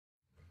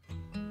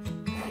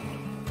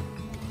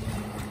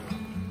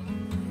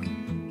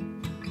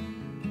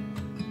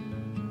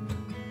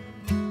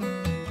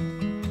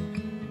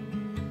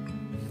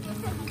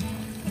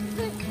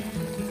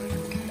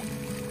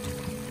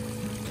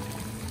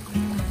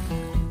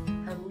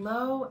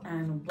Hello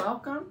and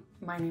welcome.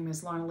 My name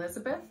is Lauren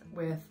Elizabeth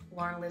with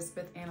Lauren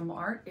Elizabeth Animal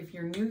Art. If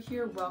you're new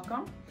here,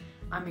 welcome.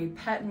 I'm a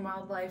pet and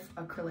wildlife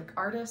acrylic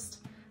artist.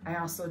 I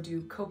also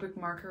do Copic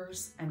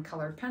markers and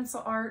colored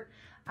pencil art.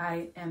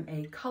 I am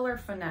a color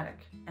fanatic,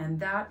 and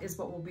that is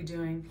what we'll be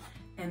doing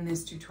in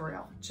this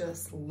tutorial,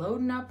 just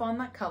loading up on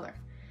that color.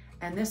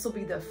 And this will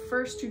be the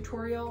first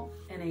tutorial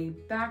in a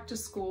back to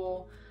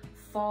school,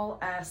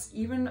 fall-esque,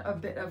 even a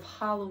bit of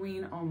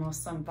Halloween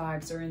almost, some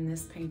vibes are in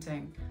this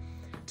painting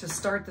to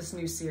start this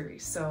new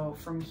series. So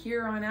from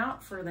here on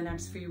out for the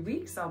next few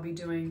weeks, I'll be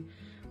doing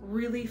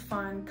really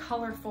fun,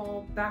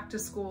 colorful, back to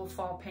school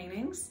fall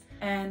paintings.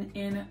 And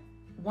in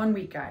 1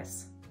 week,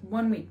 guys,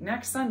 1 week,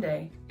 next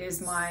Sunday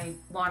is my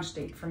launch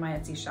date for my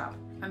Etsy shop.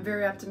 I'm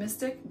very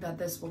optimistic that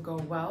this will go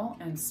well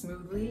and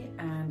smoothly,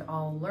 and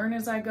I'll learn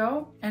as I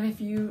go. And if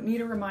you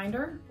need a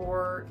reminder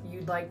or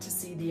you'd like to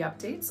see the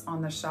updates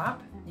on the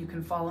shop, you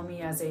can follow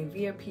me as a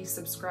VIP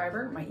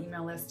subscriber. My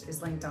email list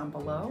is linked down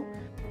below.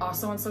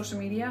 Also on social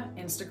media,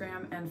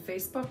 Instagram and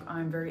Facebook,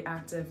 I'm very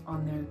active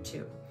on there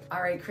too.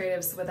 All right,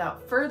 creatives,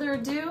 without further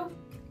ado,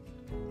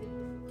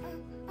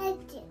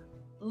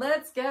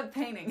 let's get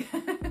painting.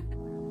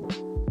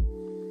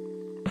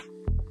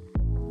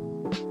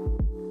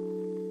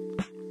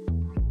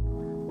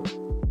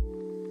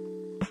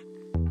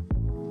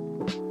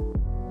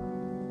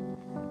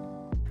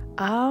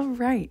 All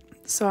right,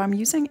 so I'm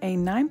using a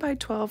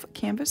 9x12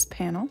 canvas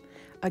panel.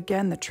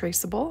 Again, the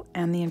traceable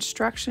and the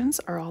instructions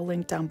are all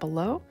linked down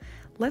below.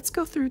 Let's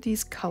go through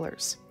these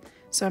colors.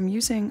 So I'm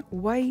using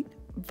white,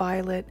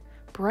 violet,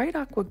 bright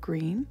aqua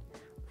green,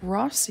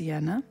 raw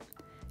sienna,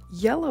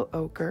 yellow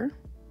ochre,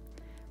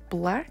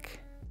 black,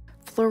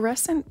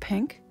 fluorescent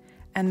pink,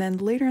 and then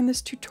later in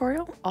this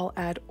tutorial, I'll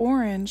add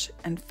orange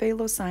and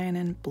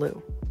Phthalocyanine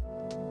blue.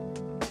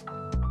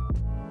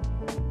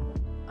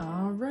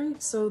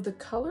 So the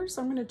colors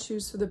I'm going to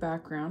choose for the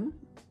background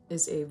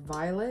is a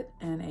violet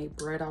and a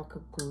bright aqua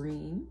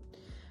green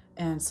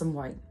and some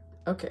white.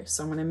 Okay,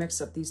 so I'm going to mix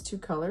up these two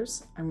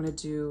colors. I'm going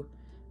to do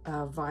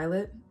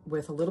violet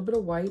with a little bit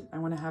of white. I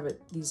want to have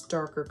it these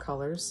darker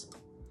colors.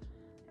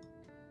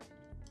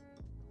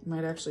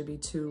 Might actually be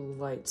too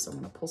light, so I'm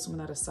going to pull some of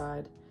that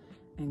aside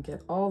and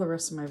get all the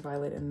rest of my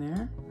violet in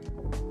there.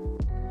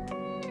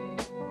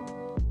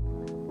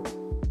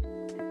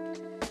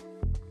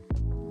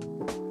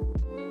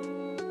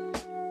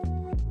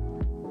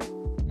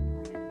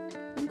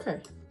 Okay,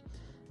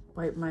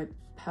 wipe my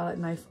palette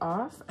knife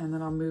off, and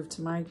then I'll move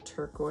to my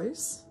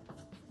turquoise.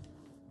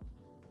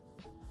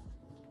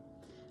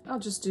 I'll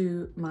just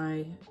do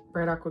my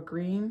bright aqua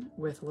green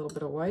with a little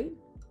bit of white.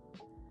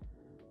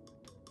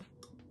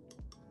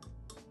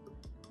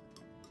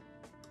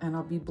 And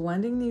I'll be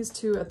blending these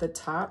two at the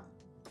top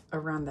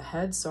around the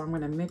head, so I'm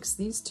going to mix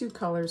these two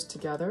colors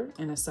together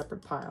in a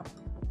separate pile.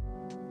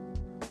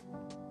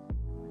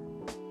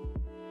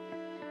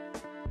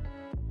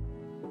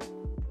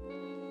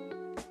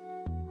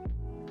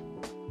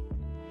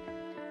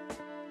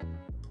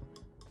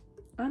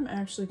 I'm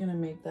actually going to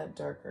make that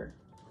darker.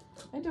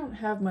 I don't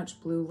have much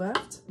blue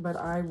left, but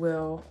I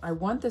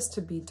want this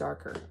to be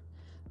darker.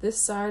 This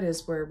side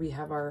is where we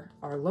have our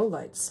low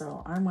lights,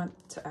 so I want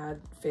to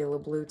add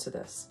phthalo blue to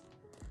this.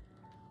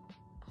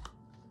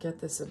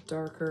 Get this a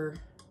darker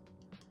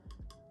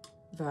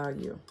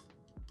value.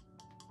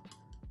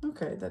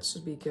 Okay, that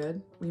should be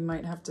good. We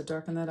might have to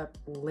darken that up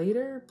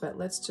later, but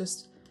let's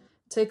just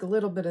take a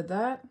little bit of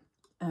that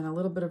and a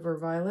little bit of our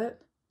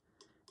violet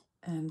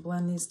and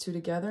blend these two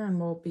together, and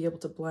we'll be able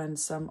to blend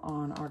some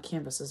on our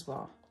canvas as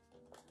well.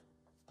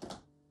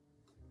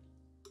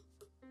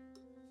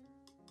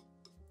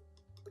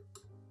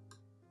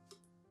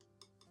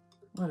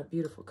 What a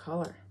beautiful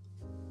color.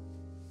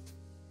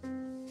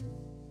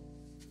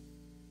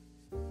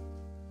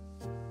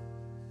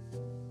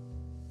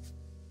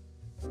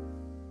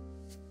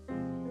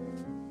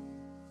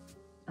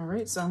 All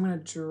right, so I'm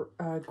going to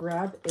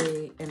grab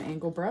an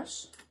angle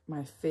brush,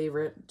 my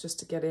favorite, just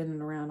to get in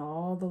and around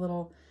all the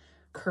little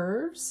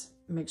curves,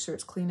 make sure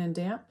it's clean and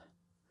damp.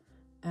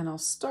 And I'll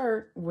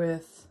start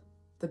with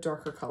the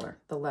darker color,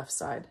 the left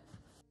side.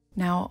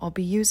 Now I'll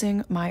be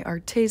using my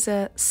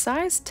Arteza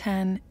size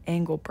 10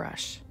 angle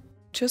brush.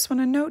 Just want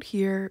to note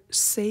here,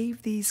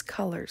 save these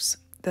colors.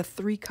 The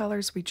three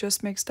colors we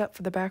just mixed up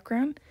for the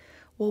background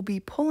will be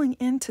pulling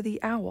into the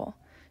owl.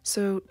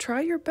 So try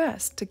your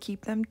best to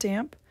keep them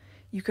damp.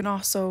 You can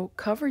also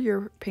cover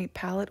your paint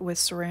palette with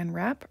saran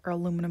wrap or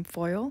aluminum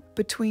foil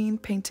between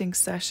painting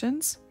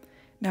sessions.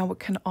 Now what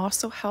can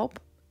also help,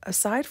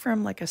 aside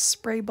from like a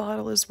spray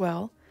bottle as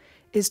well,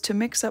 is to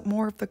mix up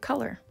more of the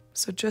color.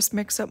 So just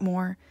mix up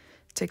more.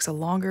 It takes a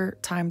longer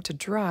time to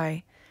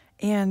dry,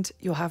 and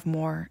you'll have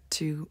more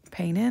to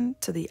paint in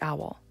to the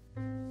owl.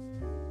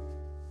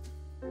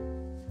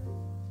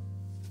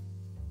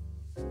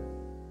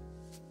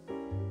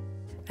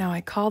 Now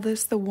I call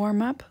this the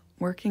warm-up,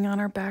 working on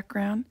our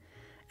background,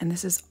 and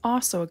this is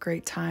also a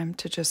great time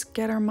to just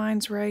get our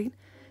minds right,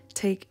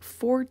 take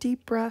 4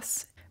 deep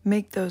breaths,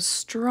 make those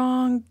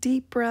strong,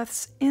 deep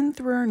breaths in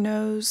through our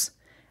nose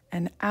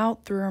and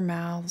out through our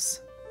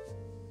mouths.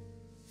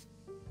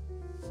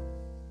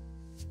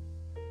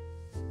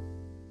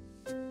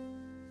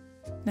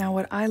 Now,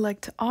 what I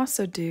like to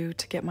also do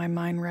to get my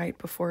mind right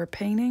before a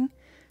painting,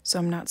 so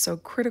I'm not so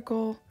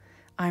critical,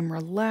 I'm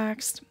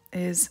relaxed,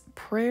 is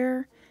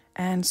prayer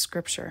and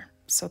scripture.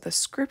 So the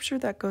scripture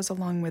that goes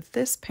along with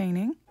this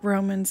painting,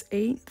 Romans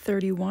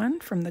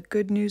 8:31 from the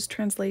Good News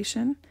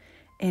Translation,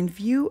 in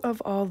view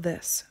of all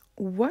this,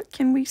 what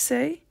can we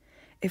say?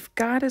 If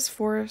God is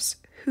for us,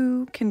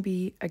 who can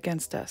be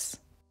against us?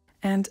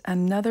 And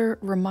another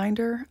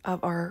reminder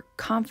of our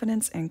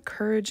confidence and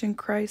courage in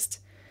Christ,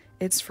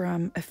 it's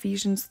from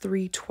Ephesians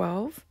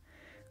 3:12.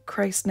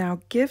 Christ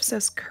now gives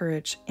us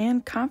courage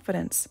and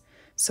confidence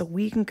so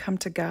we can come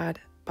to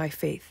God by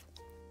faith.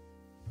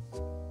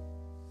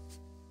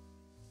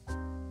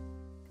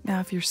 Now,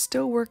 if you're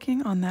still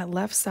working on that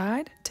left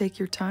side, take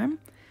your time,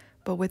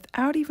 but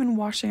without even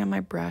washing on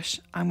my brush,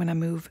 I'm going to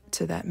move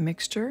to that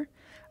mixture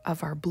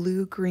of our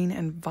blue, green,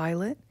 and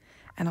violet,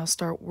 and I'll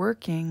start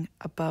working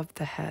above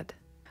the head.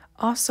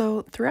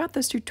 Also, throughout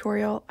this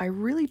tutorial, I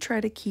really try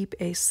to keep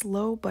a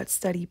slow but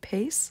steady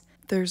pace.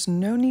 There's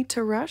no need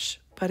to rush,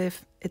 but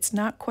if it's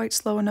not quite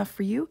slow enough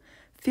for you,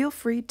 feel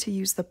free to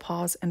use the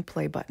pause and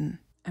play button.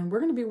 And we're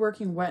going to be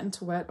working wet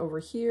into wet over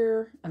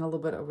here and a little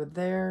bit over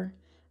there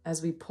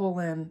as we pull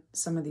in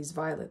some of these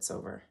violets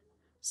over.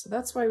 So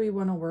that's why we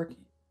want to work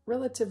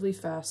relatively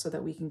fast so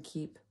that we can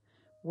keep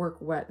work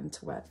wet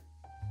into wet.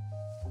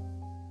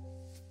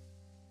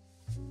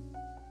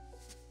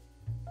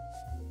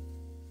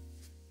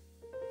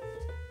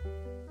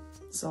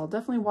 So I'll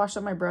definitely wash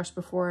up my brush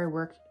before I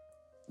work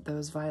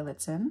those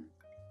violets in.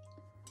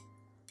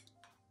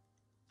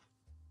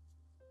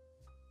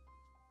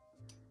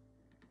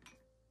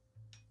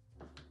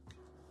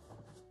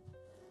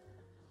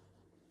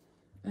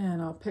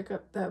 And I'll pick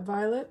up that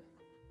violet.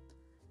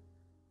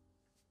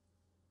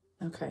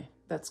 Okay,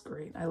 that's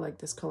great. I like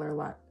this color a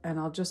lot. And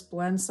I'll just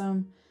blend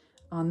some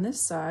on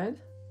this side.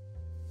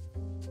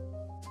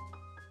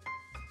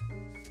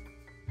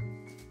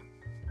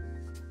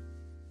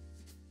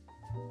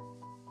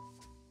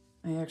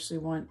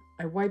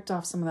 I wiped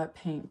off some of that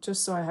paint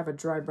just so I have a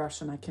dry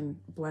brush and I can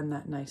blend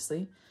that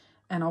nicely.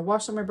 And I'll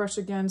wash up my brush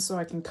again so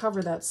I can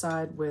cover that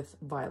side with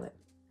violet.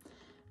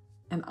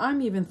 And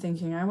I'm even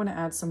thinking I want to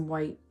add some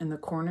white in the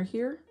corner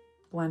here,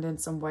 blend in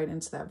some white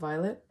into that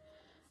violet,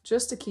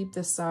 just to keep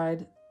this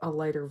side a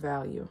lighter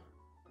value,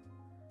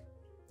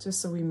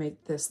 just so we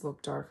make this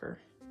look darker.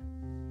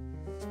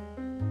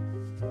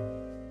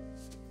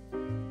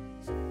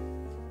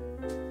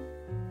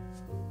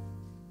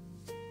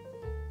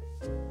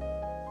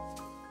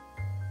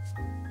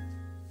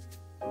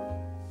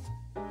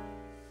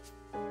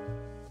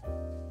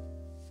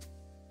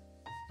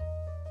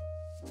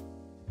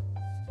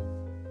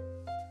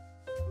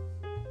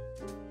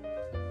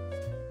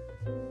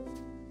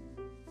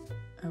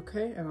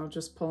 Okay, and I'll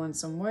just pull in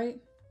some white,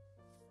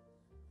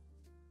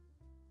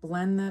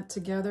 blend that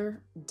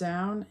together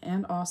down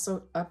and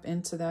also up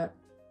into that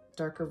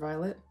darker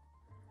violet.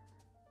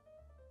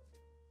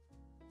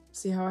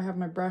 See how I have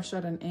my brush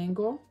at an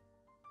angle?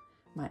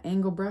 My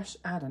angle brush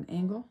at an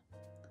angle.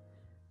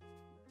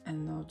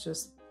 And I'll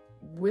just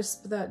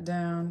wisp that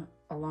down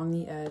along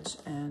the edge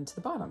and to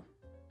the bottom.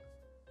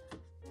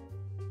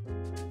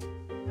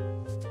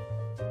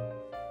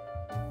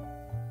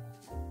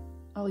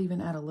 I'll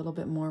even add a little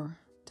bit more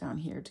down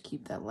here to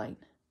keep that light.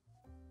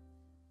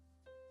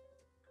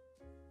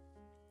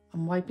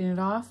 I'm wiping it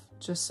off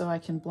just so I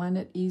can blend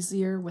it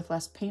easier with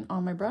less paint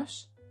on my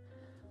brush,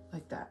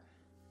 like that.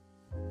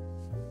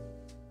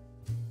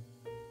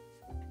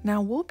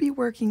 Now we'll be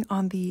working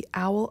on the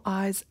owl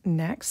eyes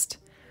next,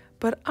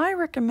 but I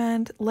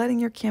recommend letting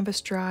your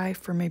canvas dry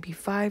for maybe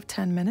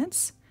 5-10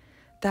 minutes.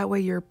 That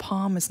way your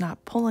palm is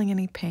not pulling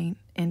any paint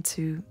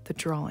into the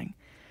drawing,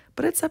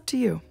 but it's up to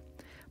you.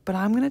 But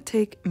I'm going to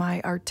take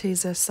my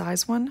Arteza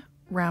size 1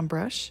 round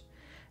brush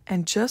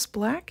and just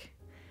black,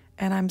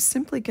 and I'm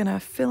simply going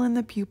to fill in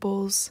the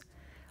pupils,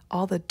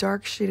 all the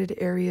dark shaded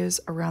areas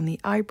around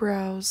the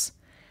eyebrows,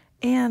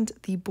 and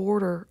the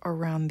border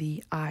around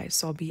the eyes.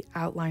 So I'll be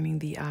outlining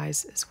the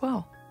eyes as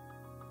well.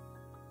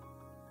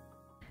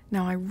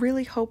 Now I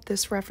really hope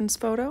this reference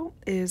photo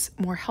is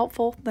more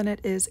helpful than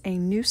it is a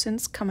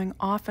nuisance coming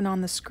off and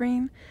on the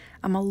screen.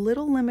 I'm a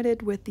little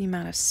limited with the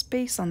amount of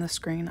space on the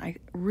screen. I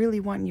really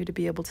want you to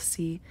be able to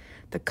see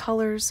the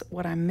colors,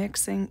 what I'm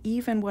mixing,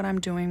 even what I'm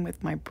doing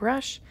with my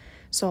brush.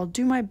 So I'll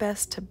do my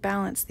best to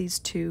balance these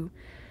two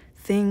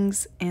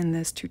things in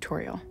this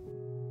tutorial.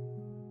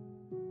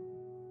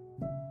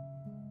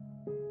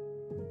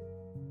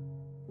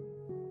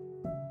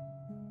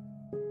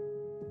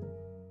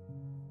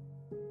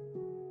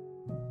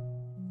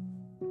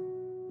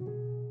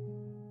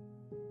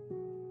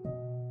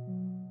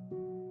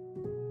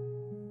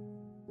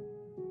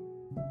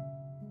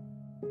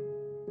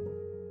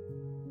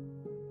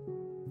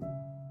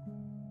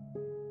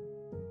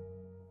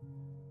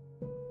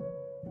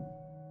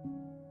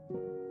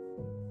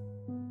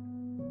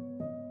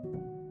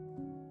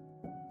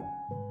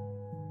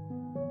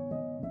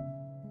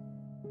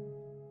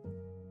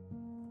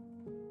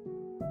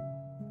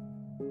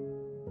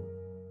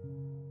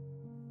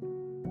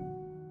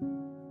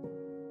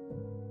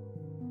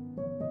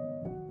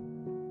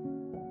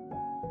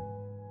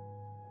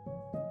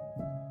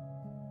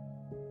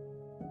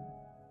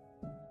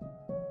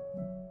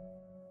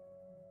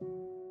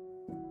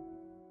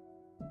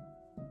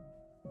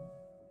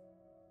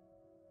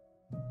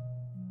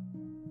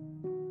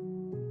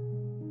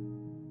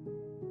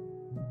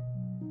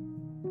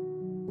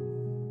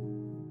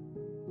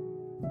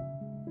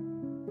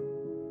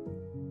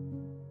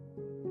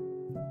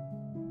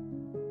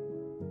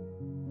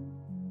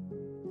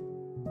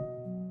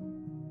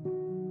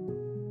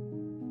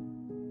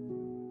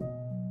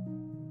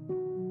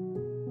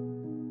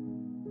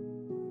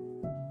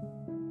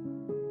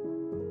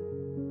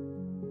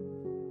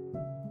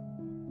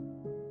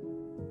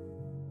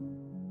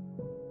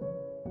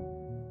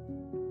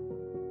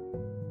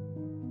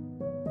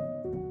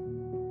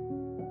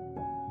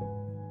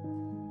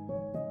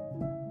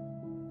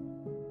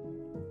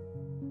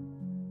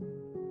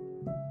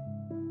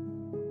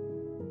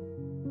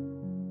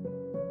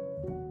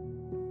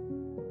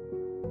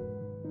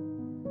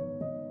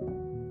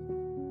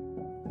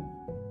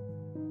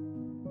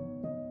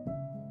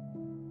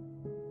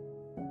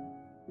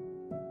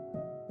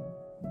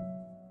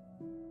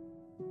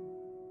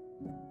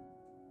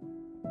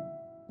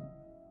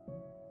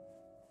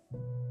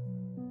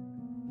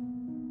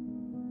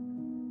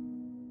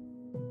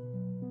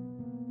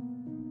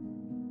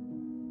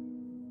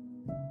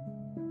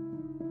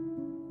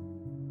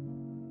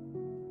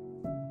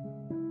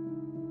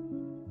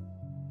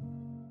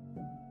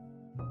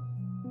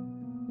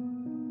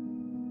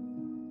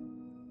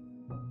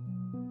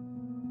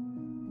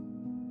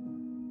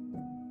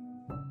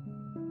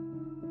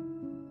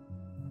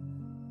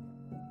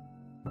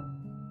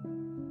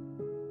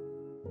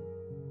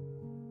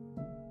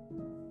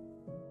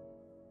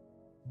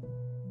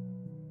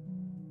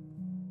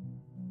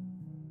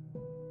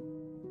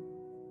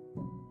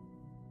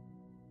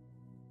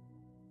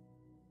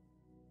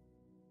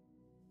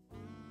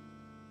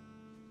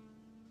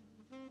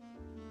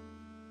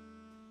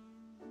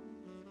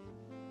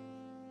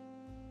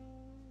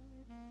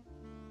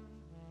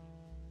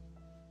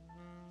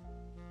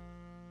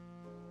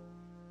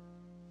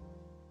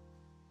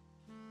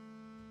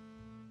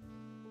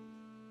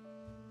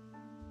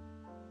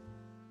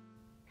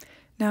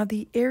 Now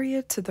the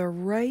area to the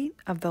right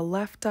of the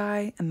left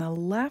eye and the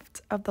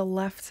left of the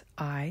left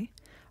eye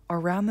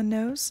around the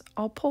nose,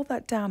 I'll pull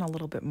that down a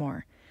little bit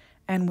more,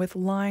 and with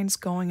lines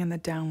going in the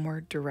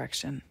downward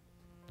direction.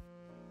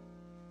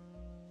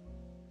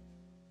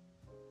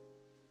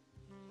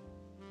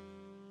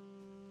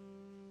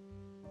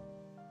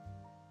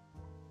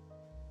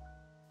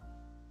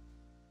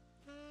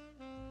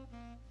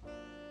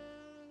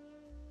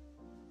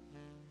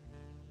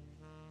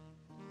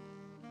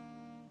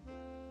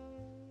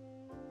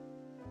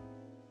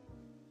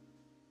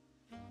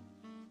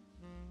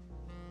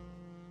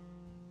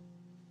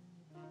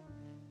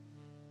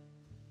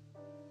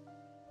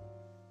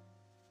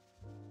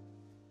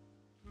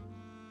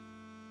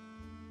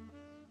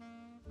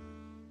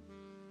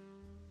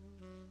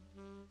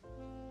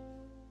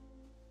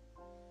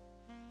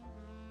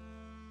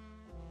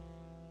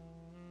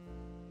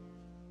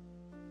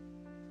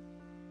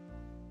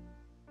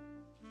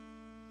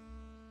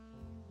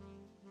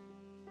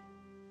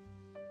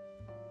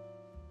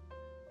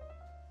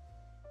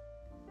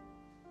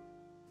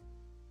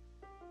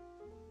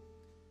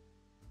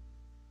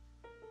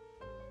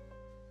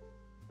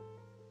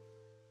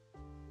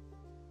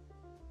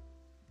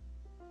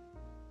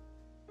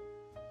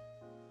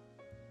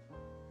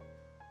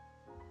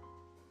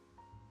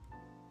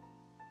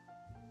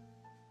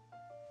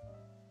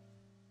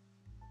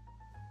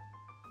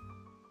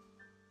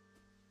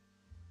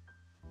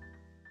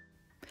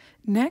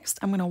 Next,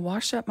 I'm going to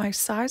wash up my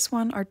size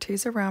 1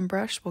 Arteza round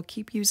brush. We'll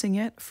keep using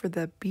it for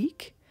the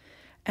beak.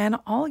 And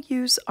I'll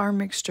use our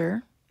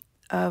mixture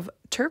of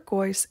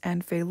turquoise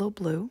and phthalo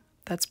blue,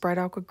 that's bright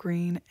aqua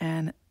green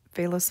and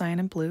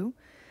phthalocyanine blue,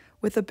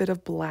 with a bit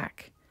of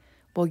black.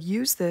 We'll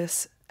use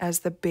this as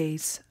the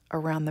base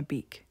around the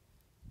beak.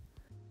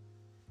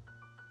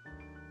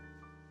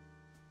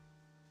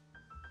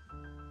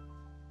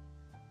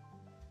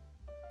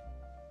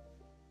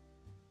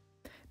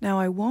 Now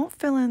I won't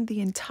fill in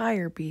the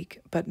entire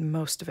beak, but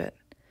most of it.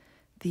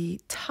 The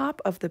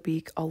top of the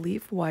beak I'll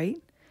leave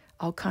white.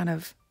 I'll kind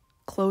of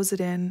close it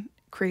in,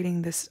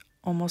 creating this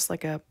almost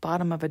like a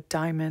bottom of a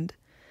diamond.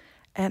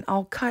 And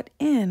I'll cut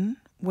in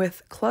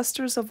with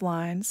clusters of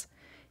lines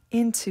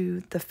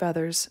into the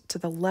feathers to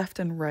the left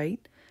and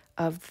right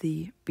of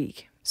the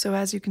beak. So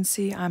as you can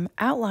see, I'm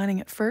outlining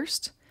it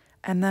first,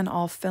 and then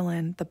I'll fill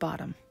in the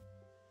bottom.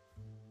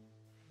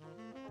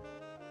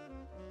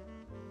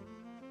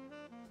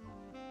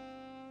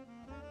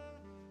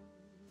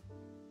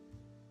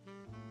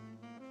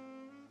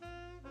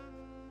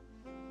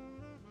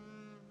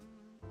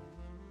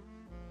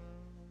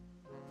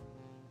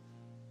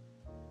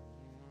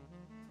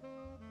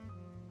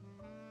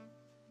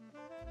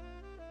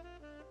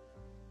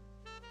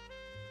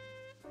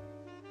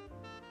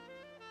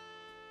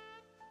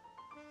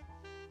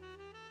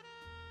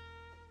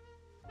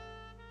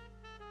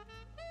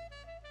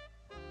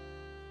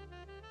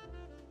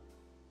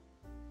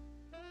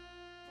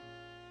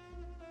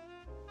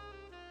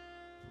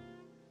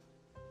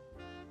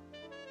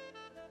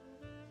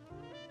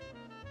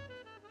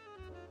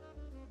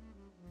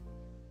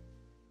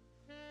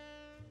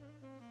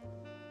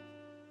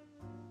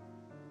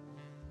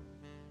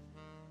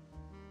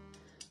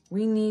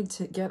 We need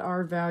to get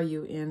our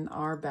value in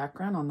our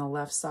background on the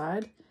left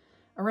side,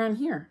 around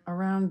here,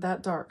 around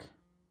that dark.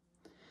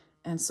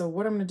 And so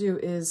what I'm going to do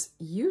is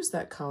use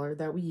that color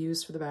that we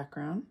used for the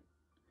background,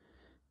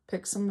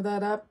 pick some of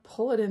that up,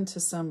 pull it into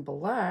some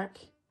black,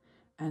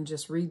 and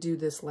just redo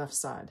this left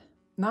side.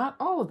 Not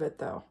all of it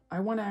though. I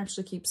want to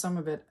actually keep some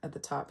of it at the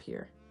top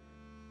here.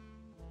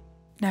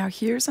 Now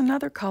here's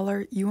another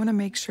color. You want to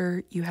make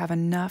sure you have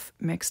enough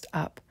mixed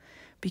up,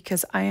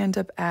 because I end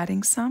up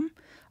adding some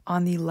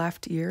on the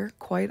left ear,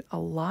 quite a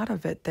lot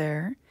of it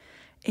there,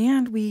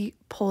 and we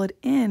pull it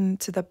in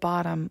to the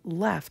bottom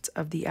left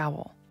of the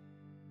owl.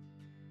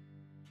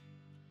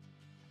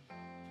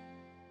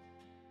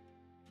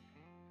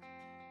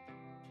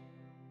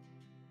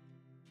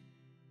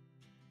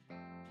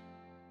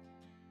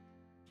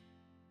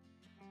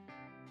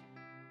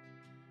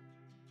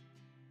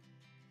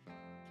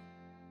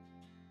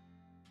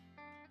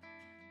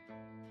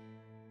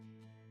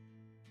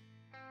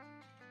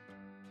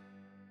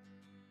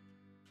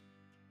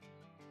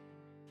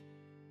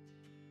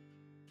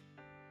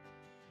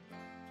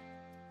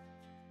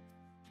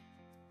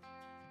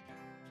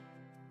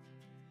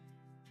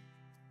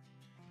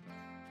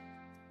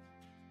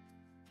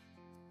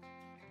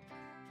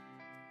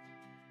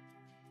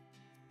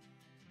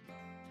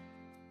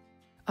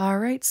 All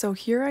right, so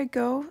here I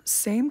go,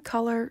 same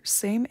color,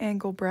 same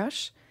angle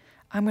brush.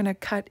 I'm going to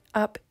cut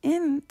up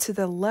into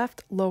the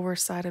left lower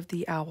side of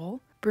the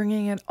owl,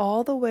 bringing it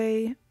all the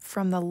way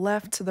from the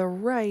left to the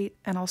right,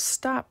 and I'll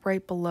stop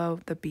right below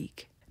the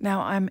beak.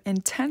 Now I'm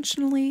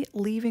intentionally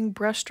leaving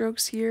brush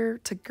strokes here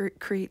to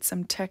create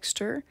some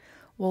texture.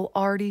 We'll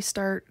already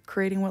start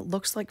creating what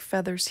looks like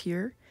feathers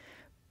here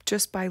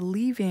just by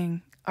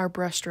leaving our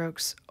brush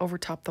strokes over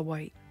top the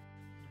white.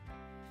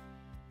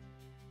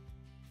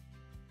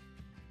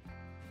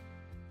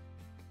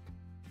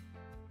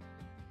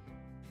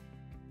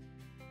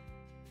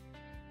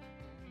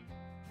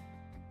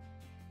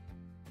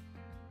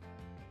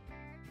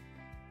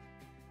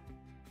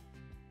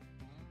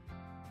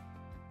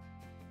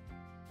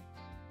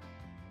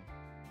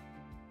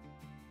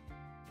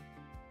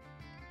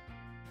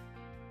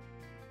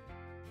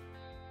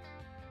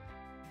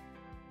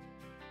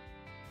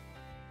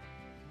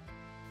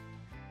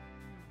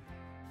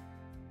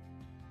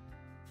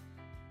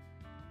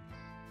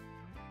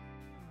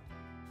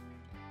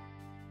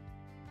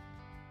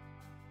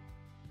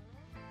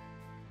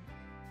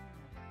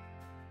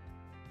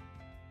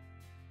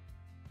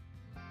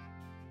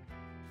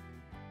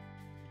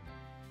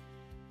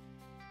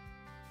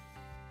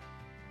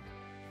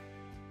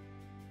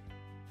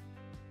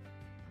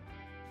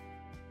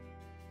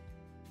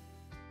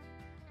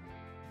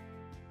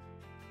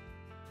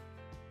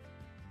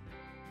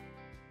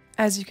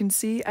 As you can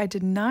see, I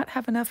did not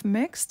have enough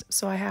mixed,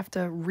 so I have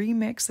to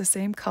remix the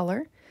same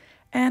color.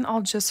 And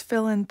I'll just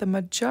fill in the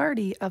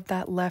majority of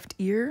that left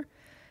ear,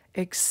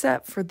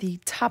 except for the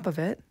top of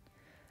it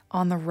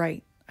on the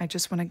right. I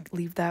just want to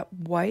leave that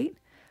white,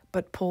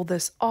 but pull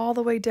this all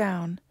the way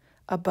down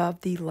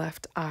above the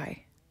left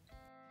eye.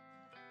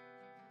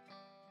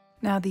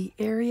 Now the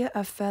area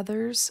of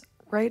feathers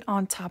right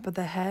on top of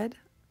the head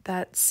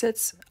that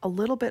sits a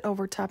little bit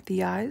over top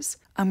the eyes,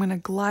 I'm going to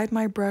glide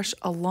my brush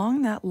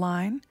along that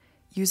line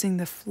using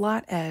the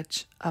flat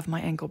edge of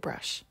my angle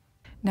brush.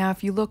 Now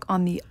if you look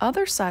on the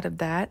other side of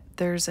that,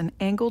 there's an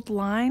angled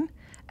line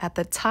at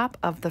the top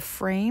of the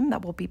frame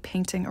that we'll be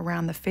painting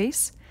around the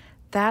face.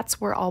 That's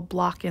where I'll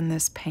block in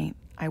this paint.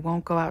 I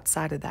won't go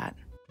outside of that.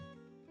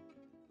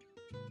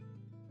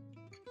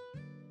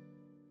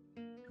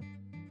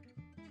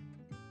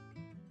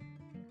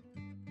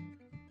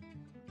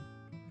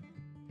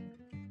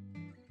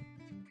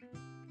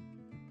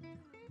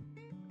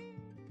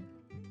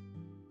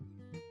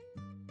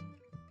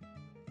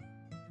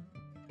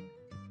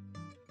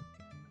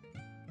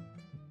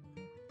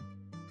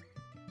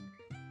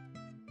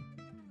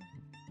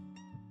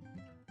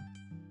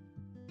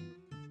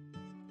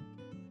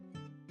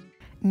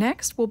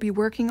 Next, we'll be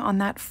working on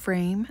that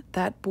frame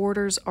that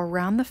borders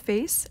around the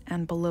face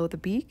and below the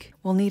beak.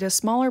 We'll need a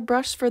smaller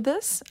brush for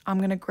this. I'm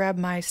going to grab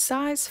my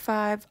size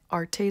 5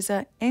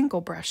 Arteza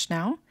angle brush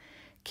now,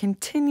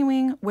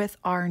 continuing with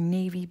our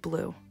navy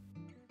blue.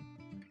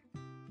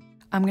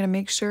 I'm going to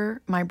make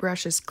sure my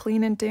brush is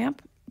clean and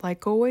damp,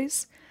 like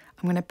always.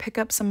 I'm going to pick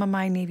up some of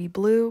my navy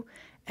blue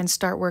and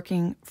start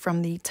working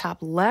from the top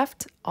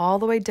left all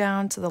the way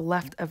down to the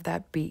left of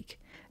that beak.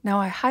 Now,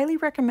 I highly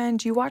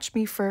recommend you watch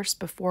me first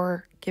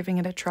before giving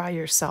it a try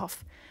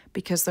yourself,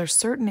 because there's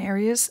certain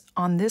areas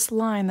on this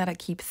line that I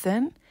keep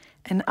thin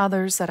and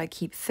others that I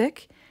keep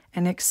thick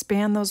and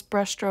expand those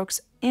brush strokes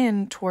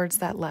in towards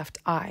that left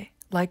eye.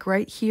 Like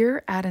right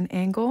here at an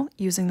angle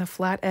using the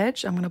flat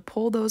edge, I'm going to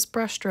pull those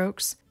brush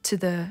strokes to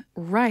the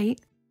right.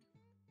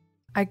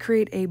 I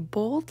create a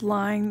bold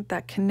line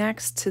that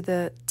connects to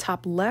the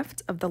top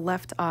left of the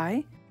left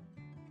eye.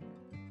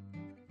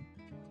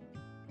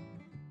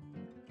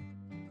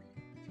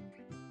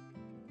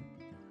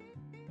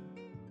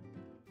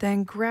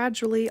 Then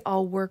gradually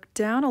I'll work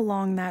down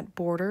along that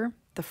border,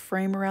 the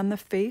frame around the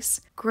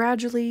face,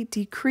 gradually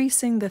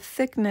decreasing the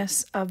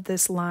thickness of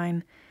this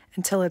line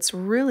until it's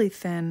really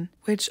thin,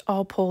 which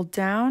I'll pull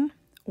down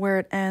where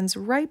it ends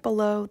right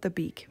below the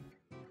beak.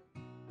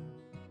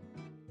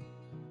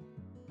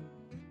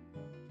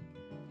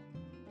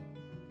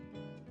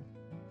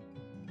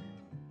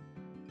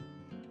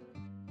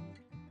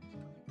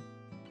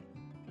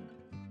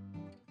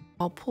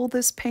 I'll pull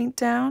this paint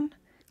down,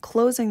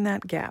 closing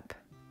that gap.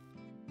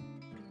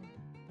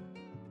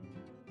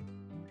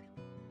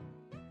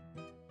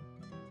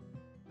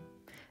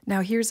 Now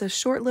here's a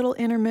short little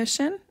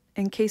intermission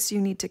in case you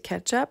need to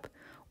catch up,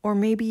 or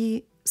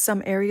maybe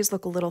some areas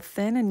look a little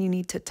thin and you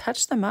need to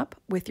touch them up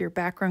with your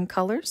background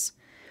colors,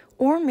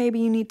 or maybe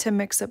you need to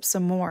mix up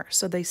some more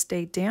so they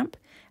stay damp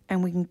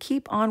and we can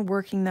keep on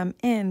working them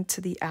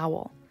into the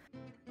owl.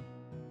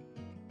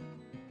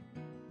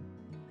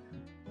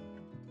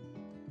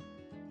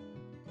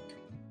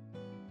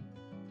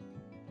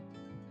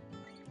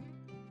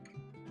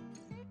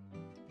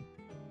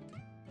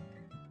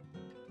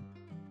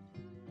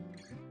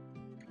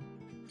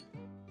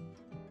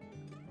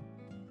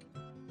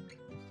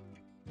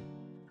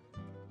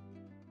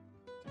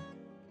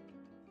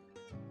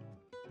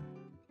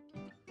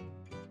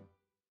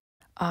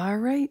 All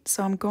right,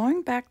 so I'm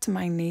going back to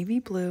my navy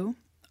blue,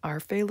 our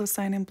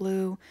Phthalocyanine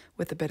Blue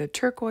with a bit of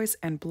turquoise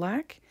and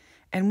black,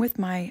 and with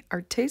my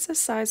Arteza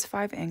size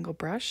 5 angle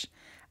brush,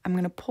 I'm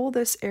going to pull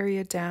this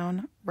area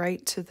down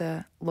right to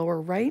the lower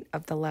right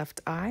of the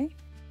left eye.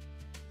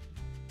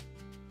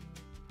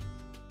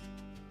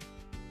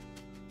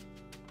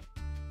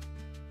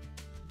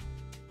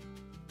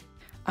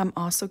 I'm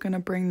also going to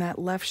bring that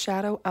left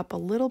shadow up a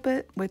little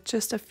bit with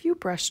just a few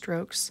brush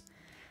strokes.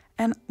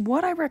 And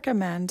what I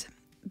recommend,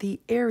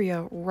 the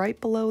area right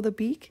below the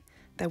beak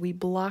that we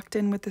blocked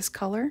in with this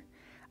color,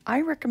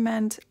 I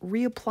recommend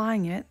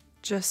reapplying it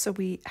just so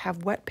we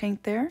have wet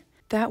paint there.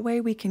 That way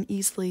we can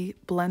easily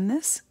blend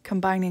this,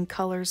 combining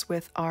colors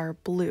with our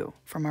blue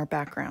from our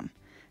background.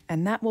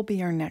 And that will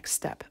be our next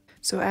step.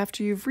 So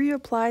after you've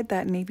reapplied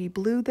that navy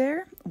blue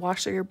there,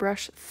 wash out your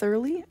brush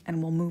thoroughly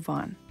and we'll move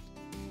on.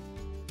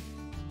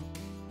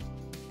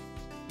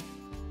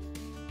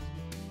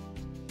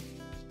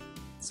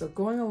 So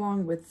going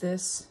along with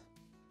this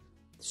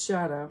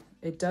shadow,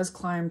 it does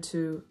climb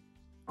to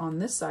on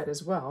this side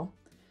as well.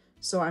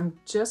 So I'm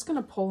just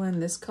going to pull in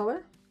this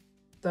color,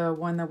 the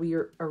one that we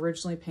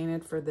originally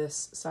painted for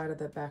this side of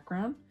the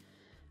background.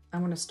 I'm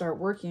going to start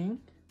working,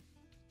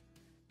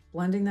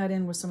 blending that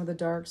in with some of the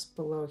darks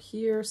below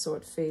here so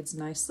it fades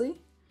nicely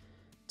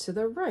to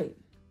the right.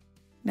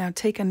 Now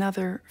take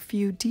another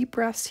few deep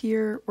breaths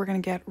here. We're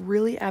going to get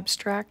really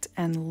abstract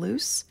and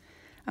loose.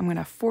 I'm going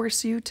to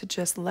force you to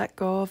just let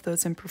go of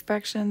those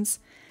imperfections.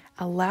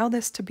 Allow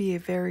this to be a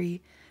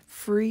very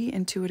free,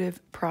 intuitive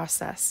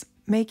process,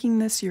 making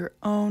this your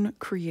own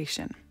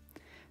creation.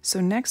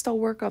 So next I'll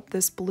work up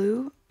this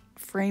blue,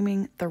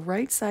 framing the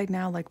right side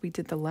now like we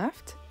did the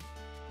left.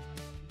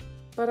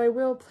 But I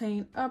will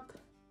paint up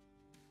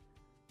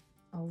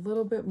a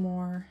little bit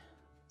more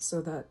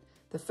so that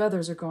the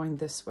feathers are going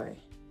this way.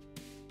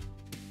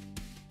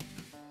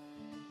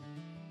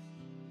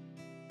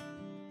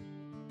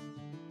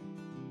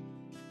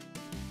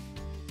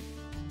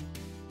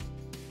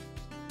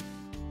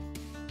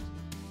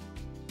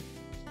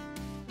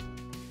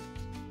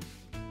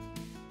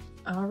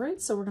 All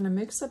right, so we're gonna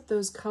mix up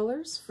those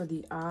colors for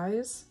the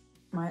eyes.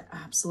 My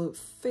absolute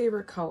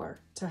favorite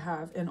color to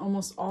have in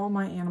almost all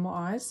my animal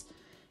eyes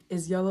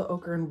is yellow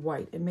ochre and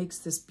white. It makes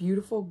this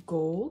beautiful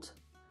gold.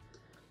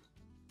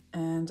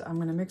 And I'm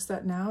gonna mix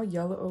that now,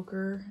 yellow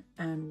ochre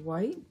and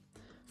white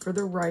for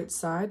the right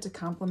side to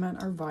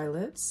complement our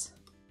violets.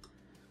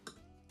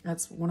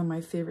 That's one of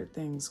my favorite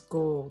things,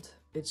 gold.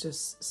 It's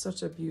just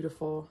such a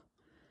beautiful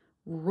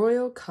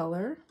royal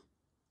color.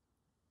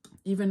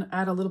 Even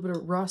add a little bit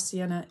of raw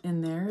sienna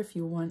in there if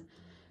you want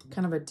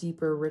kind of a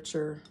deeper,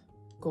 richer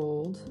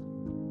gold.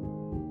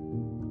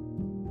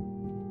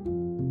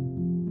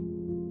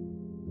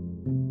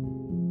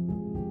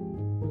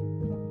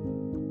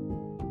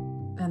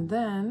 And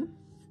then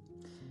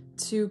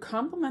to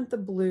complement the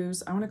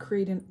blues, I want to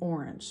create an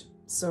orange.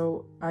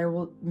 So I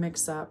will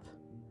mix up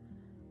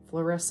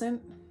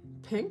Fluorescent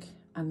Pink,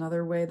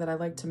 another way that I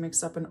like to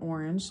mix up an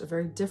orange, a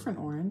very different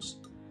orange,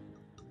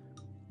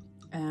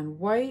 and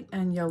white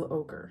and yellow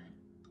ochre.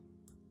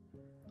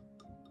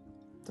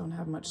 Don't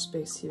have much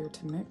space here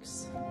to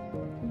mix.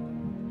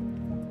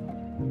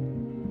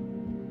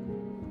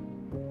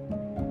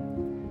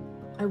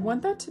 I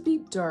want that to be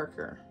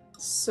darker,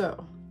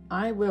 so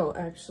I will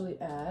actually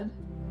add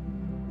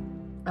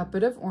a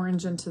bit of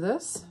orange into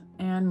this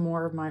and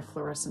more of my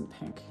fluorescent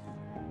pink.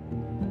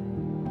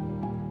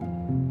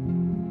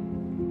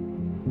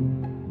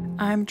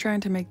 I'm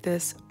trying to make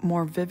this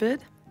more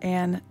vivid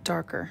and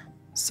darker.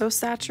 So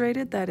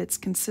saturated that it's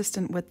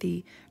consistent with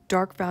the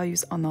dark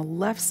values on the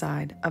left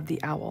side of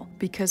the owl,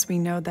 because we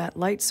know that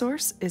light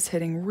source is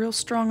hitting real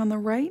strong on the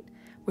right,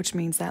 which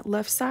means that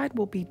left side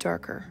will be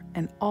darker,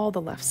 and all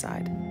the left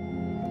side.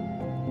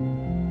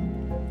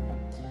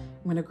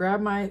 I'm gonna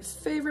grab my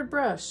favorite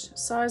brush,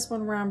 size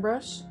 1 round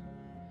brush.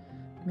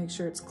 Make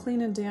sure it's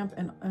clean and damp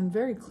and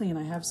very clean.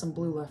 I have some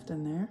blue left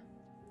in there.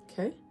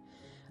 Okay.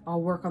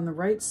 I'll work on the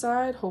right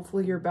side.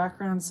 Hopefully your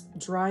background's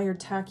dry or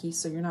tacky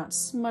so you're not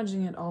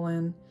smudging it all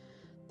in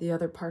the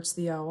other parts of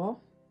the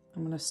owl.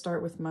 I'm going to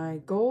start with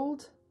my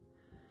gold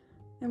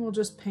and we'll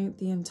just paint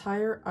the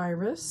entire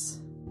iris.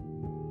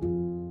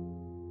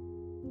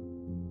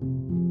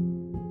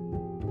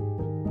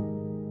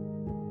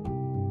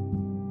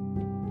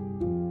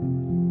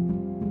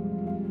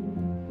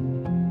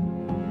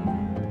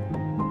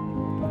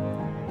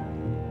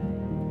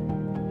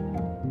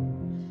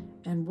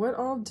 What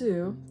I'll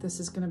do, this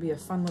is going to be a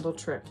fun little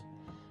trick.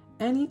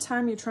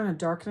 Anytime you're trying to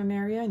darken an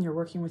area and you're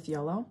working with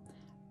yellow,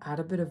 add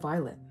a bit of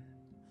violet.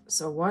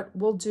 So what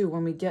we'll do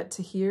when we get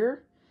to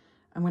here,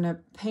 I'm going to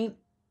paint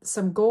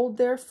some gold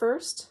there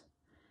first,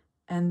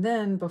 and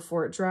then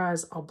before it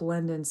dries, I'll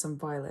blend in some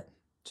violet.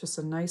 Just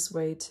a nice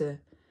way to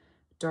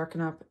darken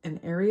up an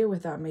area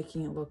without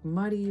making it look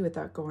muddy,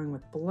 without going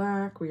with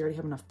black. We already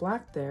have enough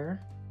black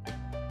there.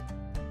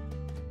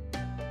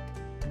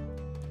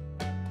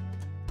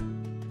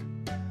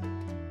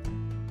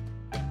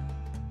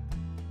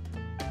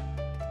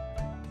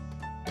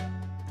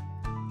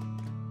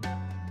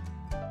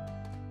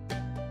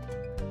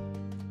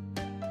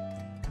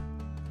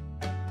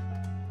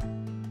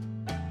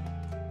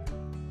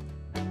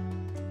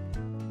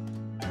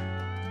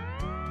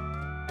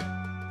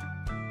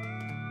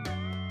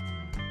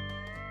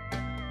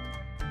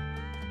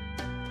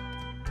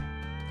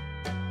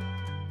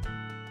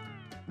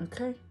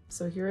 Okay,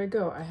 so here I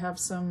go. I have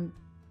some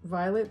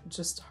violet,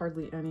 just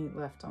hardly any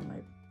left on my...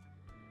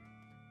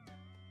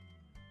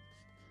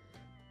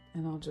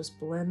 And I'll just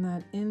blend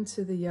that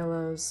into the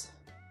yellows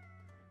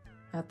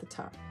at the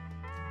top.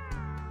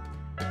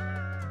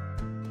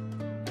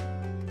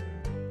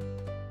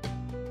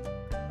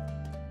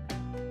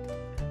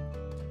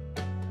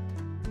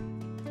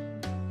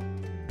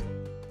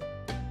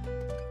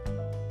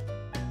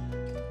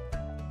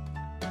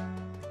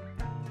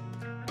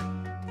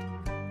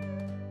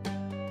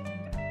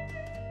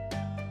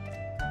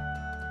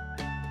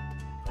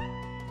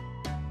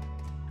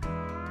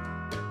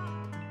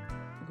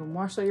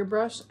 Wash out your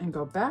brush and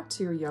go back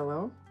to your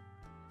yellow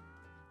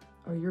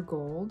or your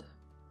gold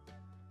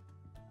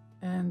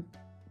and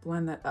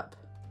blend that up.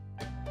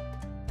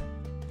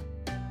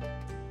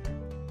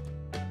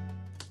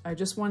 I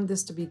just wanted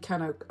this to be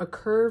kind of a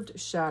curved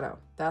shadow.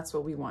 That's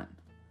what we want.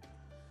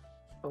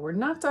 But we're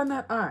not done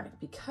that eye,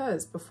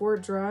 because before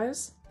it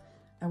dries,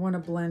 I want to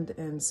blend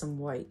in some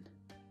white.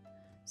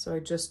 So I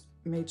just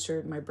made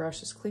sure my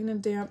brush is clean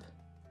and damp.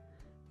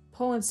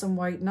 Pull in some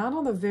white, not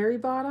on the very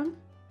bottom,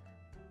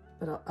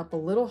 but up a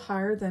little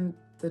higher than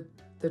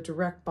the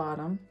direct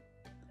bottom.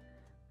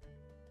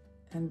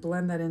 and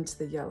blend that into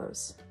the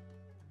yellows.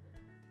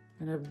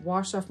 I'm gonna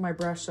wash off my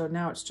brush, so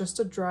now it's just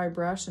a dry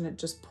brush and it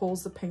just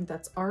pulls the paint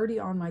that's already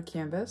on my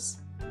canvas.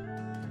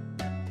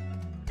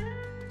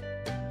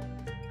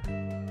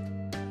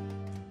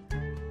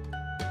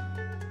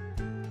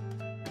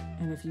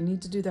 And if you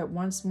need to do that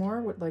once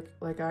more,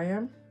 like I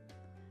am,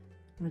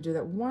 I'm gonna do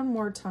that one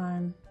more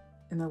time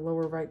in the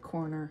lower right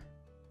corner,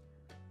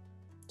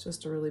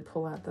 just to really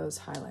pull out those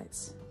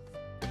highlights.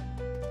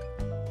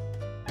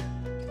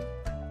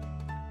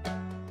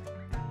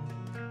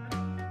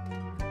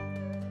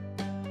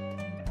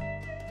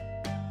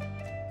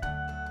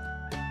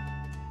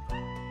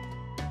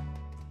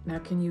 Now,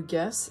 can you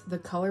guess the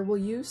color we'll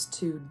use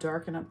to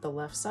darken up the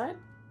left side?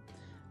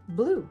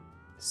 Blue.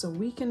 So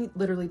we can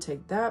literally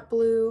take that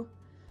blue.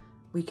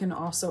 We can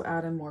also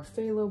add in more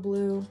phthalo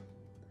blue.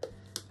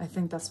 I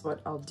think that's what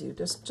I'll do.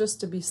 Just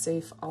to be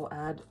safe, I'll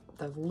add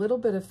the little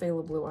bit of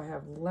phthalo blue I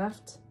have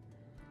left,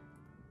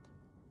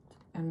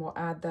 and we'll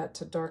add that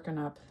to darken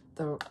up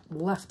the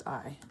left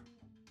eye.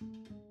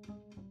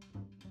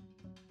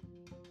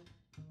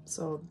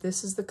 So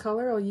this is the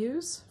color I'll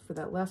use for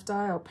that left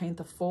eye. I'll paint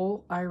the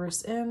full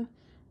iris in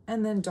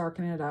and then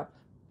darken it up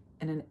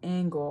in an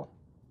angle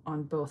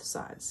on both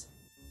sides.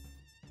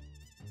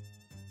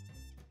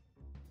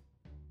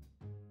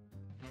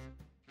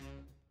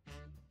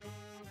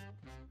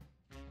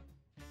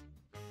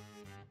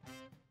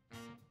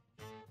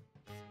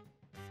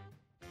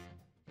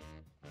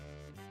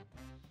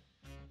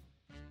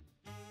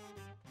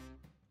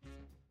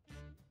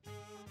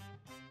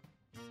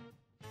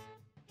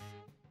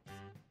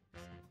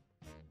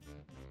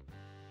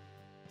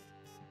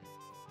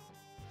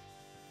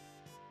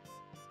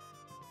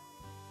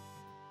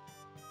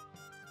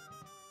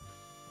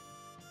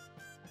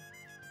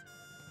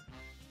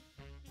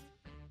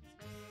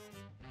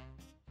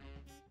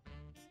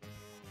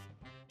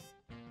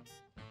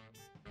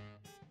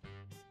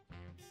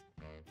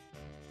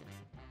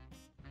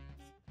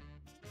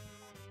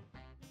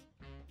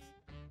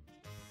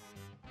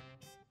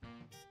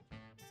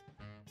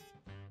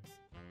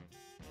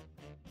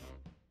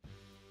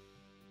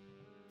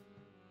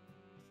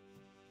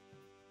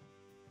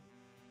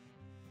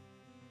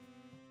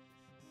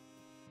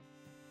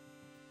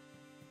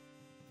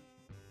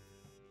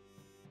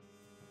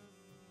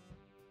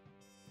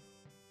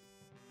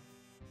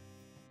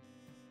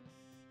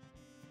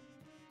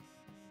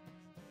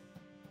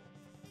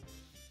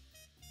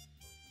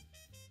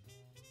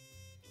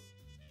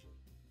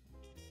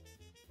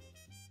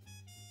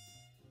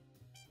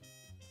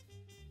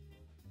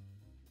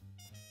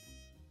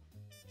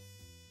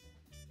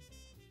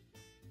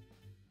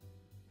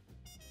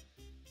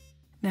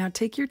 Now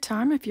take your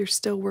time if you're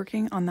still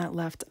working on that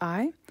left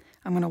eye.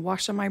 I'm going to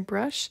wash on my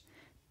brush.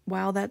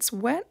 While that's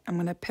wet, I'm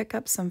going to pick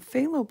up some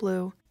phthalo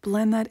blue,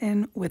 blend that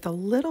in with a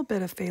little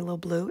bit of phthalo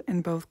blue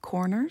in both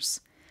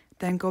corners,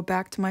 then go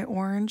back to my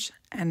orange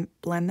and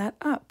blend that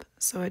up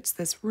so it's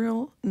this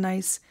real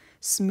nice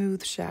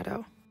smooth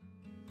shadow.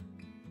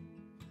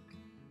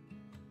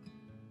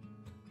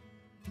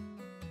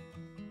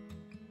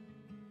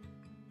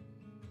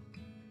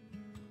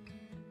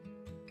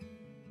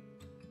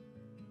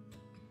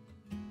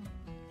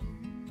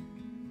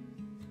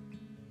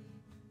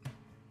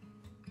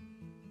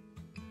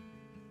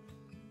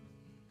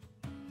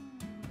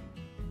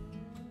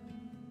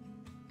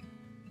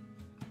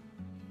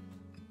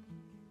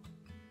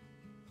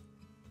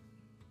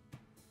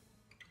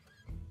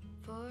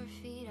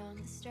 Feet on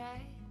the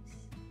stripes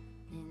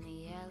in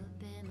the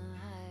Alabama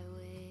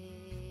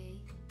highway,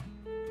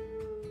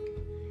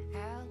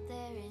 out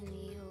there in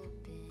the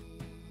open,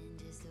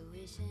 just a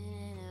wishing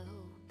and a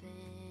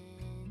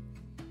hoping.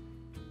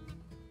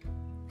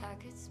 I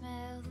could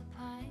smell the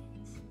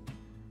pines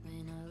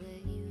when I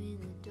let you in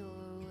the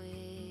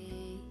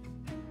doorway,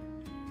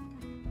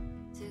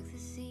 took the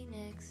seat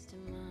next to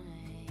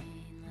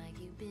mine like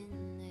you've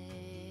been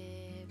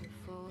there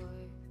before.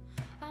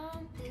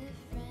 I'm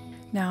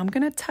different. Now I'm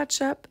going to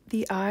touch up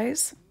the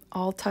eyes.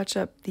 I'll touch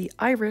up the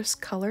iris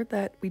color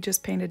that we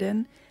just painted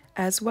in,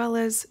 as well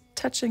as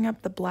touching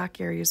up the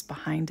black areas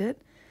behind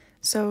it.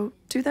 So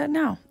do that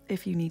now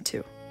if you need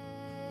to.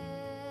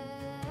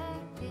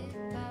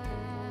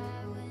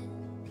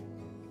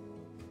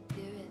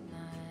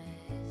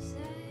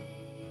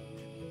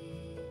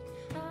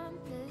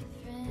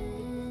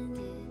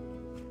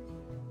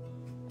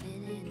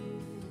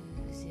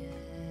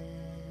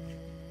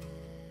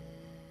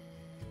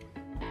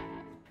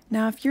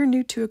 Now, if you're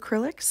new to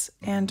acrylics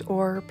and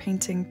or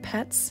painting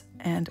pets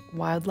and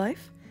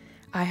wildlife,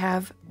 I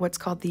have what's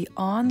called the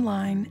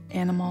Online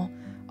Animal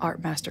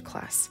Art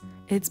Masterclass.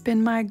 It's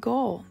been my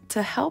goal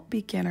to help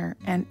beginner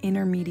and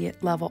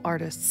intermediate level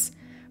artists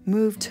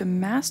move to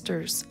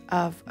masters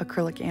of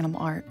acrylic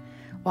animal art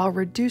while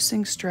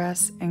reducing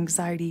stress,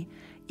 anxiety,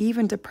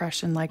 even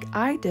depression like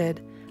I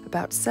did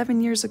about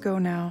 7 years ago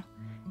now.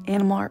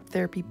 Animal art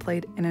therapy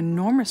played an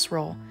enormous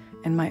role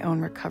in my own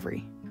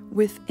recovery.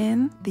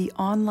 Within the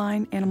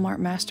Online Animal Art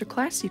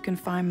Masterclass, you can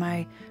find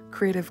my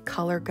creative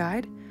color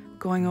guide,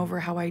 going over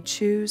how I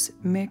choose,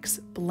 mix,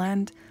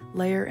 blend,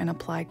 layer, and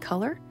apply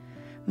color,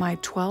 my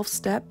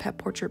 12-step pet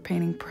portrait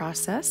painting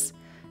process,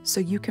 so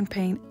you can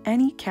paint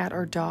any cat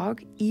or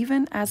dog,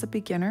 even as a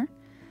beginner,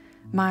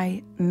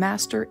 my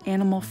master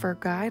animal fur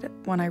guide,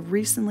 one I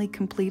recently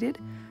completed,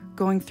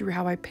 going through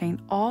how I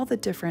paint all the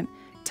different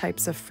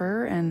types of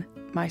fur and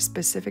my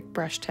specific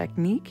brush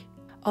technique,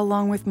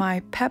 along with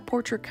my pet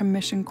portrait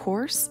commission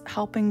course,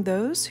 helping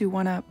those who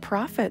want to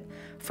profit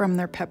from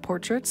their pet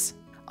portraits,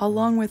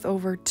 along with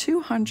over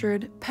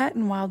 200 pet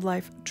and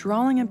wildlife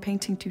drawing and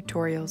painting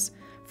tutorials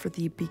for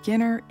the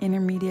beginner,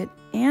 intermediate,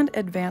 and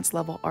advanced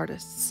level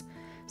artists.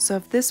 So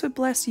if this would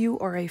bless you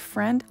or a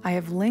friend, I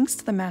have links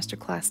to the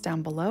masterclass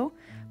down below.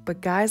 But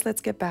guys,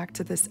 let's get back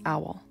to this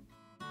owl.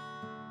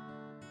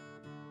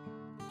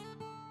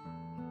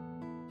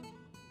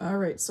 All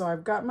right, so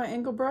I've got my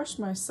angle brush,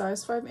 my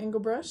size 5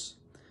 angle brush.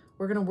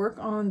 We're gonna work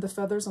on the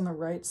feathers on the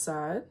right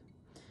side.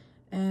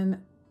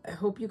 And I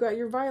hope you got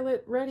your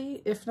violet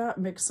ready. If not,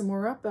 mix some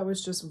more up. That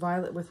was just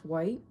violet with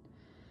white.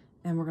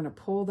 And we're gonna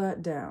pull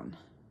that down.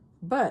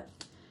 But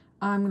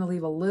I'm gonna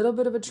leave a little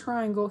bit of a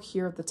triangle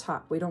here at the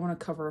top. We don't wanna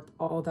cover up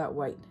all that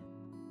white.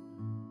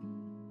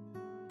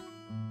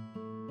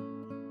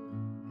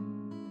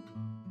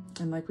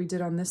 And like we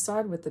did on this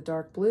side with the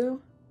dark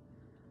blue,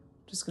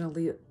 just gonna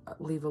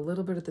leave a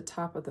little bit at the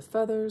top of the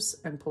feathers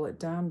and pull it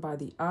down by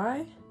the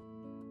eye.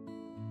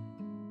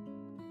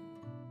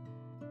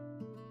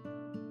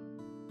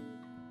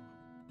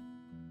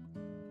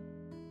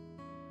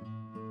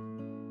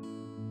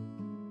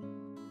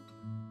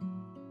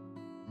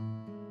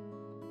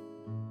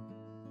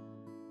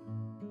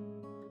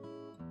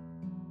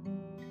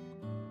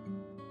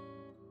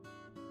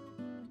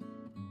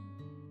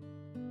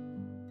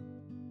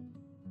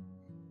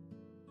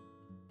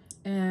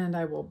 And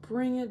I will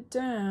bring it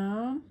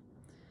down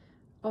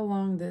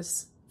along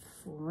this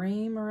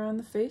frame around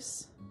the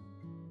face.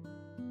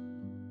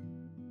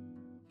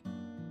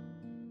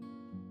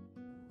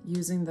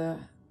 Using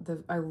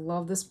I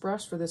love this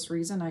brush for this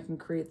reason. I can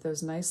create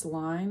those nice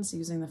lines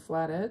using the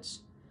flat edge.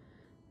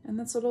 And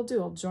that's what I'll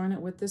do. I'll join it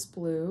with this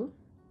blue,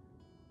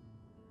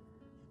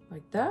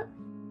 like that.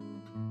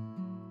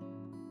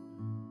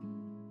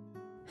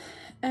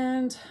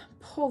 And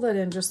pull that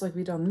in just like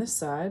we did on this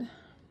side.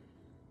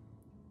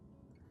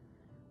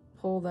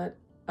 Pull that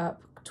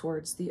up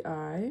towards the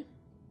eye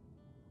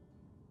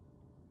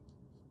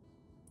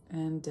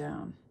and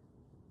down.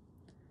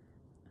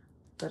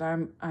 But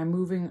I'm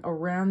moving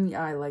around the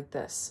eye like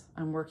this.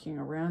 I'm working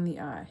around the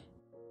eye.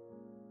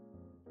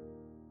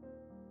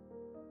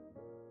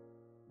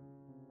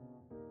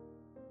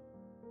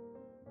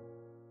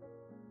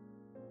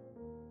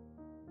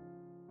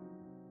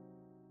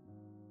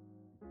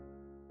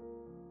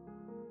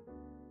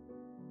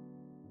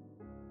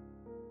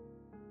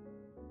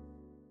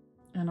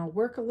 And I'll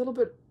work a little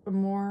bit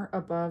more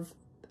above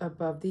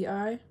the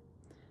eye.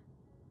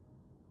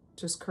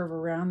 Just curve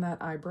around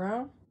that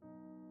eyebrow.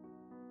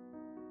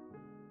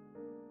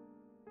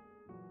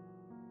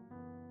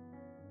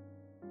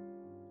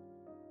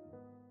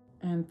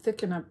 And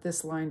thicken up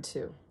this line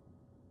too.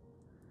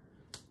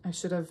 I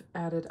should have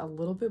added a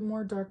little bit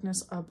more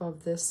darkness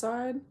above this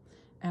side,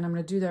 and I'm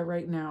going to do that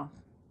right now.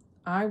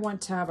 I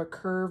want to have a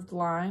curved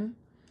line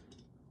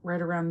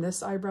right around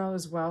this eyebrow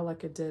as well,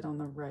 like I did on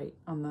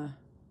the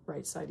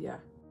right side, yeah.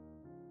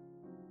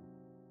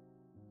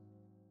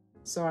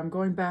 So I'm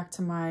going back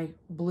to my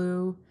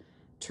blue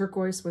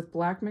turquoise with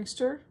black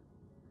mixture.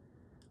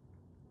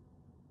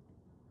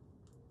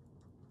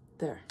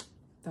 There,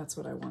 that's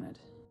what I wanted.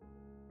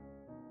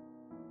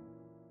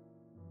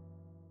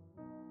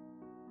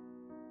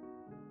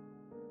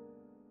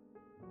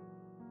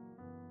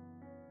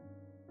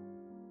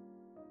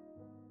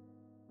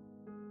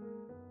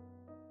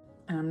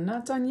 And I'm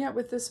not done yet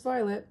with this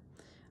violet.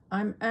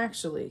 I'm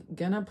actually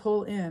gonna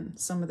pull in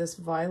some of this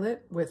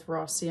violet with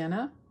raw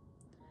sienna.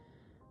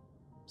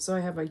 So I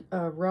have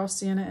a raw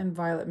sienna and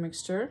violet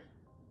mixture.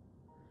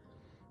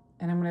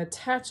 And I'm gonna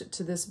attach it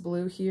to this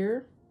blue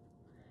here.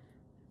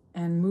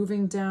 And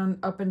moving down,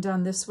 up and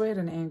down this way at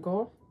an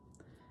angle,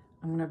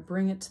 I'm gonna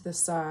bring it to the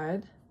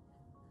side,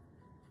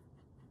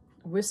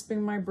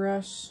 wisping my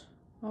brush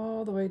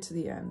all the way to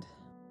the end.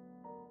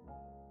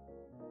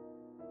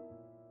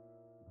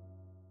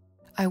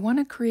 I want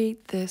to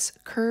create this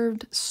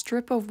curved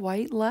strip of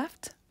white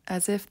left,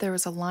 as if there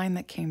was a line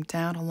that came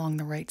down along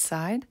the right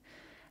side,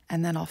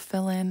 and then I'll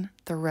fill in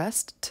the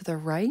rest to the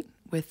right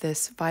with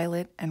this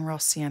violet and raw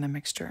sienna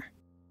mixture.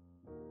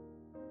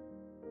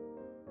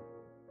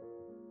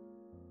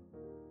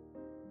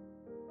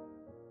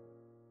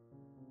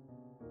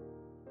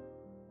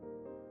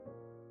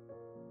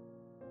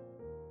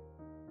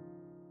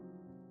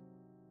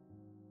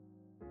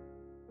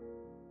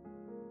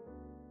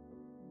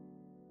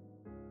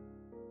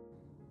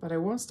 But I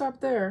won't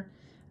stop there.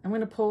 I'm going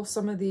to pull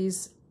some of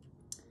these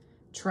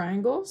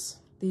triangles,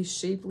 these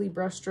shapely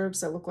brush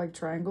strokes that look like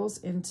triangles,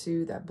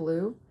 into that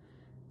blue,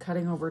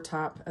 cutting over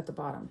top at the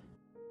bottom.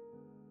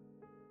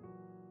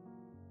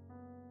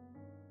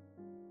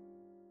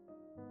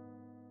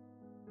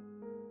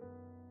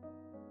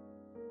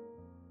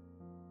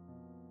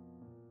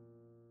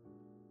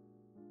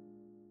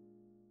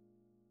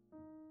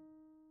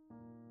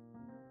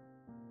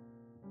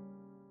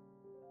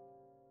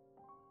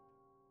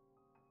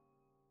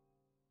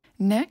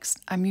 Next,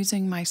 I'm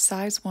using my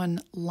size 1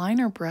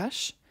 liner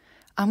brush.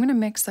 I'm going to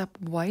mix up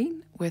white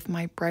with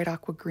my bright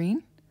aqua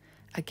green.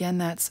 Again,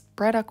 that's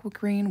bright aqua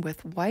green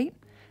with white,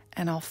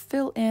 and I'll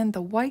fill in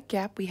the white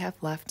gap we have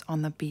left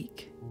on the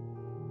beak.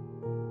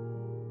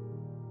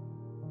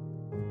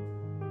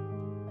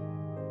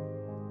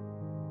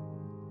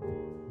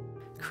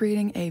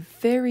 Creating a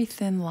very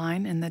thin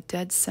line in the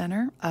dead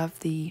center of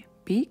the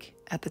beak.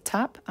 At the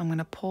top, I'm going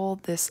to pull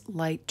this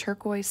light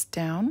turquoise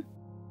down.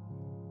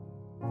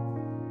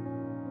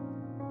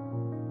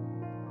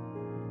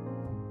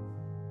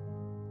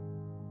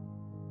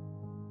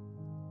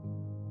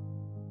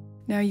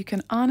 Now you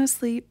can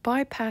honestly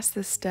bypass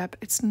this step.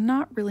 It's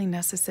not really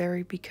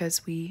necessary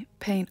because we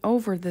paint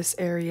over this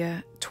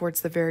area towards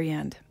the very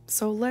end.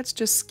 So let's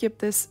just skip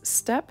this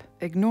step,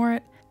 ignore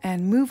it,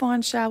 and move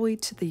on, shall we,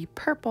 to the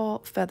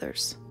purple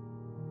feathers.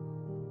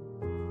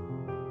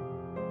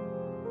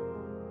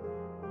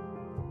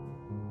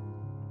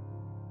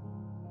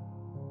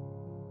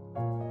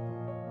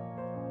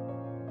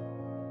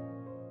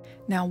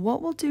 Now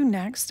what we'll do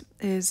next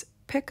is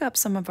pick up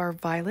some of our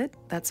violet,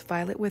 that's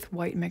violet with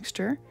white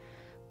mixture,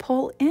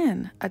 pull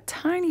in a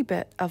tiny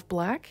bit of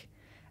black,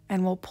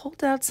 and we'll pull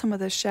out some of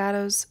the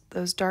shadows,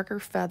 those darker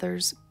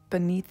feathers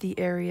beneath the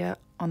area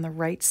on the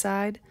right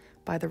side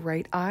by the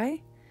right eye.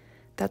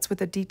 That's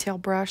with a detail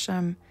brush.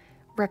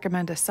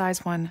 Recommend a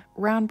size 1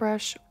 round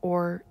brush,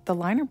 or the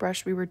liner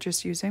brush we were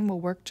just using will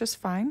work just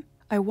fine.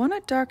 I want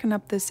to darken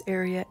up this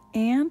area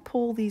and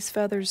pull these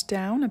feathers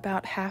down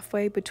about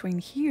halfway between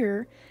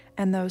here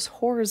and those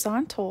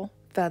horizontal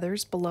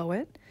feathers below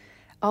it.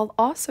 I'll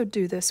also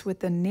do this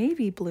with the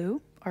navy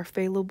blue, our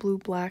phthalo blue,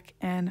 black,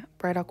 and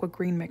bright aqua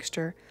green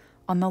mixture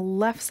on the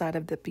left side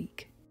of the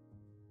beak.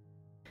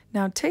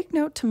 Now take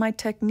note to my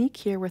technique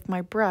here with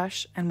my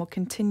brush, and we'll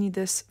continue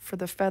this for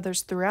the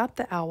feathers throughout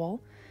the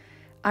owl.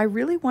 I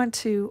really want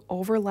to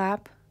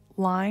overlap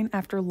line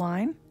after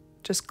line,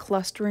 just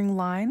clustering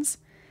lines,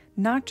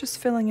 not just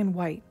filling in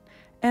white.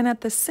 And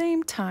at the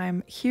same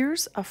time,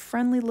 here's a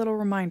friendly little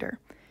reminder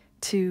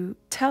to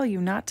tell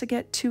you not to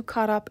get too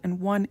caught up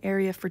in one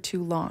area for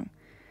too long.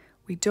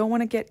 We don't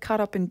want to get caught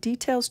up in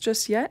details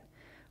just yet.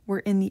 We're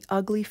in the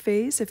ugly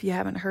phase, if you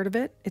haven't heard of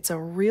it. It's a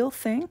real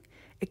thing.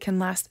 It can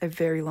last a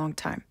very long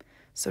time.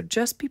 So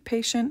just be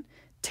patient,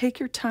 take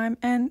your time,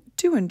 and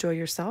do enjoy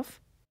yourself.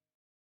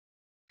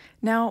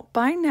 Now,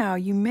 by now,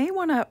 you may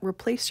want to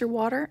replace your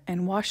water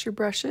and wash your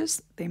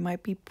brushes. They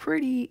might be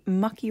pretty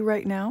mucky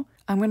right now.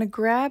 I'm going to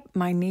grab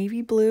my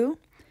navy blue.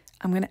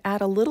 I'm going to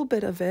add a little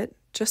bit of it,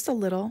 just a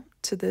little,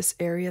 to this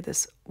area,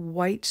 this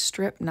white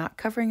strip, not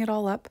covering it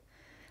all up.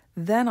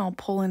 Then I'll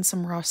pull in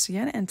some raw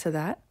sienna into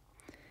that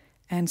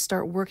and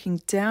start working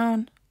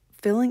down,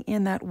 filling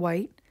in that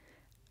white,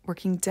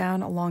 working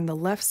down along the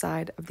left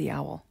side of the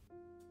owl.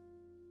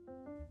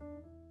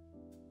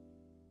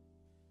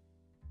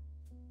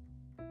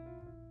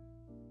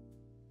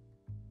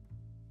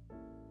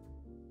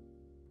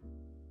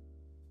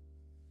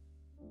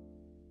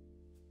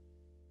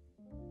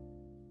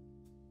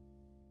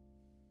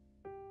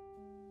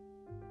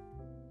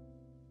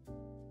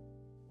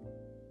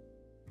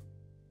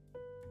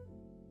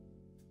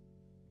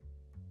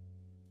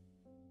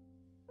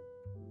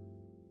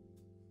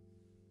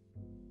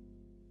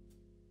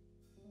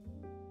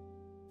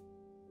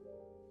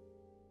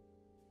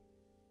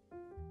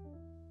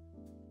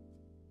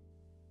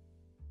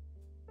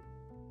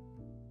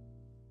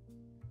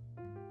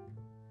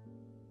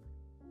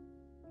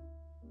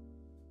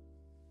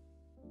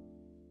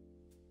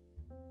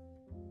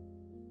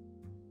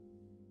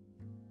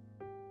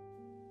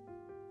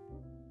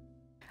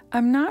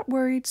 I'm not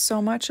worried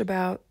so much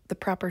about the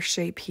proper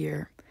shape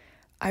here.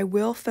 I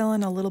will fill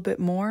in a little bit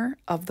more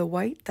of the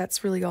white.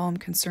 That's really all I'm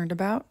concerned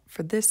about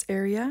for this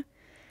area.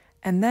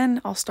 And then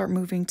I'll start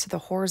moving to the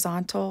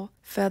horizontal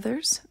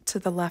feathers to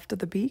the left of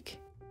the beak.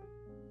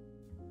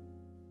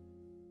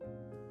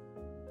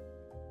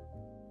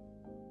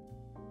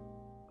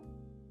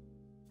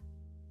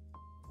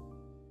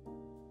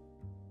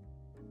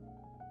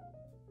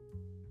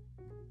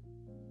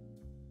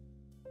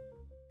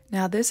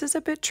 Now this is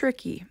a bit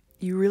tricky.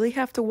 You really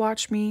have to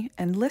watch me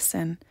and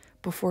listen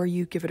before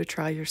you give it a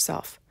try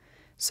yourself.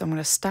 So I'm going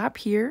to stop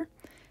here,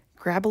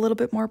 grab a little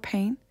bit more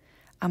paint.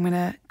 I'm going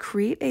to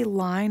create a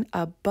line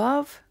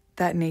above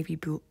that navy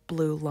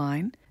blue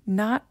line,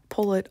 not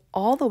pull it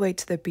all the way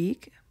to the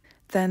beak,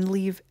 then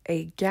leave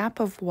a gap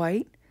of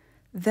white,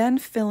 then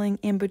filling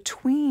in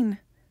between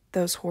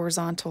those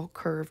horizontal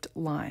curved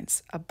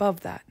lines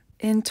above that.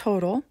 In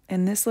total,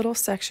 in this little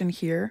section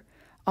here,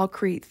 I'll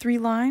create 3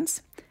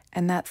 lines,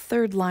 and that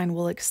third line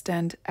will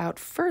extend out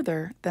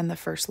further than the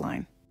first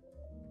line.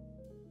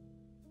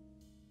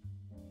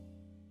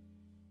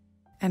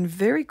 And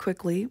very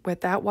quickly,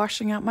 without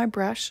washing out my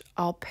brush,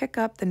 I'll pick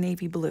up the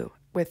navy blue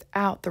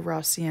without the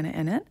raw sienna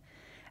in it,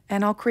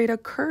 and I'll create a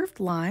curved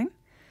line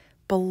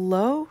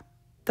below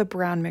the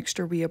brown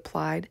mixture we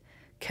applied,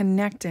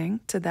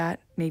 connecting to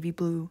that navy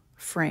blue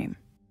frame.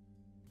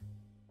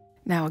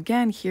 Now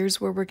again,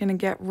 here's where we're going to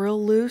get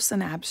real loose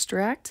and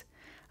abstract.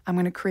 I'm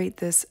going to create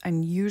this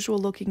unusual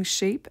looking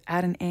shape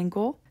at an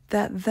angle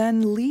that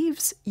then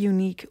leaves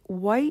unique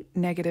white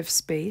negative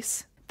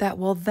space that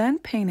will then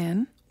paint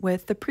in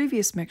with the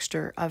previous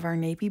mixture of our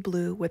navy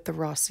blue with the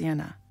raw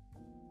sienna.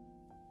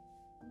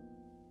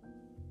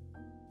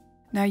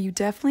 Now you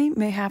definitely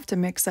may have to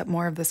mix up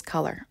more of this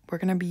color. We're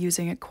going to be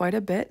using it quite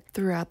a bit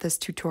throughout this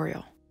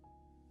tutorial.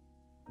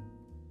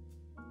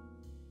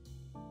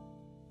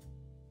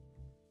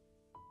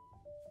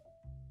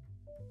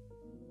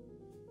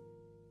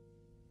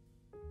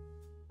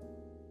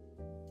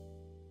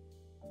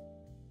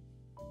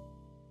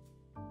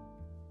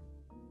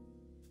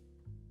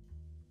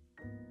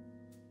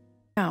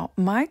 Now,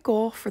 my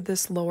goal for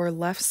this lower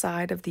left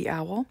side of the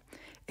owl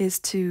is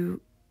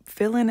to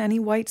fill in any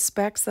white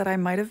specks that I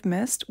might have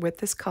missed with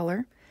this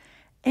color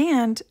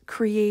and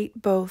create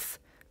both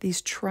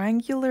these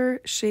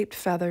triangular shaped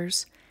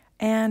feathers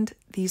and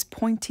these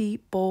pointy,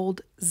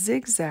 bold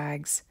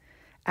zigzags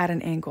at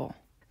an angle.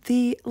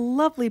 The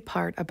lovely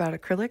part about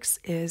acrylics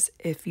is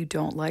if you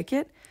don't like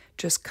it,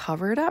 just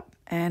cover it up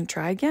and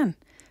try again.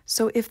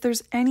 So if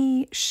there's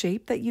any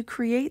shape that you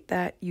create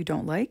that you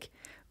don't like,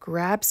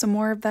 grab some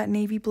more of that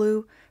navy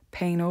blue,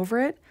 paint over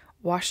it,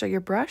 wash out your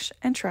brush,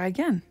 and try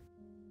again.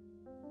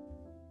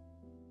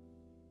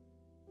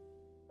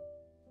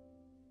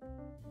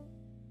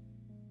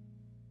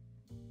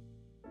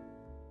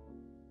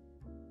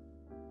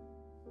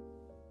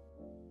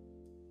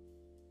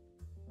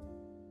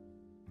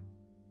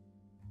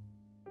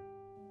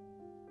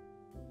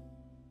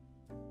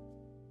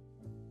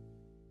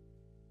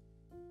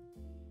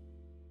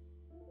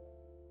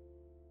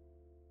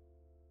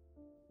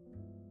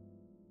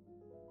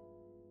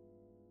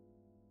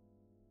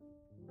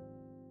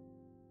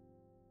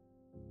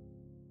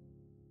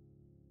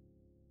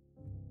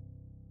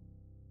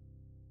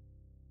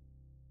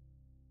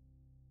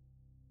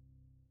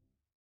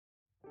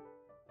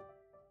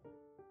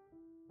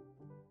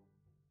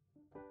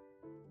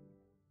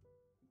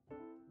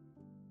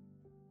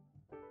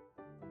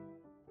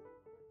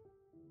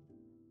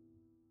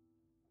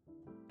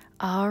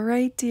 All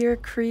right, dear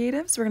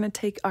creatives, we're going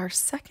to take our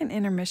second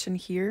intermission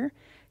here,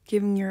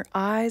 giving your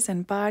eyes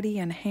and body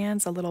and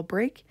hands a little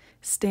break.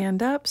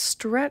 Stand up,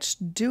 stretch,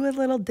 do a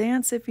little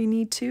dance if you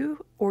need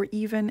to, or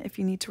even if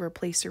you need to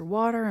replace your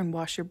water and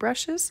wash your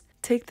brushes.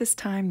 Take this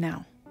time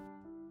now.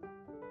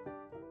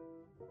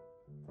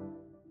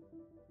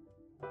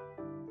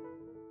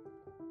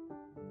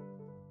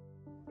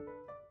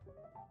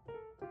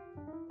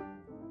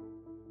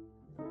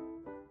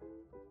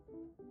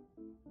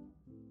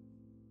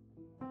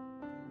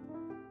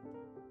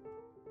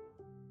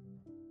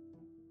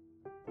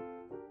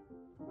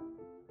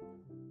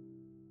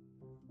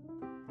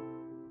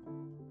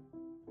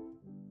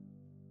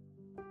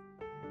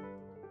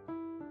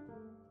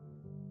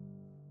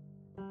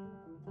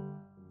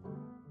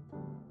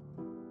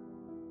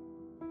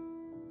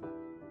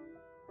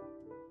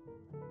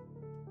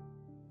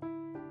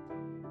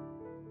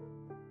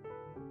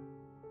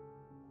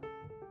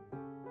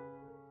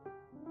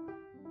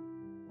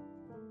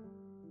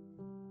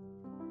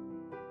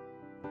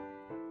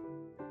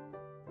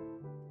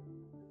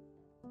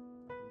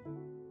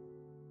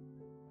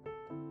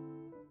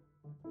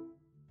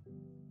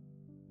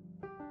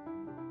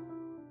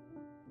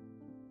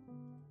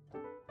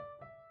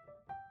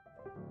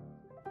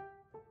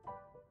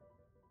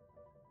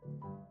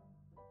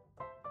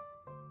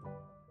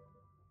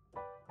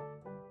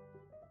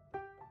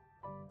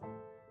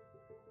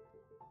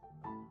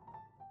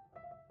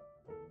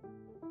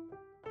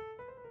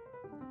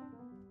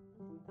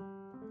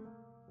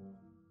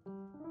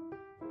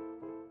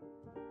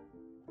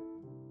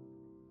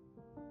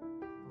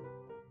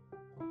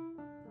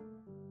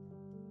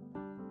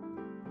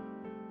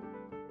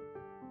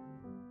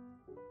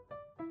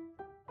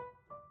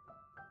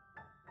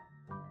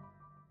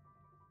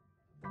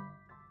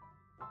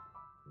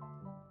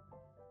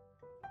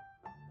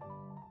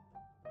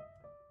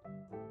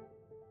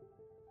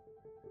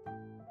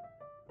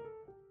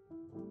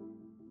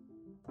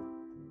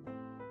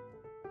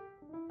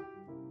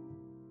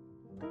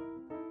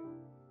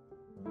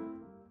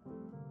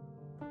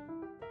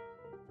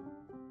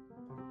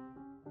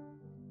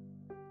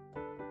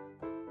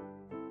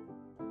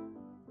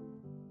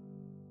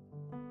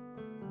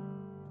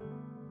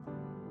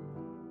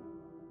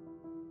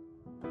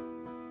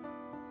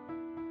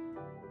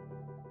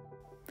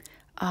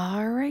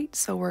 All right,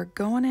 so we're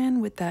going in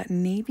with that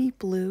navy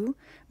blue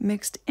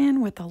mixed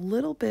in with a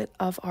little bit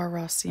of our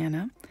raw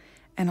sienna,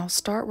 and I'll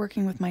start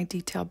working with my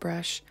detail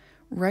brush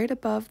right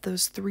above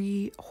those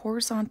 3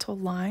 horizontal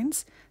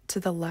lines to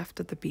the left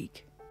of the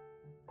beak.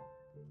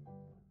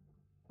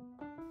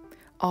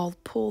 I'll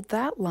pull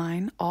that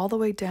line all the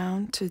way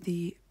down to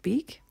the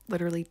beak,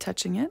 literally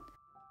touching it.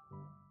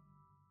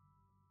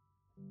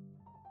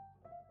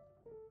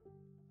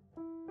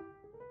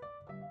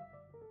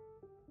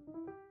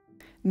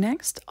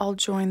 Next, I'll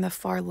join the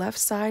far left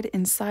side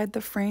inside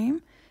the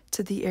frame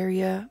to the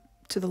area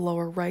to the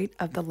lower right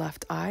of the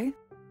left eye,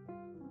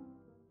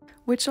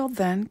 which I'll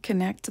then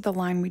connect to the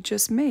line we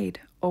just made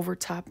over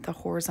top the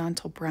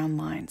horizontal brown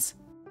lines.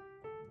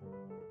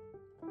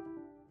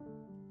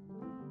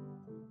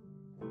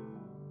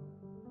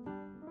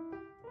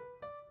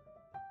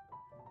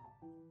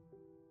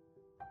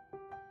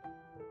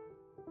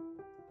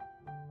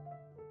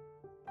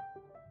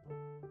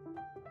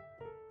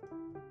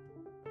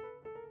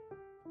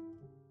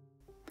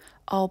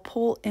 I'll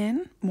pull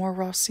in more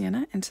raw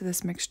sienna into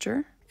this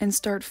mixture and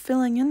start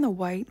filling in the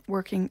white,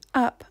 working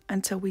up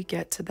until we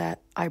get to that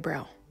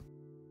eyebrow.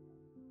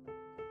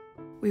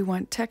 We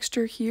want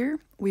texture here.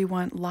 We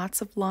want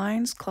lots of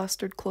lines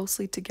clustered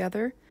closely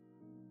together.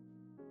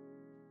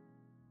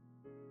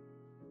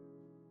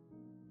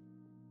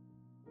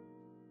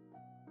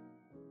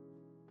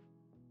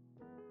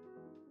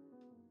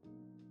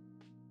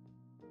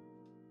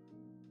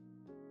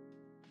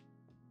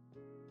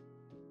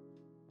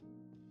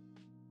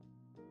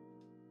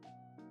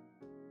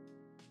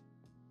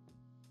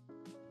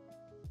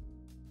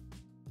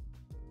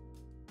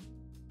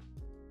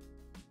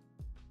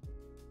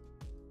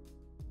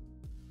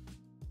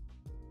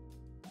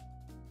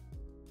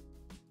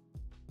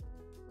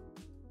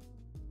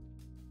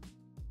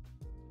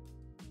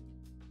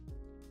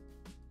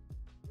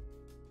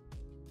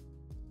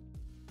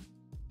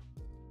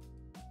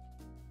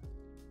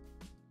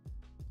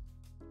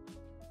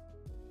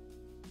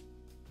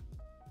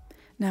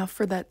 Now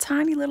for that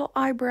tiny little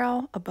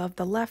eyebrow above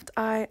the left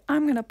eye,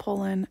 I'm going to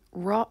pull in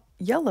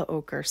yellow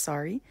ochre,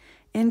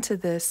 into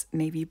this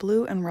navy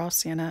blue and raw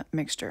sienna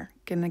mixture.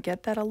 Gonna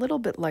get that a little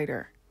bit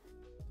lighter.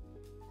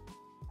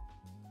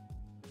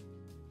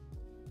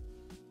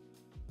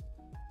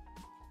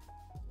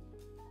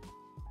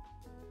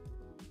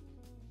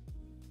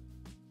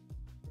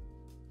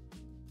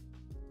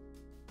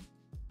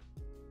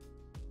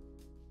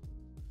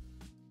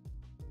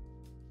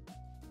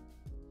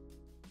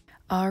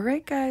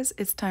 Alright guys,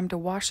 it's time to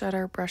wash out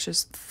our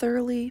brushes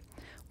thoroughly.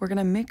 We're going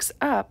to mix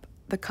up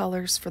the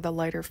colors for the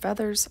lighter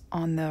feathers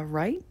on the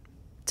right,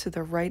 to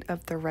the right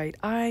of the right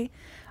eye.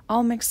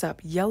 I'll mix up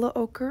yellow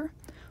ochre,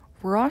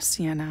 raw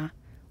sienna,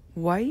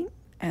 white,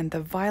 and the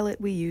violet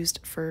we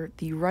used for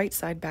the right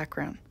side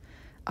background.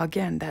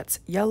 Again, that's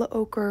yellow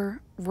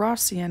ochre, raw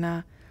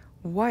sienna,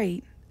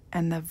 white,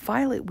 and the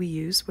violet we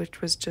used,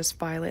 which was just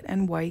violet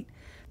and white,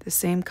 the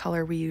same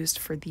color we used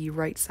for the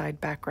right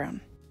side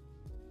background.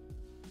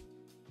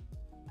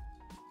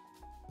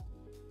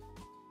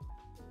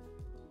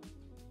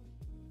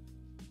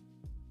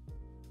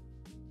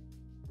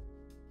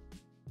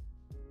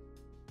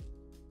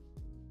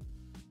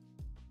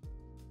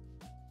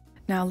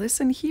 Now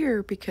listen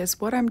here, because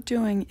what I'm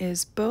doing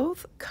is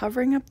both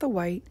covering up the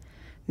white,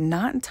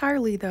 not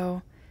entirely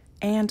though,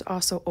 and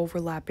also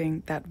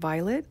overlapping that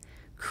violet,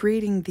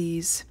 creating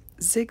these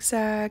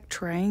zigzag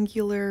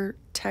triangular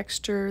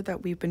texture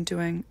that we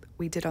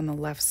did on the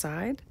left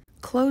side,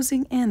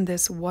 closing in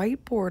this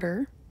white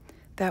border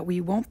that we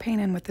won't paint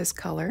in with this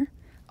color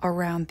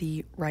around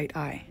the right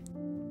eye.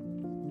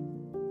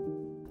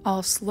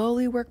 I'll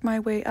slowly work my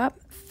way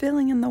up,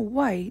 filling in the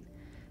white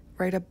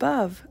right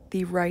above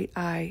the right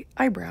eye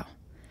eyebrow.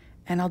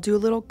 And I'll do a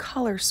little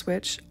color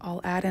switch. I'll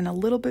add in a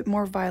little bit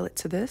more violet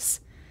to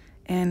this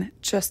in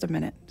just a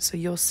minute. So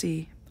you'll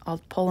see,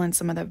 I'll pull in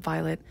some of that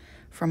violet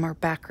from our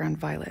background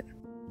violet.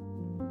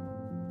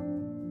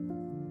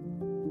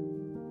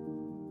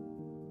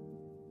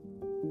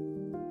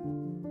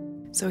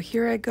 So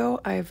here I go.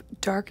 I've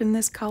darkened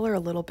this color a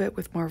little bit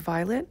with more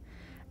violet,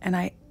 and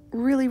I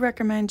really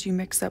recommend you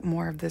mix up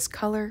more of this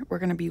color. We're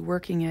going to be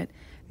working it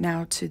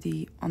now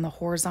on the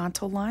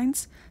horizontal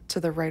lines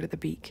to the right of the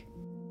beak.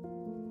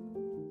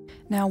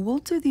 Now we'll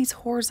do these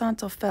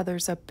horizontal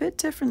feathers a bit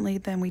differently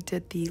than we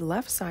did the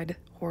left side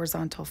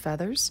horizontal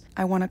feathers.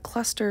 I want to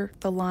cluster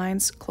the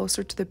lines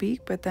closer to the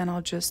beak, but then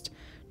I'll just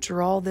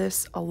draw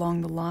this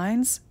along the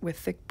lines with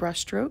thick brush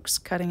strokes,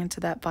 cutting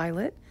into that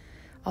violet.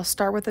 I'll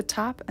start with the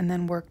top and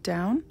then work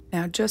down.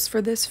 Now just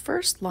for this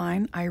first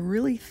line, I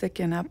really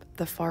thicken up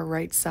the far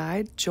right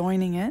side,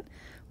 joining it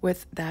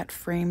with that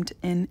framed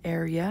in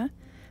area.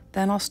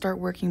 Then I'll start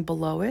working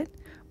below it.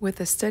 With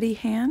a steady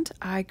hand,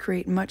 I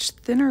create much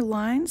thinner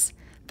lines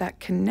that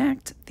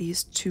connect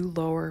these two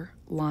lower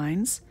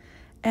lines,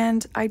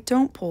 and I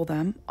don't pull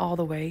them all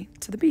the way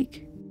to the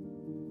beak.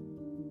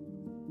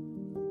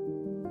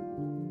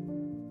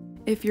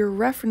 If you're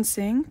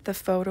referencing the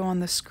photo on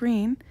the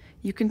screen,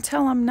 you can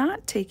tell I'm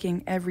not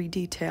taking every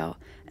detail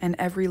and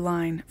every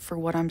line for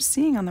what I'm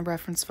seeing on the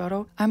reference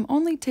photo. I'm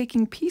only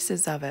taking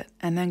pieces of it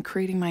and then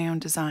creating my own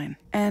design.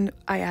 And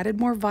I added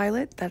more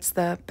violet, that's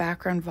the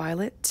background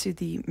violet, to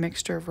the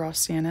mixture of raw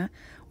sienna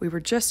we were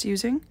just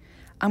using.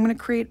 I'm going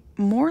to create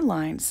more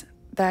lines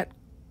that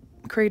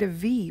create a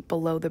V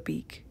below the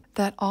beak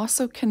that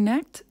also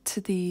connect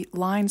to the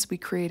lines we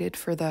created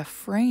for the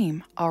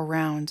frame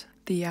around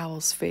the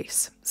owl's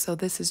face. So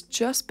this is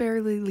just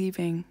barely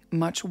leaving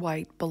much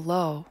white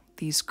below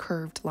these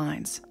curved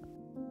lines.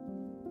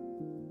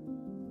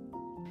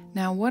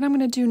 Now what I'm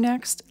going to do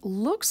next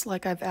looks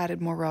like I've added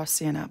more raw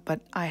sienna,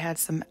 but I had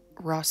some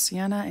raw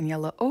sienna and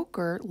yellow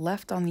ochre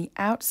left on the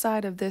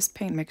outside of this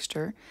paint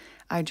mixture.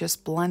 I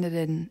just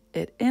blended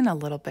it in a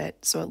little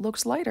bit so it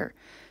looks lighter.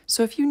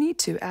 So if you need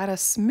to, add a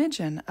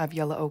smidgen of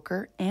yellow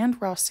ochre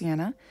and raw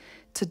sienna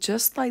to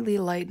just slightly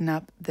lighten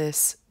up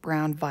this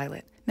brown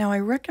violet. Now I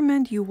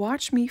recommend you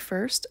watch me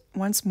first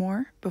once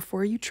more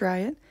before you try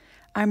it.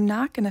 I'm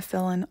not going to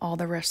fill in all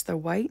the rest of the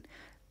white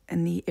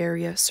in the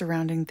area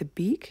surrounding the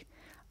beak.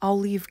 I'll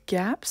leave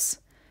gaps,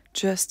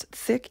 just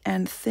thick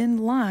and thin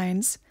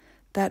lines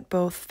that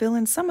both fill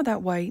in some of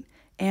that white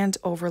and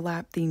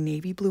overlap the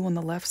navy blue on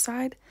the left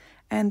side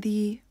and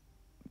the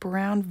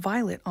brown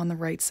violet on the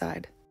right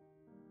side.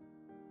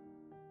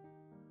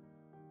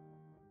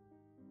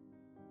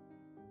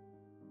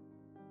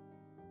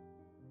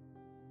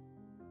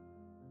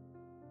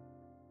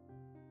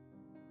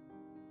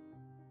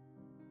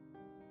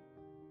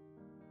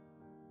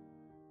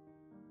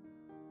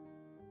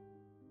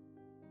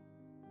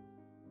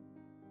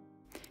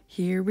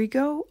 Here we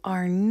go.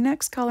 Our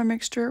next color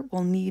mixture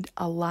we'll need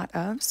a lot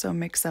of, so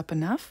mix up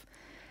enough.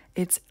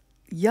 It's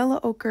yellow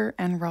ochre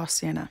and raw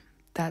sienna.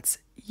 That's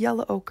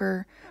yellow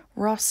ochre,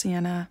 raw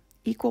sienna,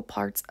 equal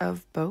parts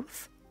of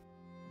both.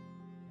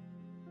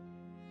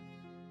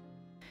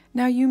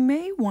 Now you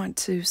may want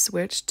to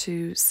switch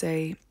to,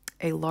 say,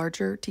 a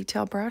larger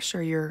detail brush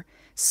or your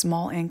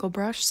small angle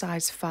brush,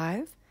 size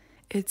 5.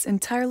 It's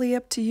entirely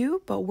up to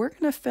you, but we're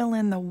going to fill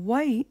in the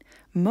white,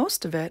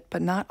 most of it,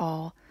 but not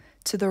all,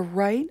 to the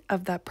right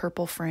of that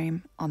purple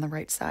frame on the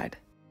right side.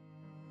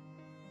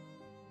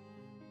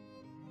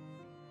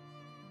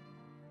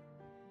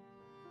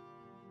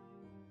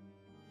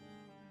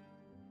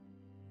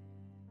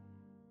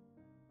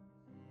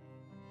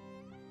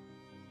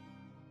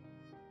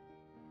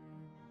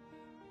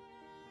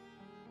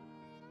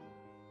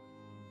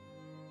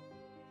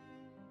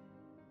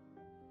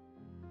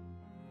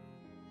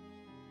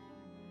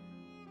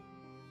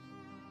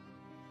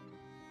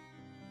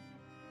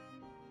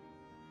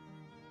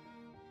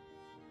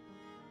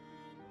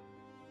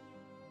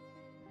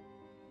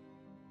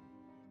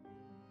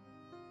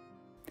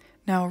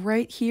 Now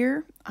right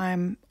here,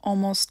 I'm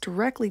almost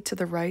directly to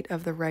the right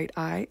of the right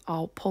eye.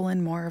 I'll pull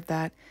in more of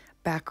that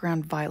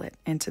background violet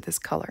into this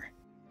color.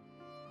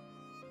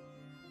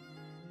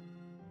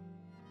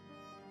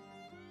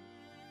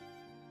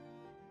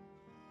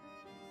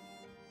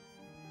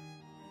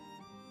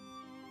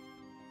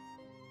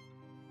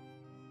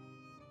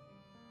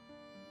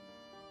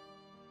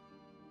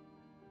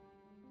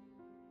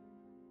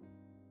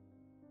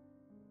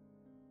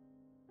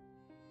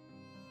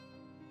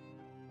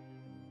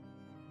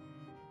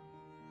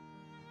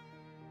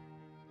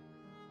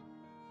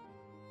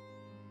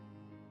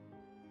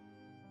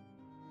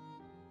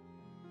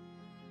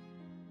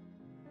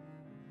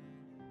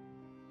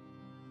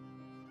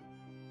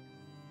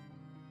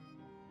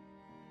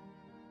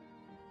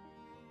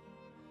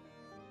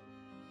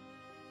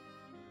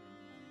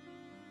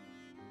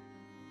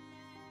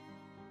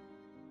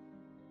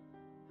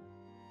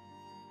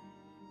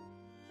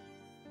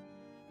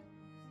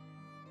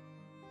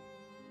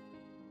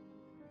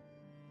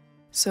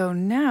 So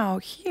now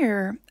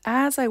here,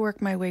 as I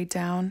work my way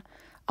down,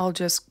 I'll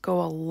just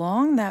go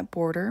along that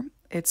border.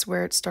 It's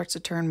where it starts to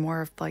turn more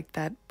of like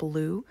that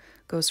blue,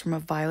 goes from a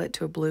violet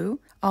to a blue.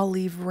 I'll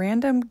leave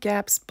random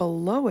gaps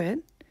below it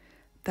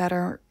that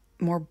are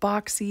more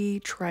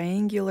boxy,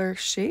 triangular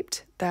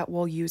shaped that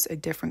we'll use a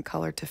different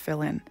color to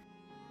fill in.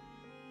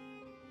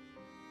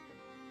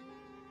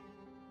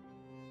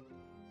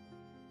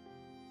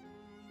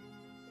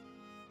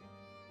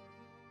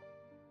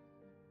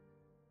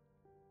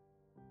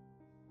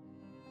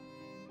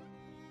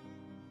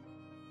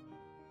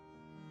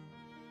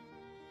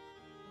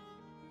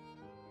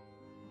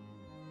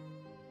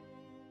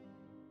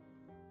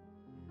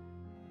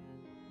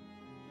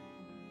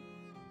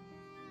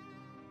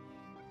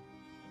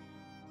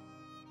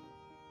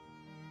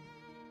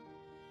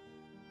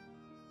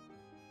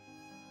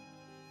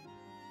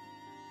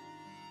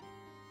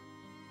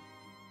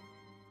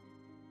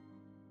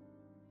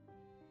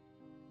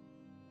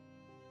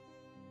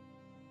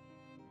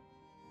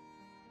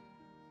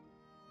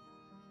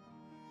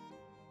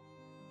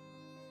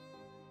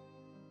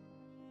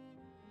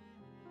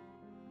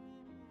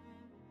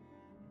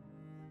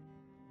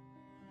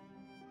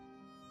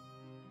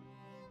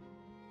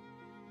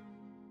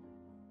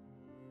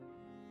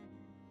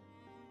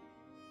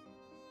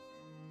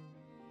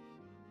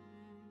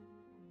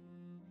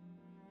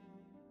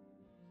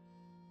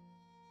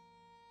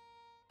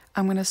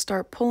 I'm going to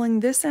start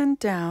pulling this end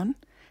down,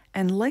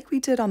 and like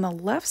we did on the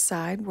left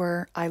side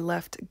where I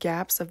left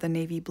gaps of the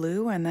navy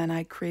blue and then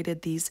I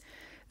created these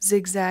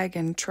zigzag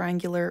and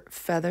triangular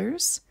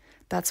feathers,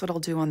 that's what I'll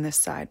do on this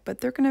side. But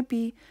they're going to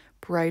be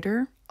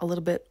brighter, a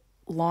little bit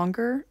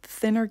longer,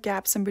 thinner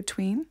gaps in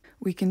between.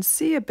 We can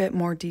see a bit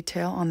more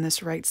detail on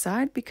this right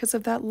side because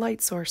of that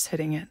light source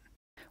hitting it.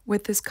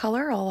 With this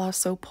color, I'll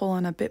also pull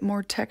in a bit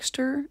more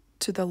texture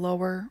to the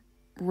lower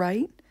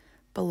right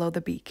below the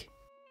beak.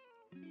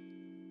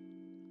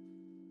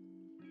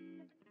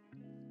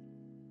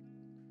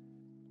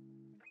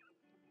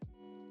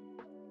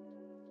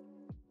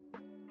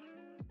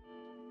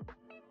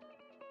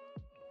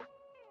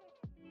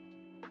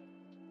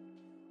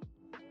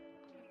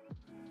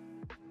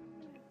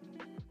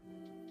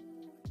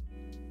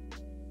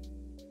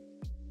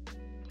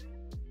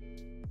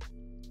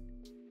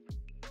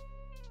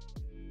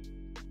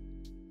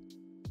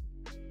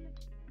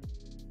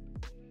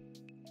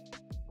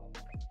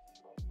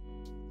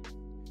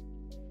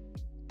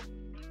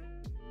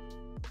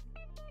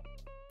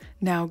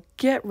 Now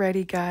get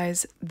ready,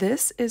 guys.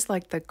 This is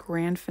like the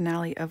grand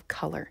finale of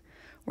color.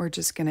 We're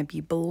just going to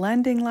be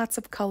blending lots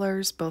of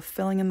colors, both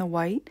filling in the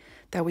white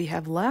that we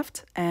have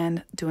left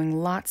and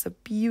doing lots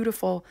of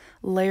beautiful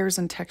layers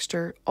and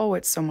texture. Oh,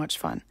 it's so much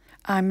fun.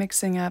 I'm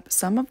mixing up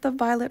some of the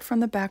violet from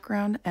the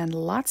background and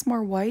lots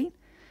more white.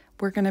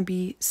 We're going to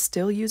be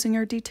still using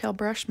our detail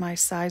brush. My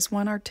size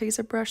 1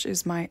 Arteza brush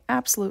is my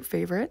absolute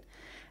favorite.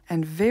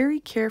 And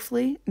very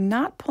carefully,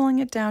 not pulling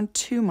it down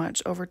too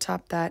much over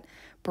top that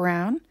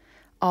brown,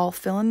 I'll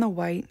fill in the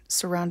white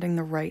surrounding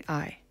the right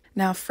eye.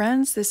 Now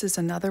friends, this is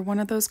another one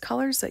of those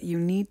colors that you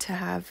need to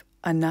have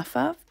enough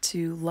of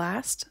to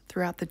last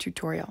throughout the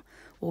tutorial.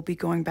 We'll be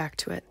going back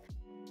to it.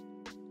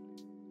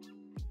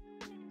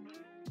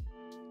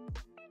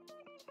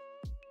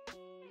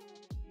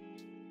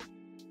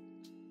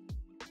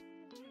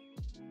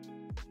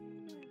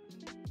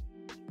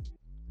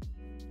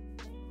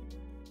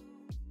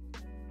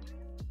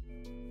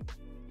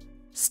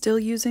 Still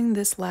using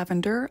this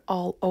lavender,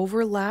 I'll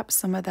overlap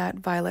some of that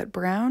violet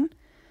brown,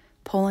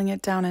 pulling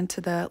it down into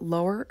the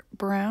lower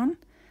brown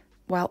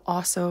while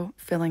also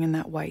filling in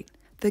that white.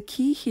 The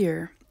key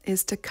here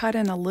is to cut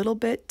in a little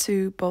bit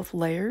to both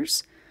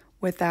layers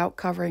without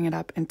covering it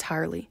up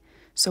entirely,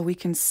 so we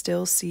can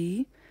still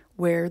see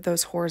where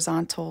those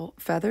horizontal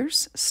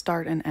feathers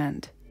start and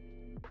end.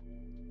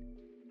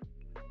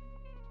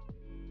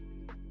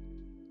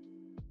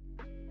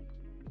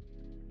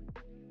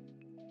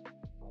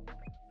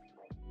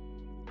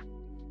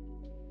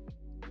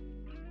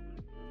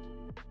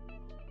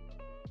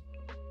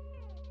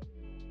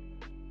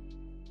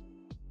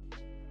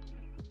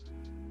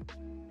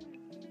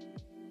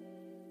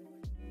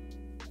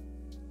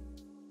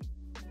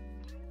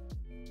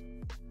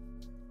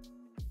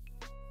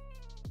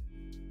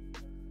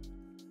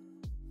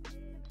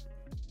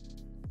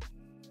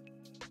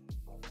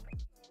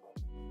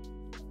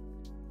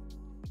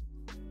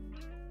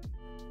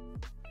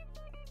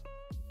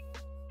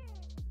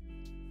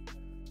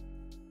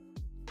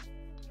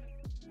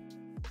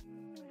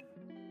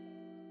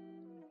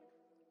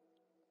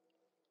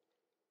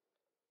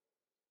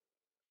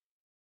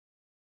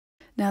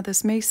 Now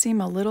this may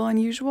seem a little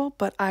unusual,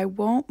 but I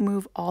won't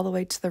move all the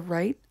way to the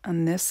right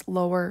on this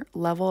lower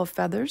level of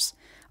feathers.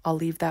 I'll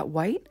leave that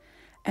white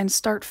and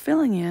start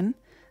filling in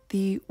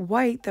the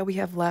white that we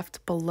have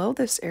left below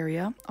this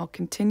area. I'll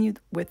continue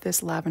with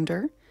this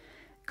lavender,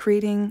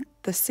 creating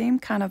the same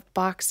kind of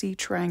boxy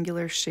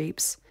triangular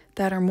shapes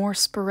that are more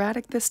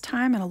sporadic this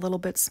time and a little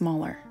bit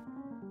smaller.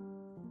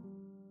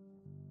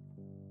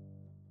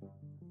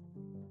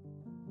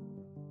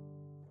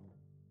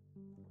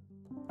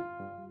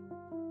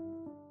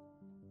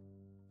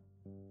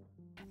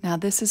 Now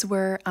this is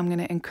where I'm going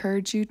to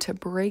encourage you to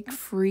break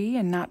free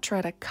and not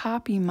try to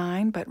copy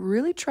mine, but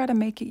really try to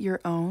make it your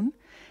own.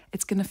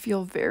 It's going to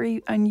feel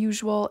very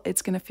unusual.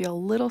 It's going to feel a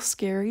little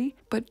scary,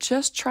 but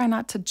just try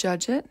not to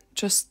judge it.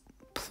 Just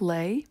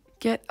play.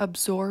 Get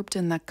absorbed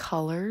in the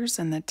colors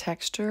and the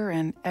texture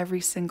and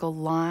every single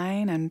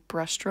line and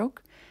brushstroke.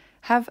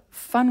 Have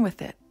fun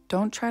with it.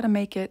 Don't try to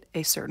make it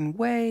a certain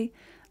way.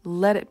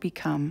 Let it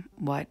become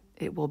what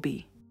it will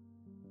be.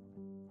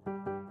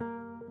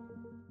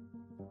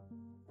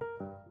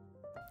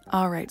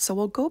 All right, so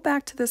we'll go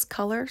back to this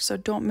color, so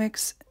don't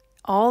mix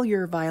all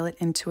your violet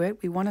into it.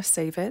 We want to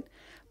save it,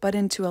 but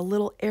into a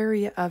little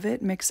area of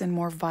it, mix in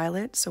more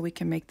violet so we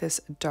can make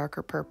this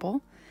darker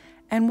purple.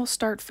 And we'll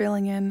start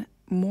filling in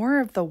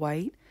more of the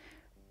white,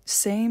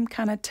 same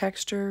kind of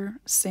texture,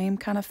 same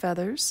kind of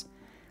feathers,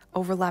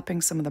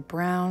 overlapping some of the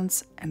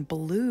browns and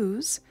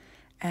blues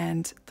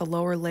and the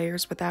lower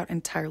layers without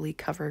entirely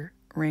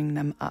covering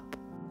them up.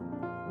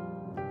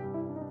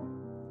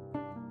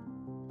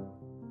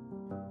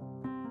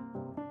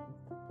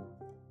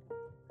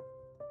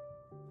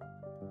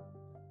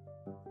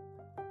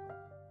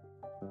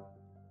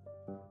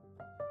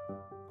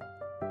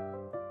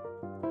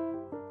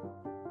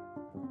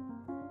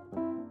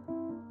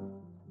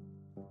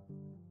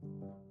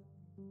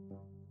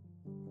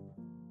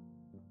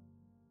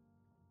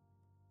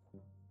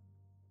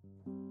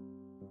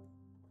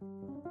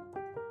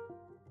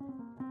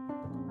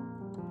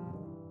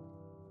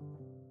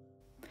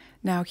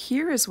 Now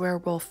here is where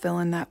we'll fill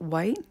in that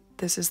white.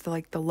 This is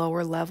like the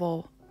lower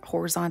level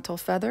horizontal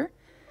feather.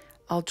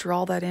 I'll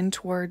draw that in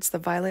towards the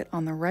violet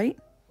on the right.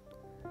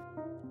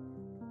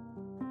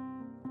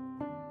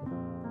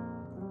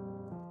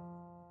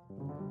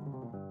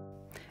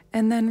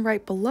 And then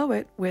right below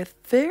it, with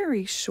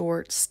very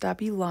short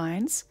stubby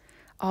lines,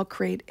 I'll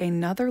create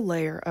another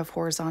layer of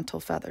horizontal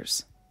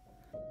feathers.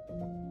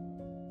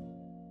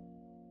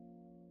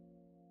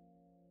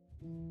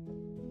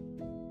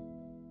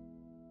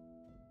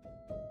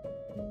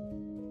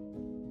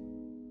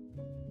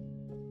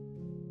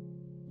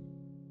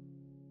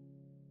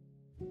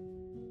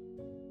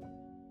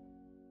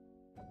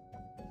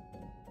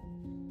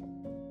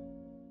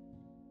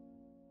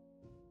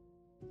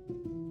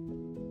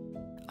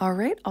 All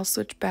right, I'll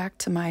switch back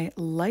to my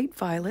light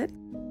violet.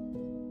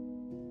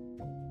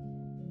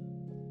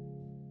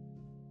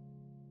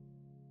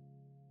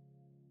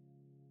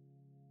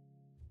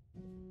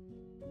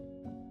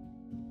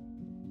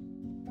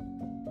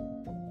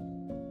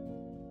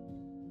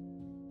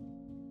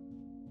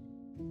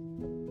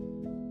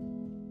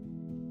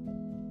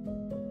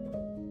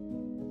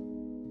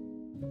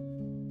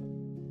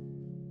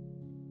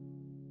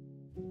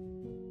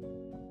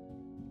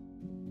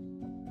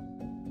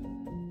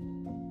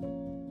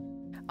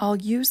 I'll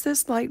use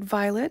this light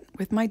violet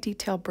with my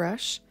detail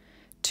brush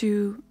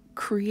to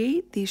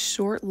create these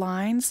short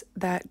lines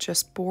that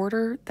just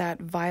border that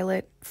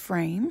violet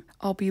frame.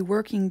 I'll be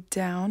working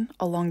down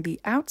along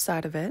the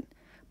outside of it,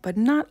 but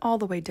not all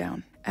the way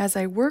down. As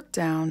I work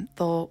down,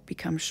 they'll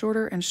become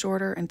shorter and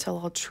shorter until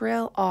I'll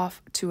trail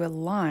off to a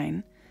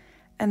line,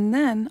 and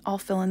then I'll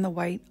fill in the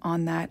white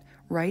on that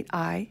right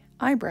eye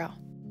eyebrow.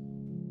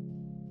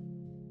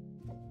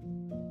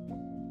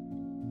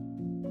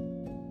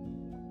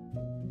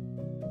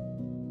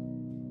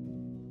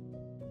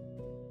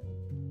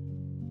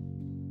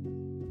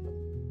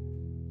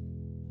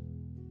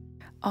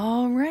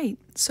 All right,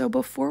 so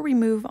before we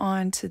move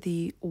on to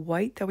the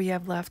white that we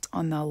have left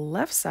on the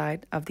left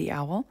side of the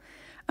owl,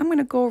 I'm going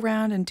to go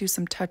around and do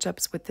some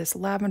touch-ups with this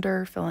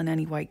lavender, fill in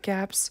any white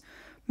gaps,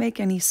 make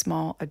any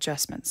small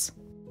adjustments.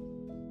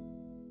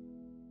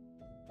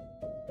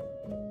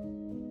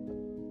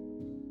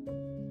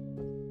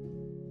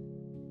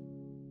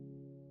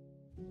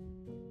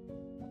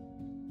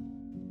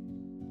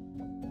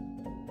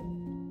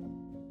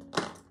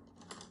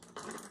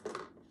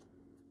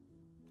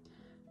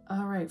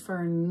 All right, for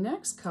our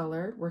next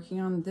color, working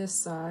on this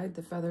side,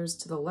 the feathers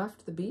to the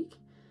left, the beak,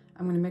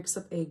 I'm going to mix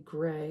up a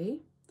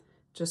gray,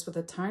 just with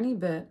a tiny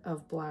bit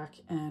of black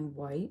and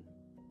white.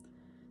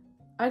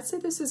 I'd say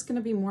this is going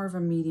to be more of a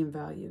medium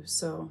value,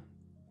 so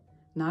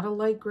not a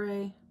light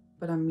gray,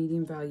 but a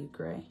medium value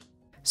gray.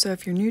 So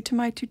if you're new to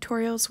my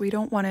tutorials, we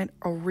don't want it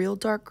a real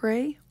dark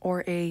gray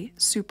or a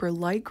super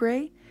light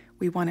gray.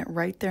 We want it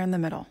right there in the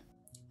middle.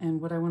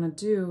 And what I want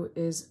to do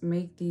is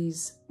make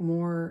these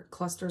more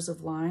clusters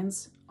of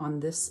lines on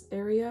this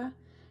area,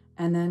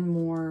 and then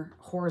more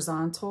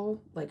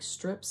horizontal, like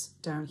strips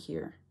down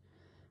here.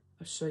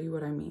 I'll show you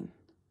what I mean.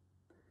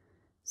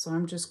 So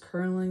I'm just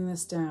curling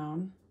this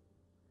down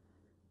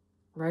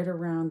right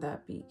around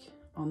that beak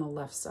on the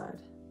left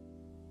side.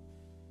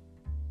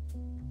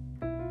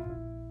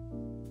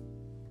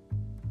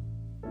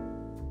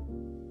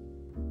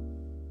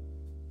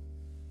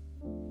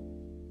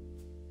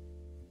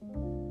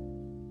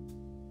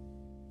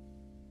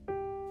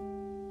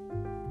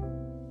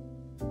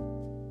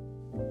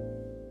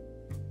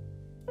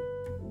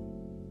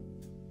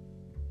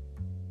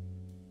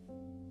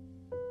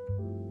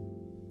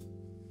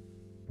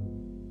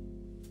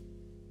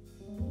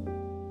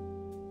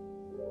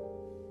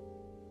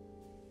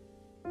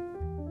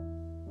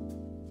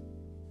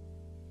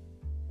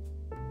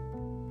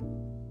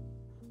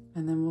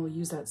 And then we'll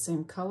use that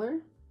same color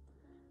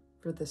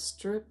for the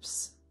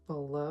strips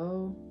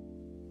below.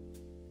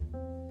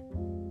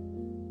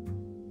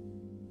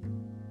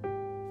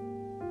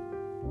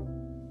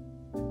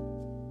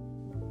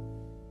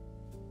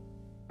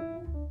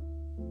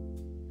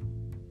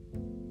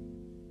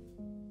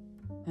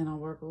 And I'll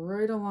work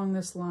right along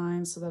this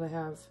line so that I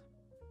have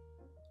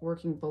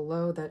working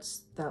below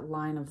that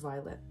line of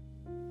violet.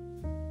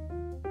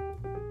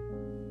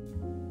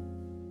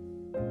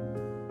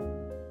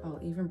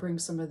 Even bring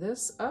some of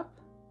this up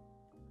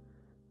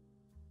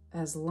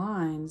as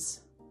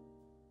lines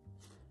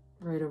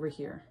right over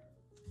here.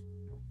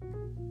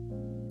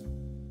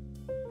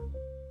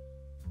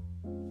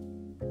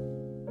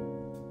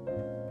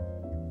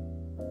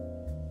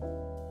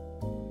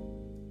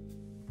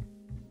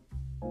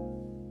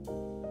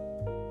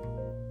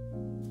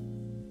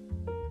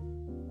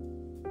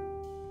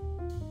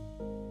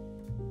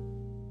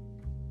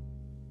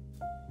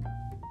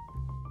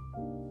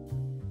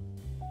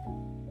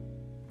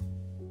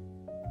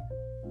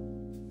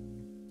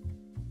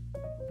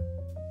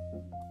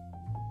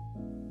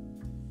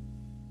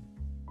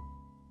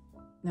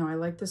 Now I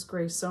like this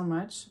gray so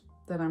much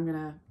that I'm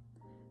gonna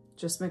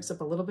just mix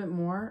up a little bit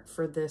more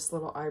for this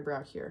little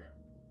eyebrow here,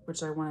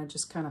 which I wanna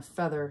just kind of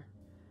feather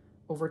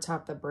over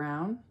top the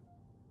brown,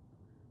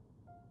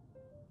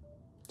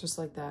 just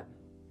like that.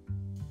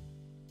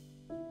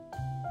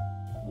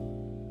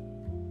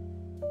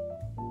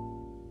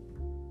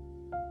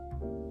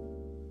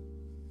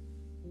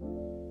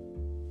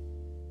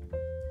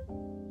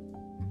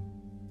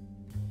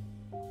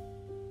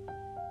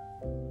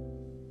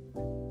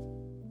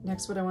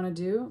 Next, what I want to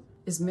do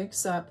is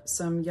mix up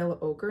some yellow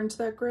ochre into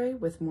that gray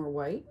with more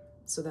white.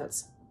 So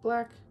that's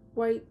black,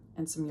 white,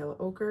 and some yellow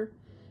ochre.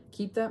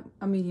 Keep that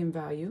a medium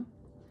value.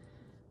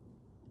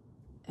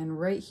 And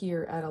right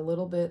here, add a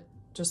little bit,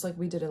 just like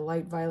we did a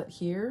light violet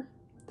here.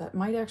 That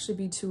might actually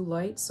be too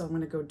light, so I'm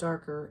going to go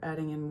darker,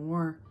 adding in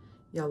more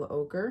yellow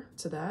ochre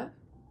to that.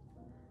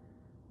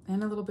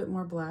 And a little bit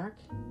more black.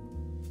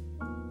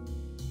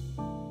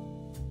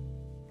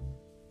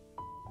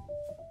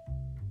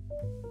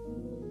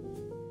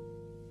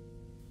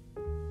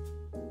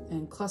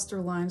 And cluster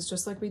lines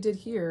just like we did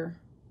here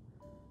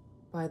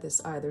by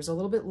this eye. There's a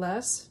little bit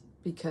less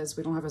because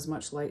we don't have as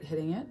much light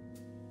hitting it.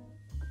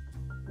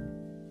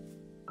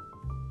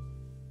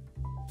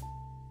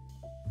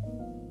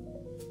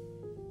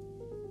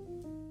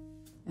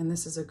 And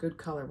this is a good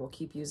color. We'll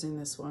keep using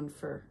this one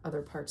for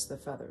other parts of the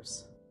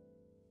feathers.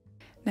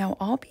 Now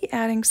I'll be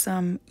adding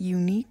some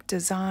unique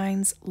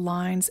designs,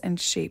 lines, and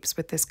shapes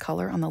with this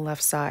color on the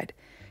left side.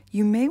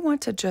 You may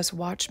want to just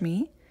watch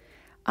me.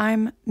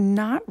 I'm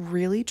not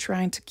really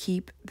trying to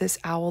keep this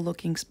owl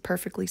looking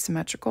perfectly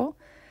symmetrical,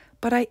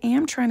 but I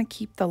am trying to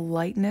keep the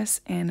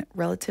lightness in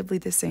relatively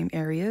the same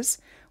areas,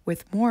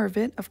 with more of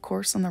it, of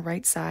course, on the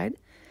right side.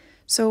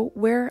 So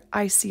where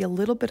I see a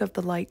little bit of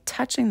the light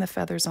touching the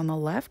feathers on the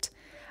left,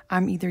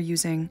 I'm either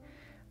using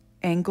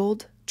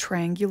angled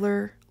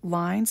triangular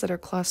lines that are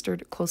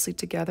clustered closely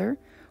together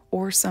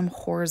or some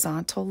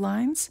horizontal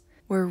lines.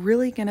 We're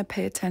really going to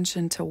pay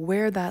attention to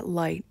where that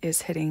light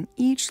is hitting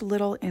each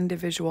little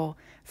individual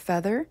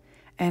feather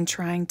and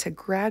trying to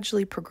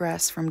gradually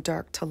progress from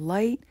dark to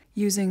light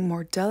using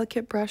more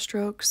delicate brush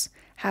strokes,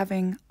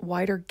 having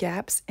wider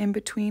gaps in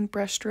between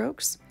brush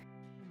strokes.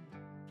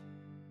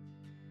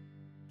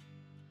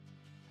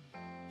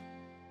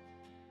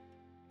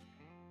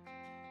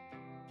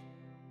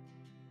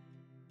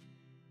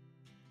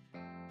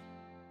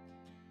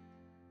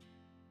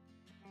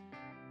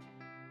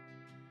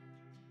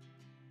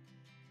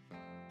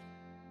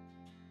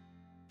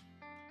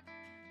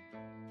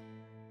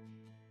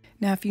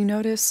 Now, if you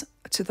notice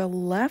to the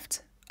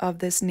left of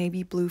this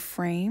navy blue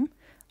frame,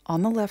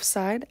 on the left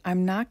side,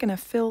 I'm not going to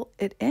fill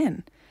it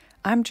in.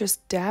 I'm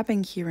just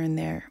dabbing here and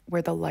there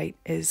where the light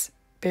is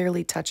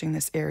barely touching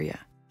this area.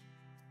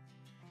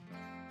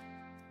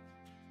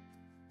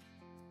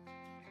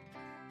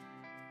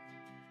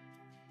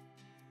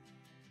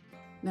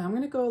 Now I'm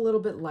going to go a little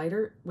bit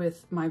lighter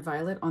with my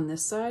violet on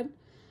this side.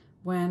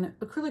 When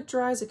acrylic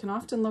dries, it can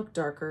often look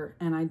darker,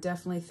 and I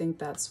definitely think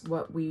that's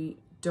what we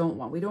don't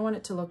want. We don't want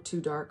it to look too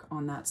dark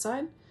on that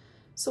side.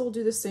 So we'll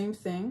do the same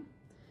thing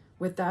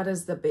with that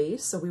as the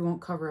base, so we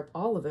won't cover up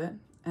all of it.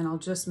 And I'll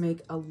just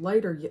make a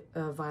lighter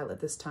violet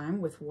this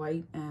time with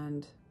white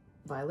and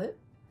violet.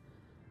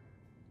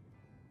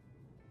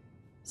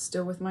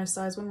 Still with my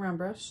size 1 round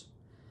brush.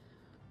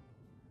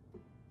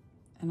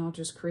 And I'll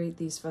just create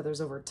these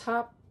feathers over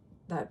top.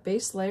 That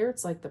base layer,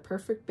 it's like the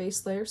perfect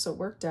base layer, so it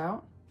worked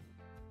out.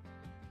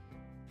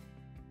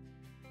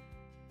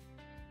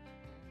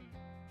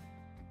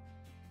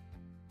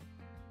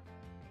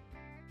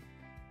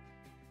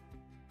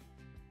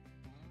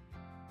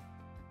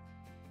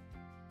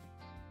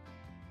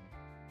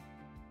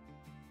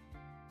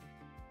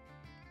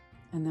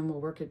 And then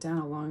we'll work it down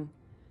along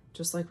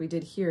just like we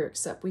did here,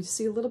 except we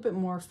see a little bit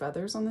more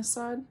feathers on this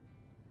side.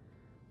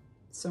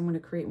 So I'm going to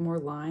create more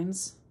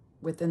lines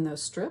within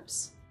those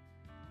strips.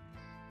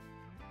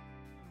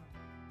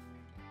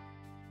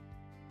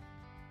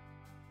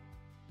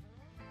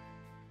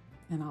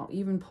 And I'll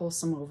even pull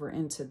some over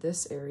into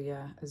this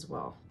area as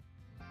well.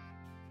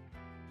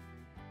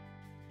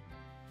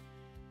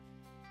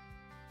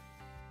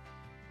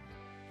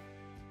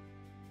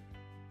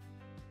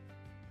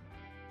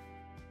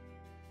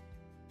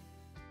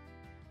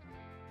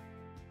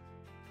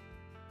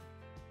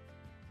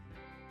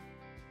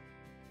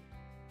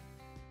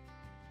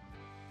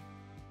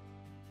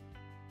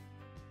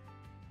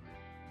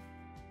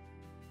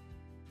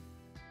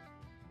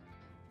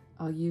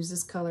 I'll use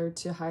this color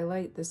to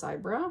highlight this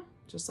eyebrow,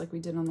 just like we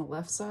did on the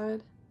left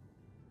side,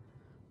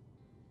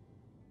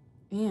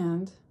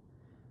 and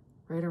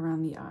right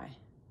around the eye,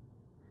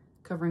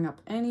 covering up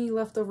any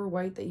leftover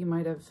white that you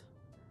might have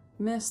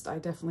missed. I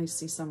definitely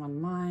see some on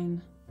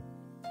mine.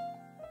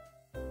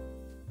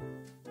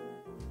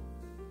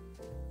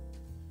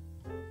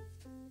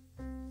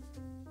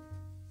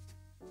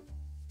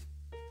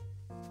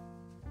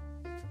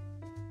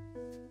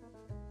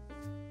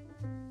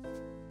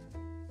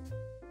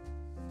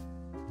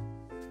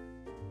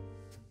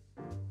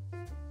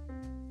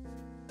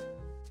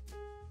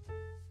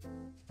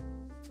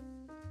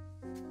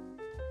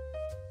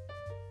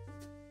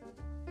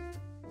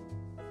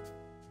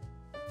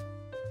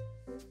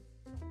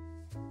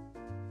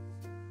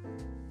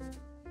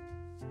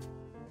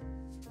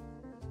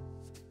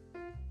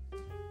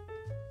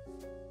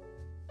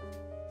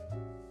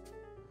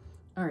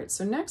 All right,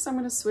 so next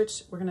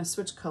we're gonna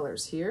switch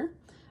colors here.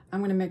 I'm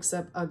gonna mix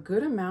up a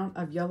good amount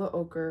of yellow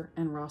ochre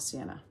and raw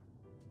sienna.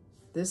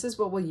 This is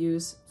what we'll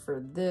use for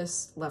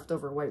this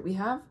leftover white we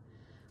have.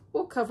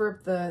 We'll cover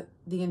up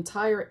the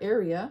entire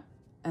area,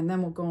 and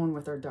then we'll go in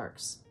with our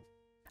darks.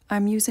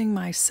 I'm using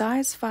my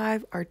size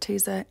 5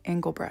 Arteza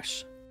angle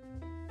brush.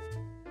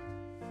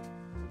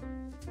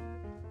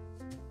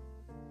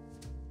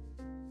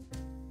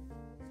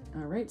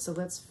 All right, so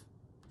let's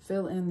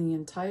fill in the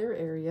entire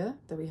area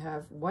that we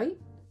have white.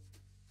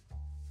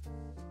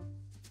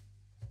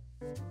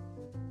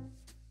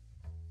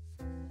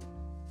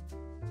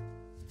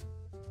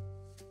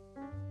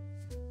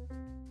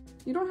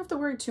 You don't have to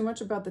worry too much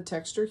about the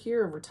texture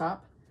here over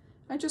top.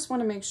 I just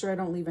want to make sure I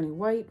don't leave any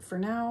white for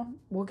now.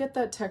 We'll get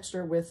that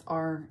texture with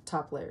our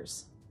top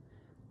layers,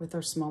 with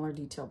our smaller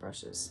detail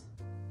brushes.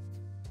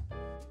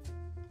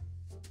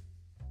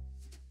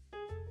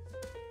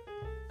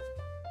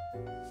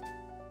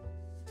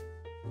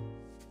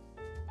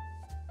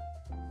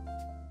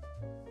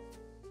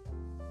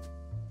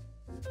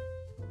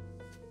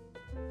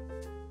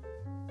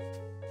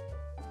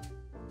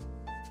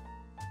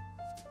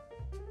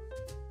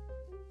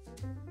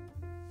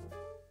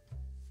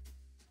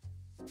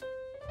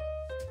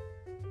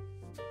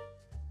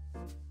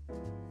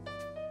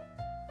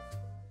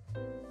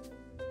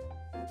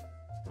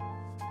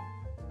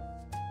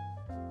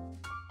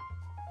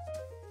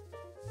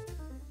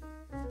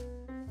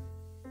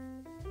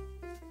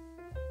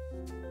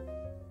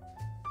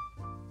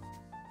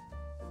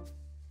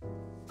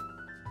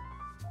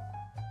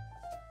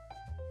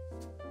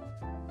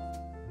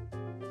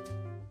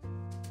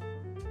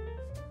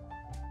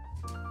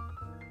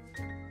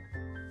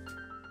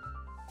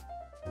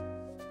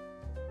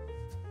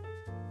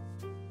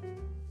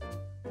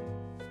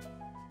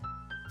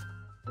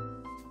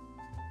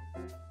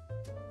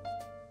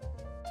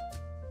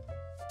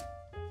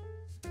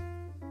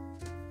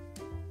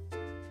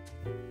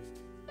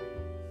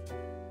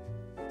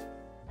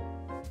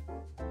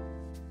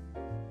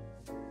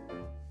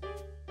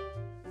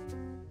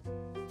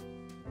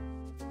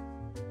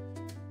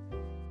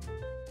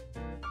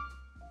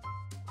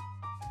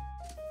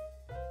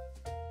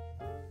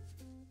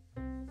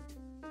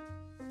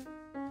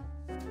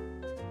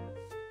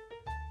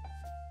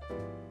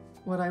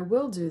 What I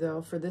will do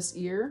though for this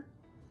ear,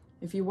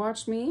 if you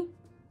watch me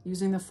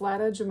using the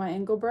flat edge of my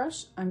angle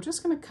brush, I'm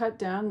just gonna cut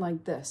down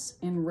like this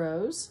in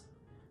rows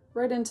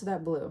right into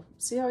that blue.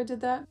 See how I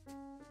did that?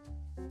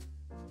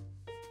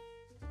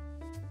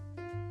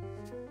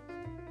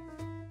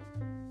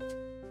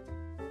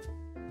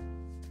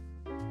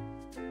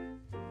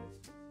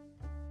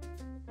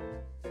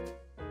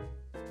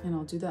 And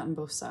I'll do that on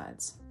both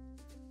sides.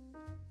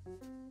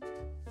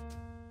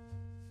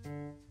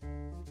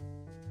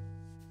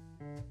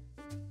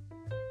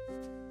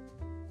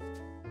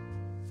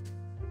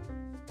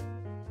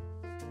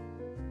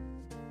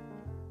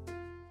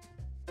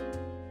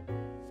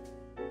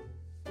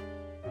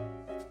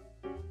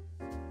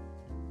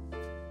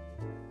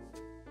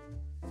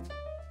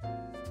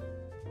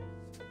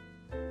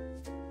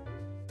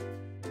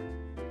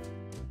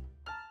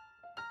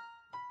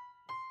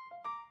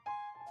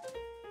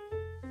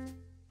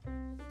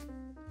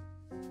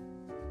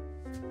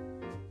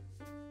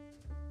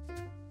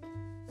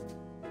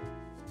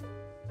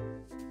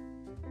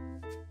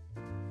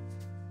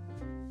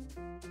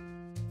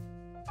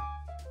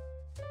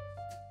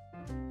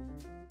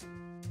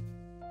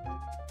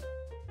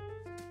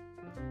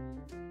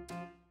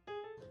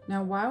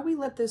 Now, while we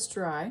let this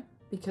dry,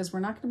 because we're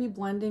not going to be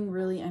blending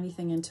really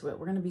anything into it,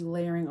 we're going to be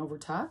layering over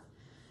top.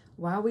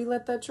 While we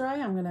let that dry,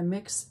 I'm going to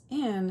mix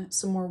in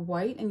some more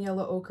white and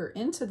yellow ochre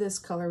into this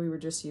color we were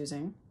just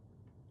using.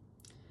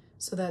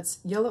 So that's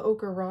yellow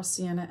ochre, raw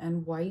sienna,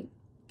 and white,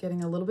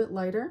 getting a little bit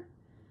lighter.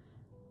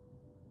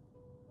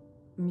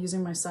 I'm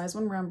using my size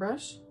 1 round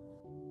brush.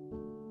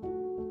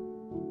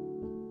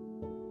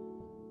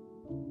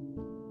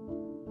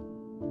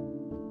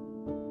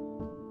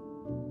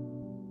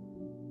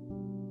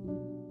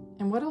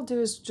 And what I'll do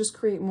is just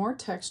create more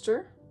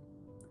texture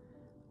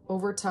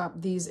over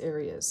top these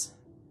areas,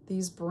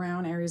 these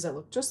brown areas that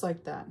look just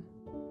like that.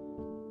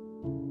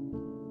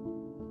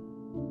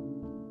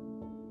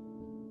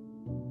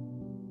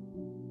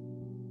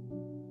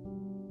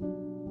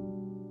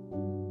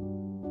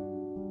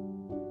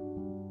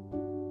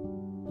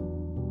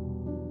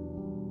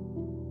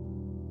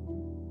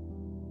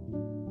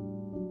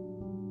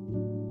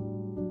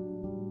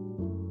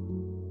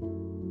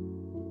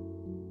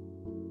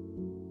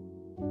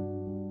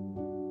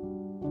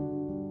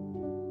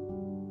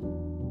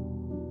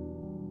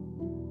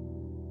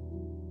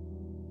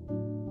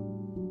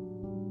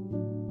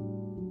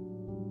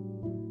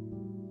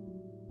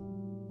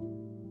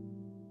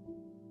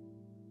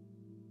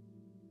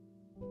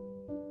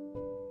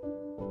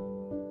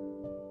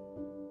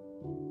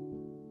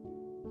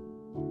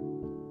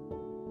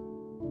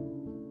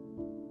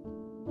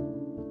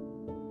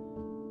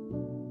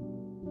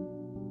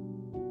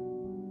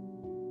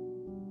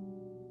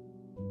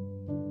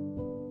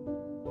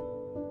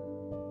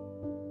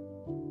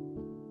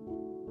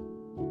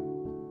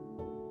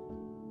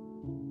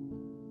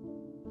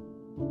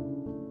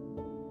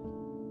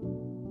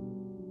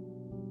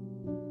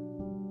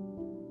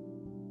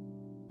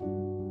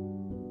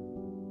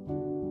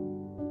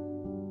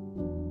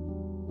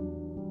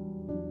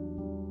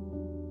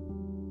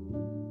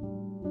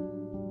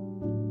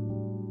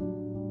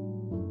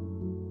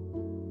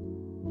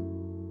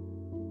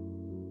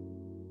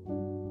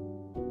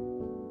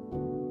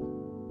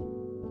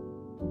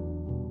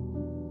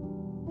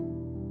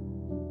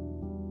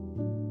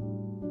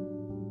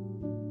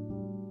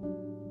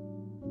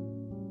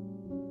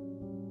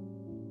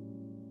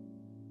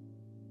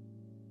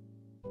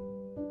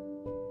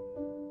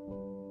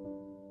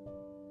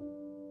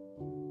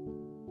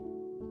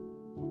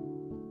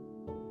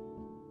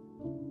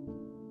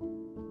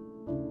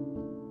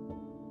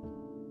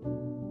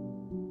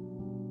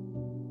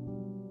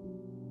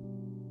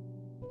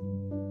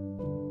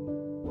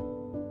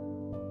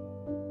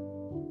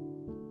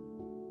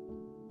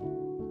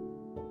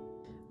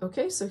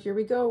 Okay, so here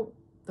we go.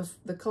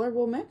 The color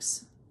we'll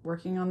mix,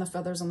 working on the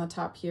feathers on the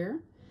top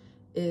here,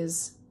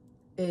 is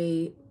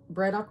a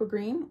bright aqua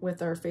green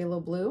with our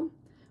phthalo blue,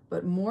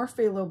 but more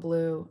phthalo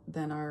blue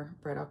than our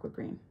bright aqua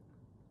green.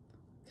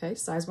 Okay,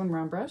 size 1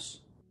 round brush.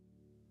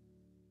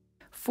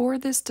 For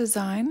this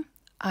design,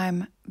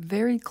 I'm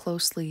very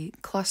closely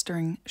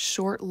clustering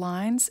short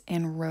lines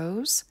in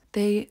rows.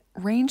 They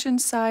range in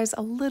size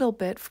a little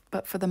bit,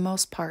 but for the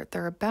most part,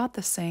 they're about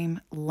the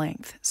same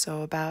length.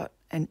 So about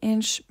an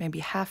inch, maybe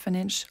half an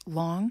inch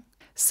long.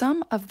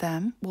 Some of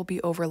them will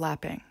be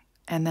overlapping,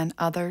 and then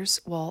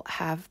others will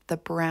have the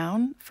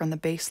brown from the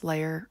base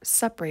layer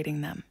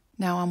separating them.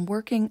 Now I'm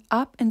working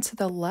up and to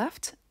the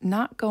left,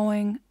 not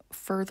going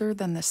further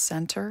than the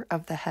center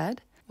of the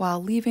head,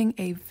 while leaving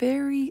a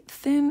very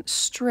thin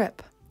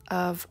strip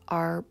of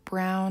our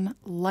brown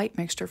light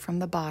mixture from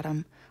the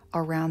bottom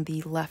around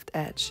the left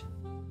edge.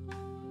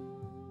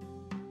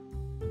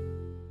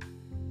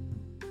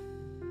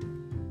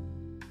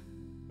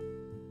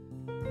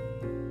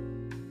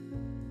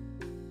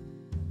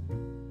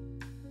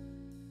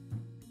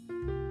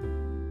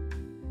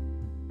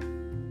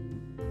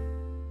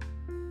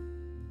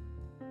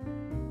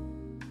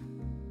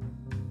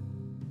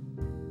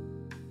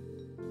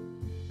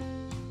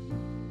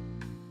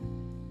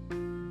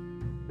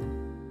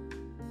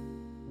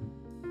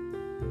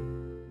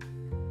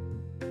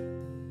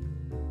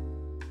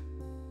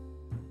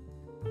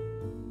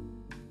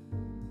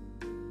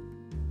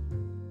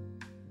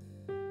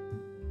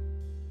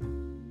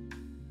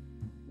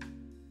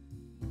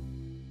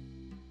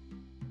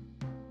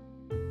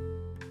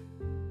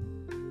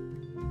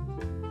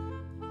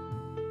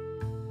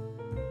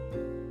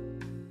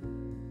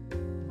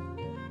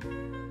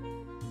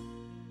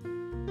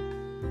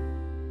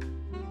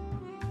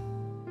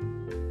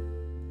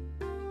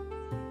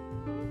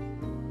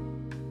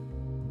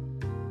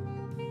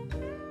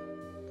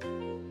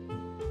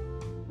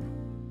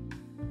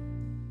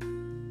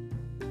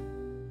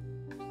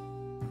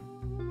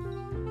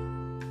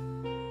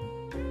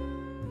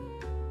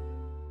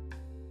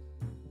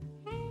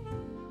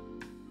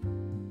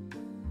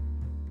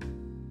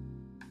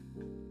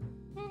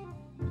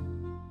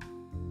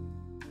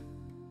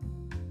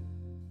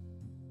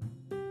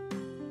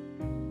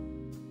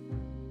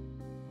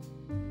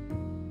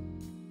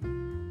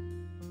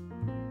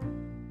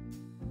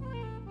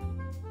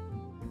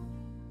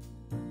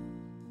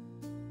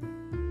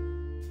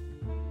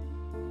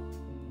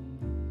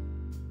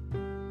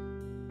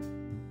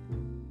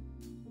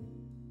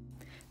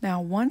 Now,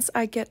 once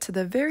I get to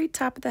the very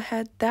top of the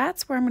head,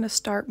 that's where I'm going to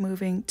start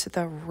moving to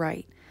the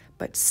right,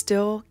 but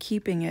still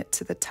keeping it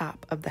to the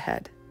top of the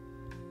head.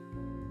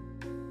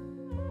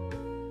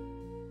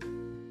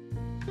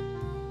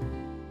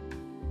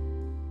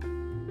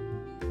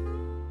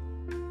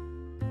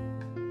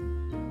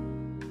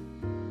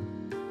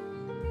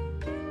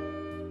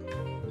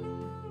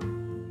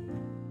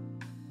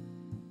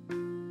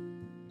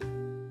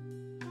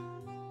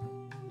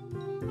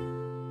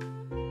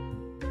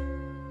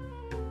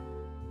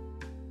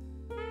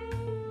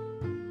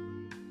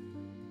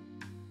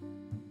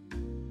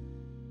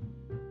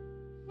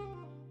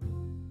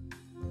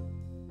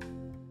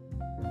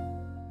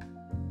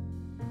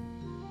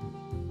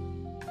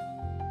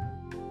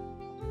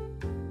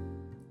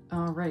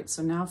 All right,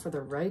 so now for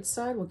the right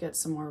side, we'll get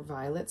some more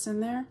violets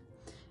in there.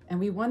 And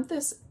we want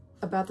this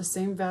about the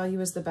same value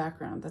as the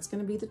background. That's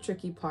gonna be the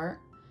tricky part.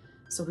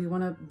 So we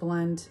wanna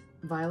blend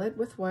violet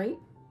with white.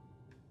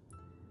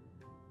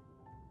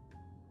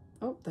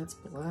 Oh, that's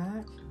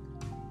black.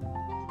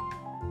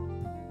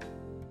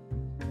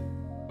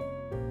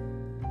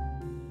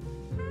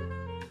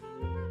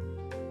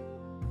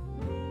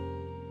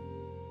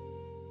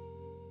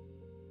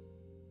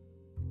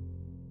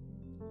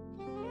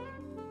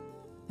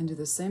 And do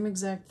the same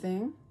exact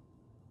thing.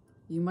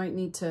 You might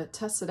need to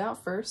test it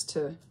out first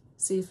to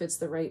see if it's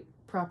the right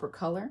proper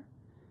color.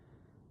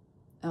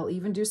 I'll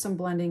even do some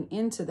blending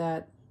into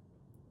that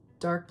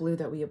dark blue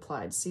that we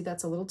applied. See,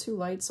 that's a little too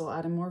light, so I'll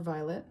add in more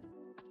violet.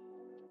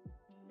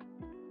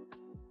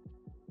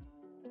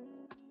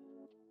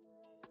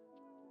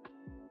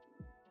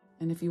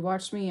 And if you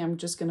watch me, I'm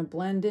just gonna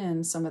blend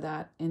in some of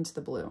that into the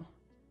blue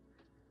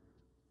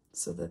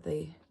so that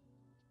they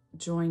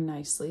join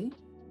nicely.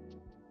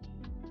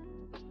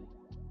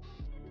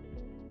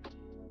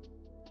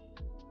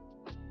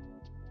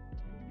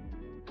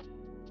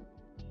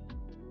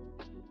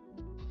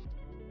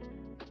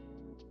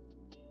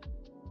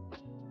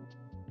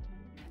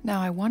 Now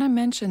I want to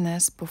mention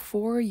this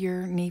before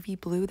your navy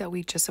blue that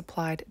we just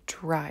applied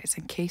dries,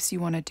 in case you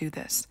want to do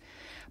this.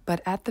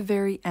 But at the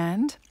very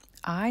end,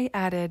 I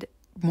added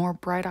more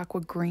bright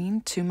aqua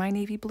green to my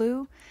navy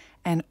blue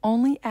and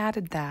only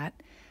added that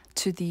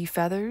to the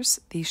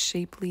feathers, these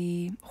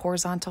shapely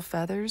horizontal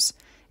feathers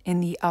in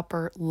the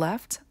upper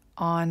left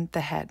on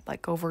the head,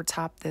 like over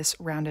top this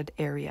rounded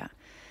area.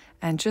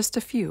 And just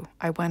a few,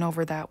 I went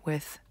over that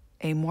with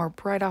a more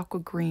bright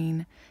aqua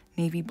green,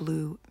 navy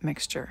blue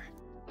mixture.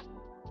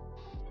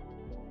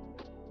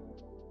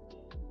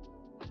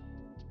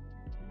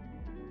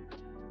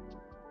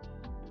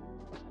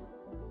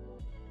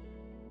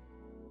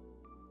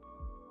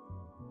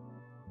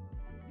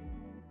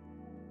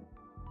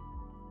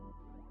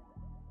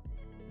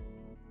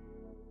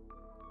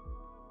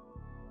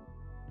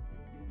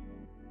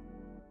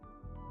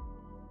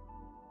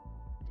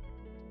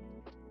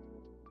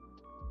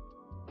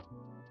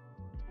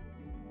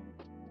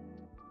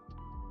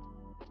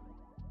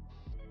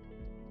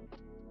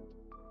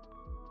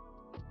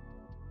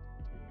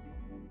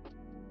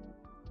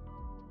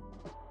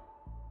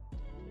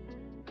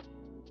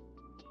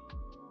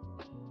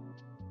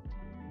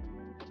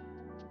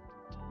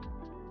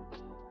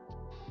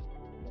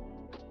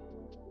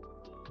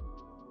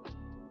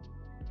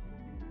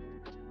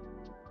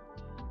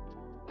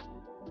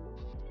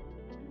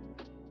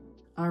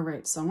 All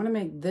right, so I'm gonna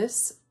make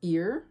this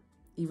ear,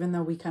 even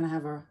though we kind of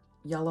have a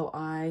yellow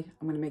eye,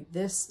 I'm gonna make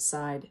this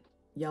side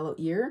yellow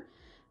ear.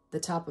 The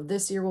top of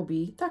this ear will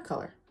be that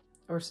color,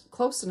 or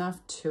close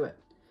enough to it.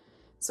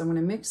 So I'm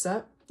gonna mix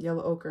up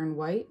yellow ochre and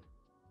white.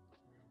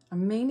 I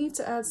may need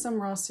to add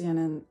some raw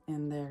sienna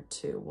in there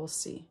too, we'll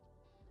see.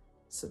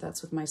 So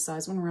that's with my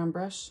size 1 round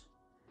brush.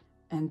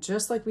 And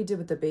just like we did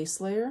with the base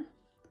layer,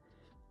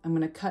 I'm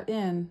gonna cut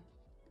in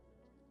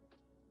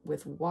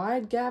with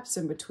wide gaps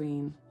in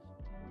between.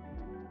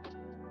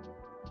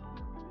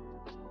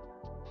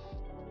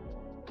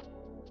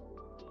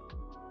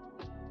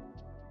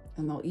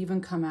 And they'll even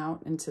come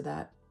out into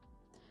that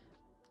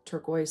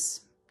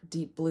turquoise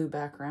deep blue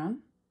background.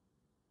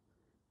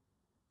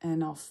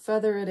 And I'll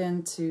feather it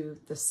into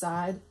the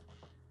side.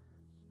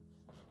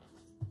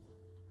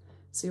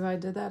 See how I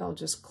did that? I'll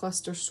just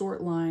cluster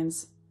short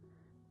lines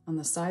on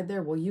the side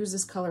there. We'll use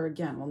this color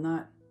again.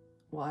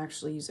 We'll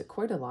actually use it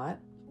quite a lot.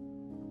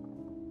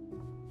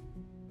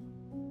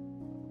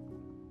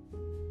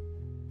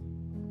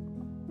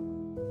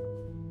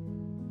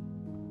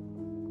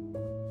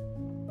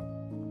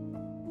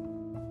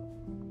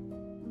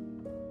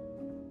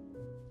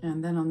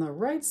 And then on the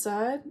right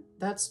side,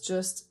 that's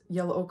just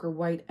yellow ochre,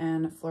 white,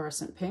 and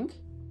fluorescent pink.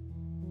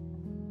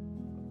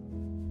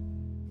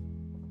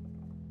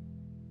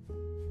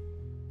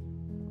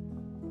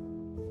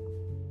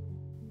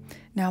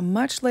 Now,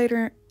 much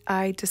later,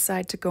 I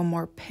decide to go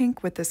more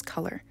pink with this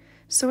color.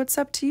 So it's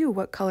up to you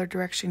what color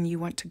direction you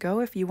want to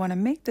go. If you want to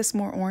make this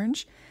more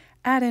orange,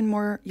 add in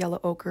more yellow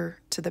ochre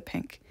to the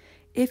pink.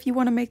 If you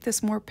want to make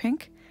this more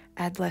pink,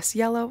 add less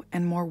yellow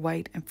and more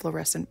white and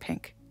fluorescent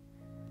pink.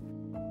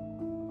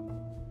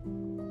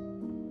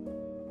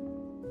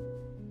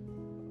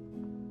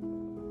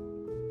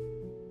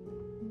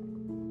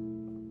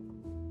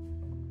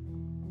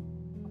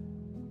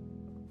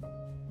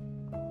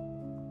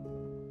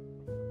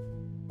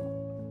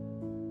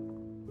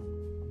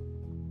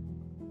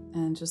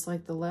 then just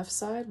like the left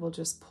side, we'll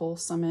just pull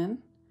some in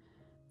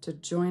to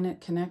join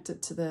it, connect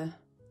it to the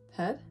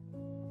head.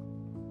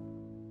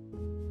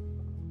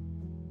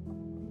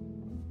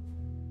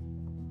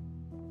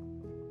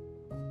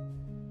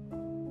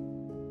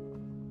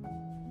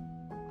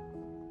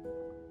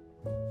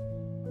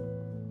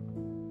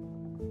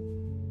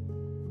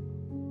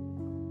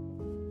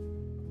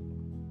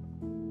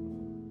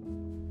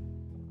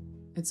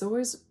 It's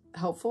always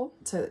helpful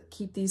to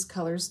keep these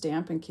colors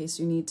damp in case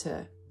you need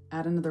to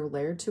add another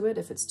layer to it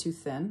if it's too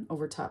thin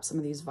over top some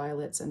of these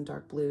violets and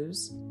dark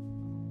blues.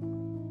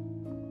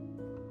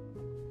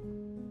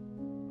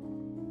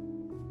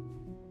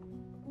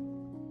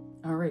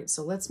 All right,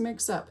 so let's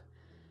mix up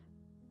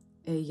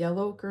a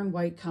yellow ochre and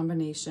white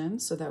combination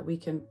so that we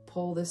can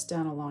pull this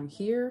down along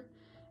here.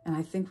 And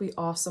I think we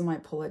also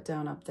might pull it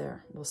down up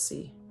there. We'll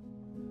see.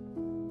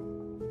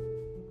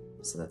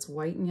 So that's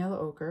white and yellow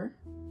ochre.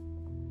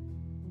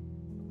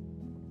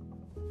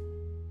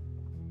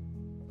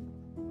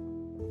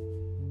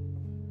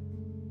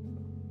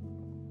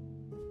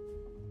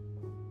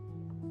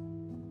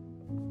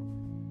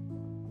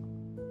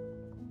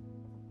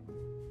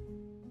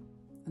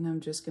 And I'm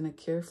just going to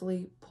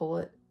carefully pull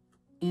it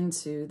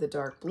into the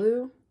dark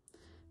blue.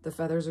 The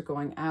feathers are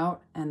going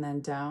out and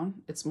then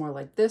down. It's more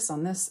like this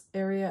on this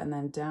area and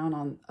then down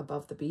on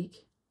above the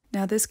beak.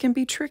 Now this can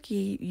be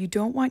tricky. You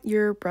don't want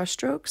your brush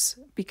strokes,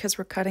 because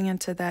we're cutting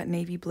into that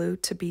navy blue,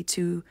 to be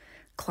too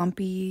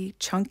clumpy,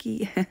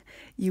 chunky.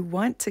 You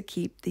want to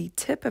keep the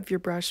tip of your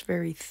brush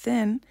very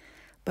thin,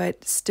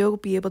 but still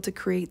be able to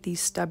create these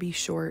stubby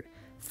short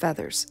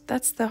feathers.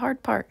 That's the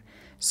hard part.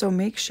 So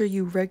make sure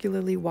you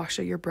regularly wash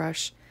out your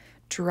brush,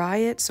 dry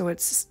it so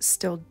it's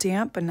still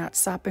damp but not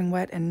sopping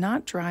wet, and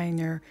not dry in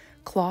your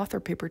cloth or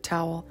paper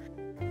towel.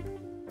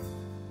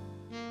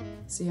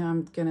 See how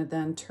I'm gonna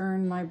then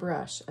turn my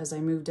brush as I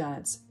move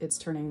down. It's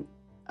turning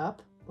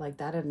up like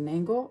that at an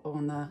angle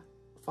on the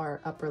far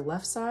upper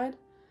left side,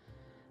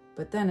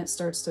 but then it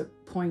starts to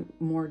point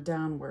more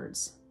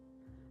downwards.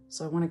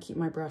 So I want to keep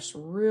my brush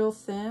real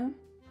thin.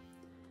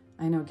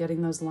 I know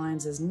getting those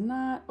lines is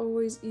not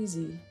always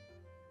easy.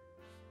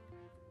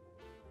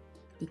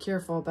 Be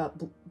careful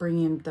about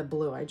bringing in the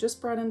blue. I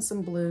just brought in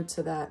some blue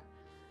to that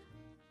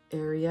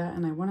area,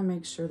 and I want to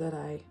make sure that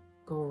I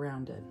go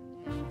around it.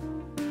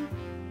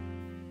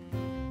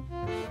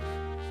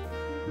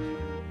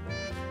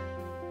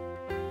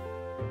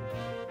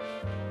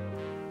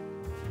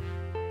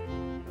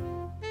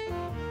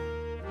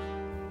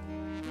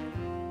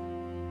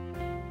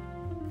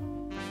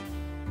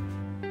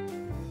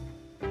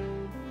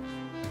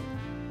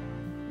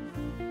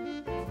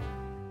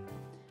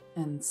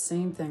 And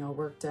same thing, I'll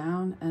work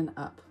down and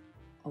up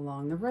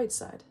along the right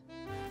side.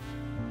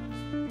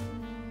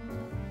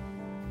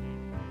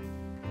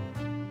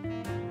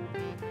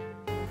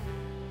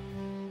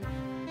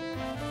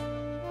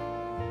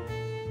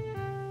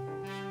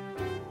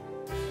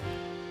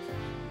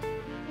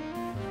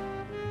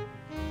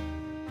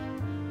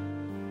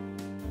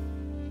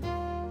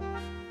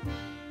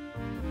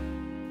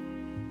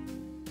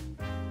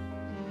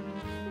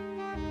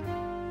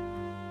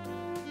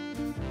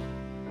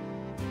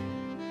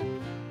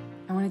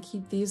 I want to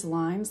keep these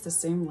lines the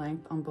same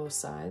length on both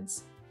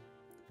sides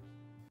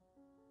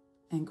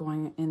and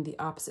going in the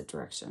opposite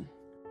direction.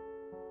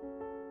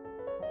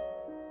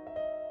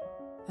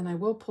 And I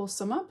will pull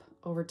some up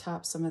over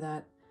top some of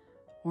that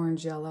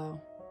orange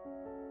yellow.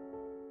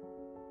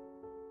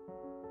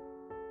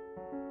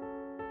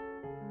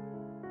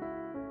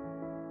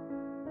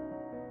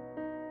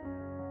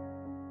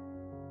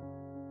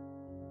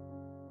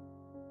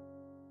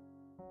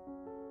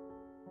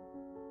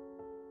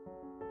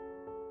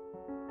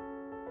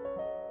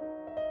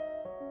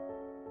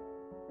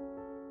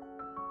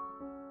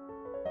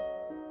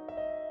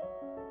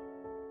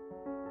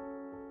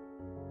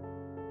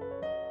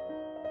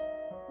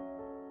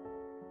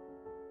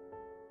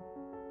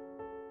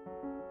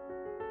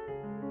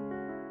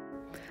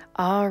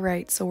 All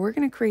right, so we're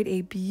going to create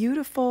a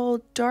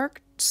beautiful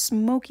dark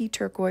smoky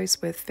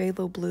turquoise with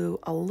phthalo blue,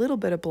 a little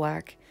bit of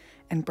black,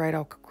 and bright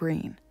aqua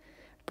green.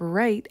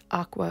 Bright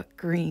aqua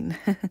green.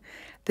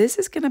 This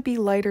is going to be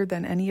lighter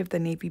than any of the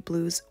navy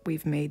blues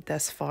we've made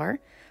thus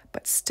far,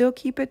 but still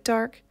keep it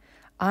dark.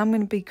 I'm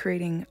going to be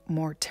creating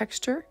more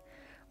texture,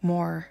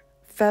 more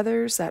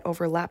feathers that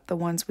overlap the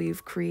ones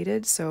we've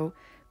created, so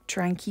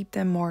try and keep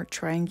them more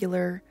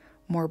triangular,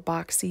 more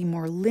boxy,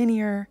 more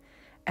linear,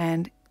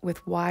 and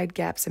with wide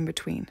gaps in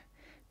between.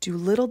 Do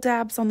little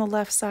dabs on the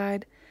left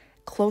side.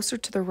 Closer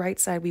to the right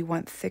side, we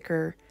want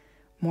thicker,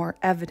 more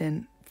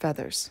evident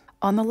feathers.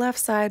 On the left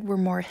side, we're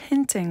more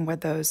hinting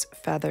what those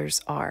feathers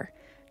are.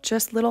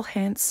 Just little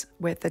hints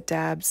with the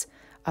dabs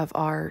of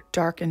our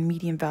dark and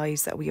medium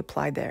values that we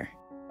applied there.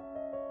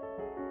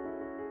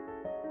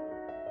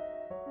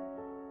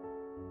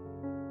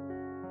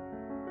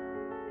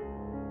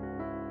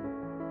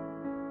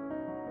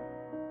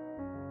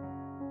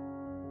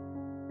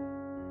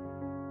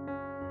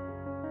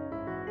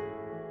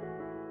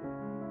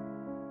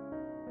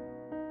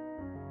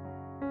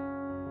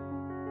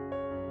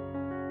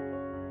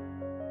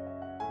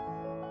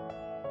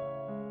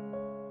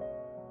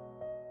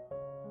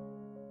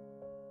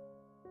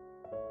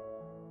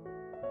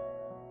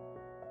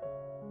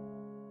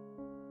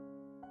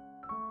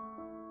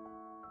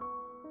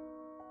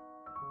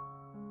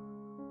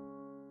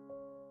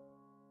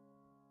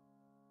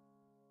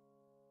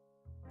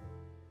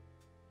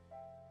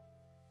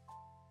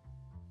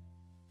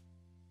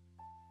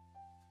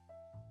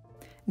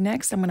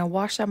 Next, I'm going to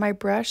wash out my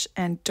brush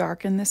and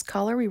darken this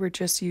color we were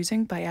just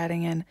using by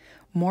adding in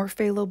more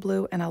phthalo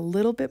blue and a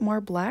little bit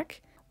more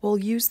black. We'll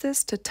use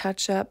this to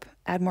touch up,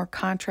 add more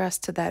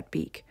contrast to that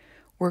beak,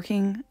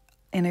 working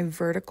in a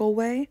vertical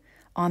way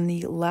on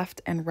the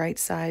left and right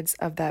sides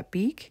of that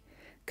beak,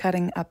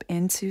 cutting up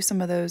into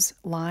some of those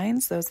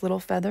lines, those little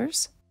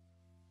feathers.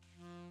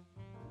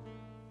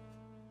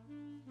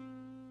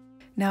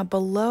 Now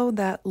below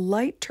that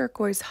light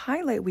turquoise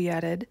highlight we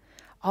added,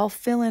 I'll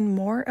fill in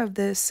more of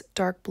this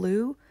dark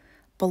blue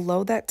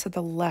below that to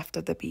the left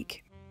of the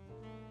beak.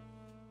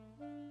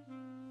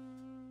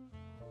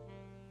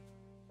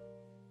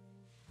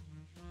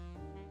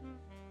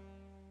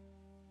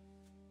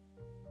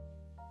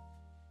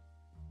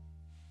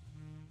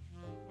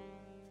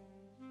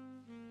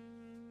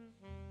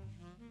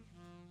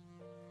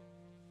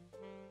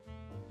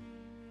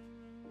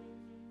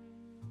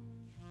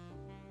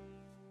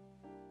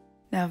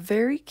 Now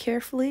very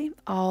carefully,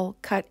 I'll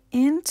cut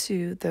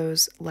into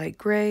those light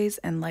grays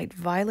and light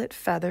violet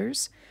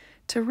feathers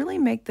to really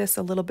make this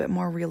a little bit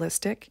more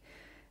realistic,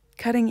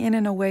 cutting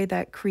in a way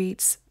that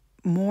creates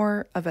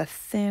more of a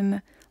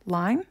thin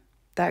line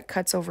that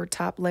cuts over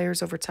top,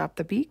 layers over top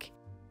the beak.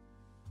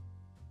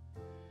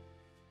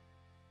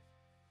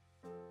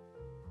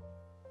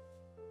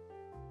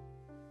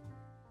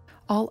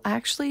 I'll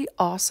actually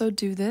also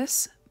do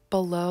this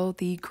below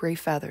the gray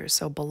feathers,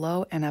 so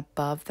below and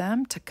above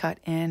them, to cut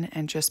in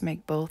and just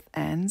make both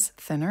ends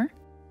thinner.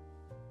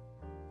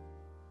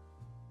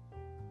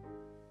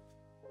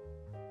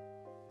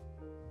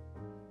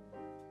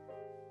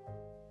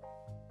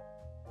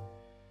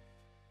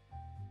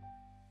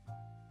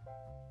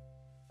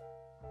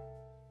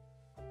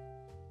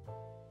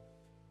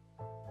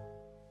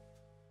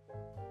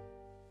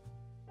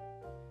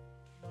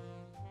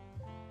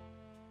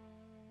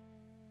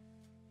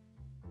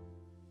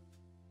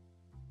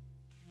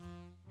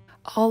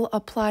 I'll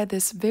apply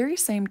this very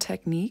same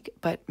technique,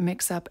 but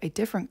mix up a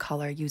different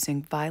color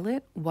using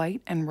violet,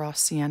 white, and raw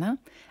sienna,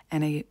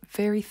 and a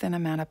very thin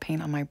amount of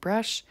paint on my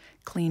brush,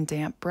 clean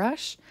damp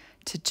brush,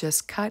 to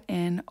just cut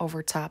in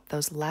over top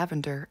those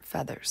lavender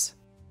feathers.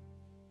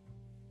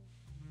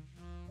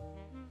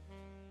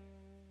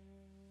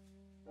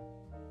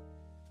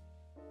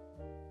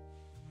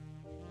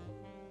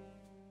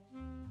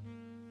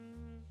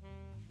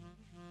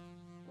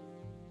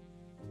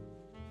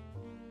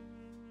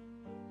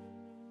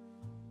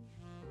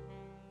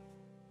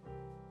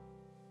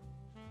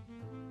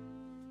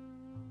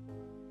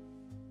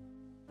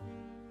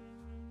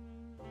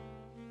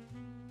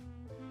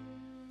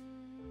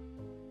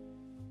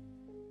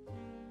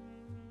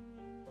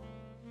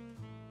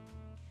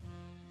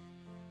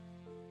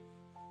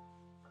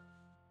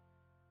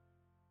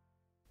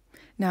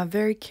 Now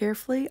very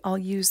carefully, I'll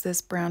use this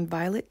brown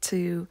violet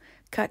to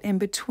cut in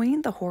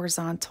between the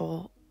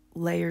horizontal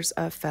layers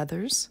of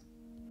feathers.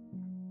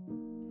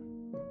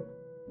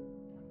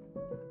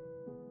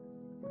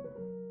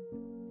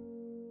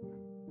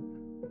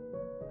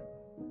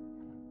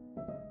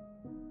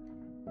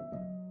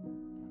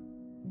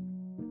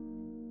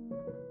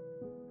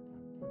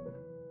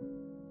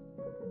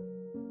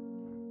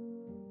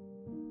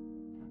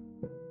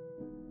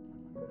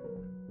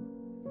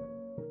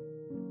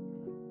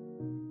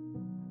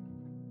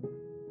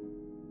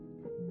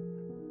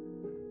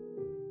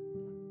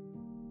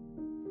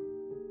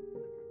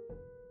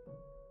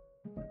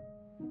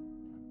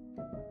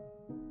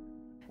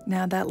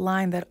 Now that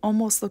line that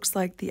almost looks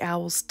like the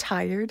owl's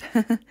tired,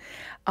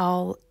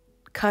 I'll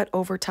cut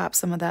over top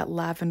some of that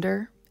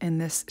lavender in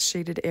this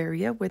shaded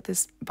area with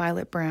this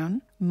violet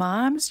brown.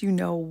 Moms, you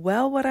know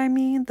well what I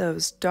mean,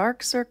 those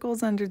dark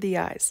circles under the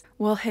eyes.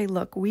 Well, hey,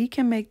 look, we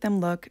can make them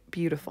look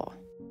beautiful.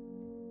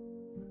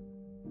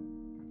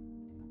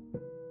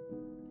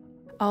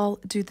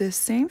 I'll do the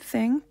same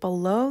thing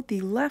below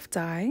the left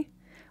eye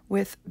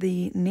with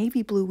the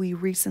navy blue we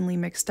recently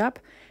mixed up.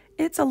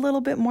 It's a little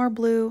bit more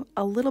blue,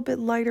 a little bit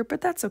lighter, but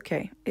that's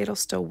okay. It'll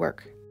still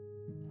work.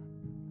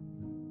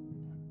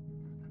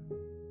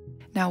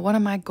 Now, one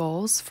of my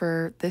goals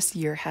for this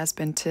year has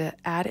been to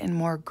add in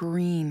more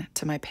green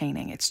to my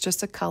painting. It's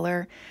just a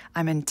color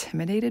I'm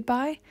intimidated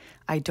by.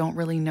 I don't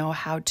really know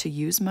how to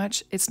use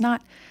much. It's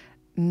not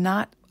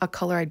a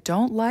color I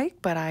don't like,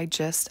 but I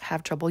just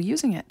have trouble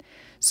using it.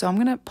 So I'm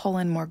gonna pull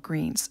in more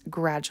greens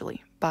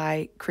gradually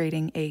by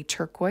creating a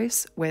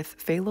turquoise with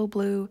phthalo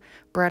blue,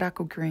 bright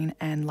aqua green,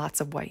 and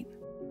lots of white.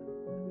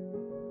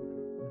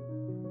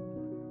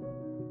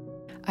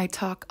 I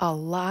talk a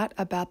lot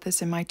about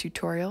this in my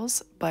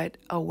tutorials, but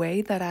a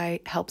way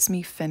that helps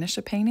me finish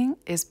a painting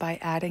is by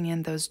adding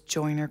in those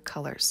joiner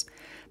colors,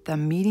 the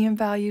medium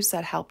values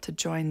that help to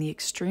join the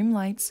extreme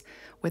lights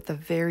with the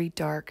very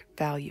dark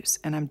values.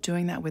 And I'm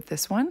doing that with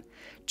this one,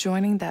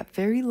 joining that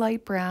very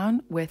light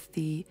brown with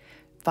the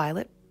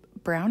violet,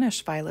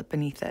 brownish violet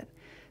beneath it.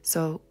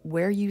 So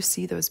where you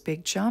see those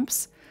big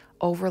jumps,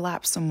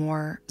 overlap some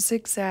more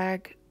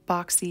zigzag,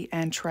 boxy,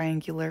 and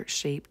triangular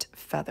shaped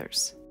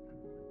feathers.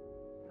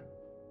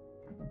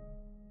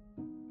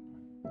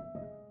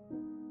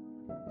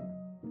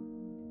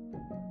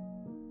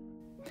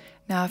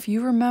 Now, if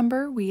you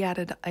remember, we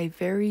added a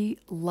very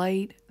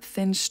light,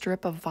 thin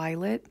strip of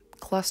violet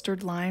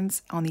clustered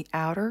lines on the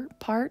outer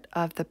part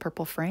of the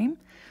purple frame.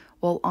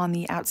 Well, on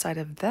the outside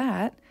of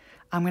that,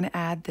 I'm going to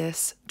add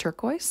this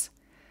turquoise,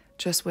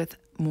 just with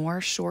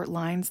more short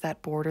lines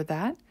that border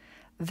that.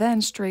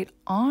 Then straight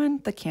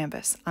on the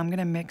canvas, I'm going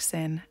to mix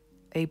in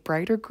a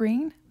brighter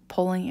green,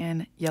 pulling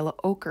in yellow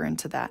ochre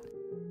into that.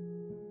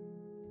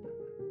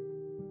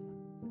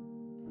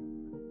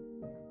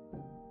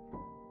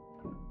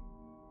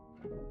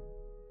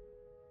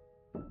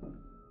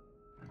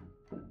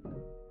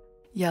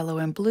 Yellow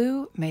and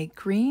blue make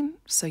green,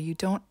 so you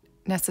don't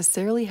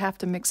necessarily have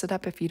to mix it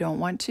up if you don't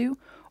want to,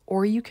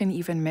 or you can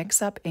even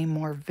mix up a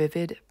more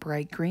vivid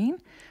bright green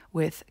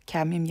with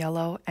cadmium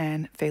yellow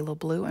and phthalo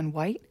blue and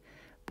white.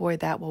 Boy,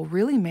 that will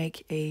really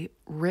make a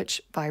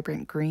rich,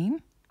 vibrant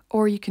green.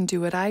 Or you can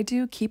do what I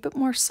do, keep it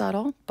more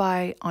subtle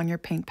by, on your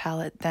paint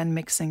palette, then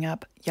mixing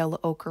up yellow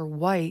ochre,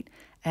 white,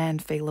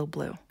 and phthalo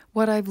blue.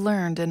 What I've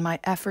learned in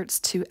my efforts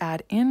to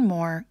add in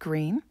more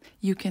green,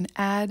 you can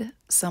add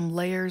some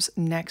layers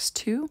next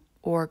to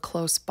or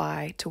close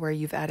by to where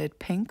you've added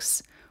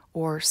pinks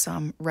or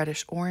some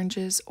reddish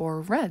oranges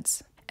or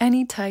reds.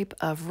 Any type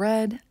of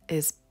red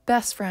is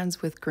best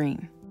friends with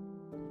green.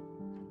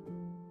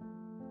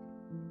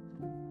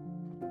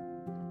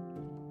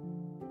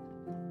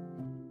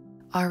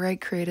 All right,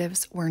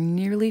 creatives, we're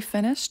nearly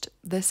finished.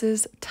 This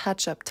is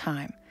touch-up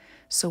time.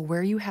 So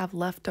where you have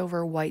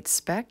leftover white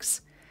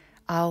specks,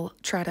 I'll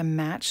try to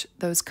match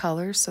those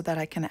colors so that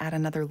I can add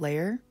another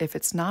layer if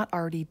it's not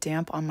already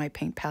damp on my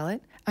paint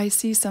palette. I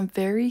see some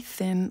very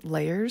thin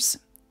layers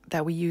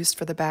that we used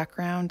for the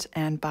background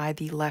and by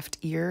the left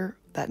ear,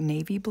 that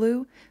navy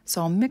blue.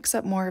 So I'll mix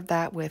up more of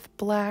that with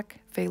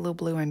black, phthalo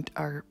blue, and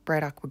our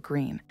bright aqua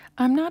green.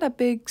 I'm not a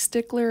big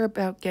stickler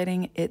about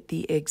getting it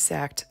the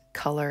exact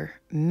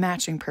color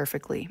matching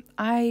perfectly.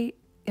 I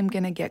am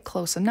going to get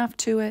close enough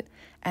to it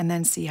and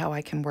then see how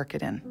I can work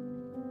it in.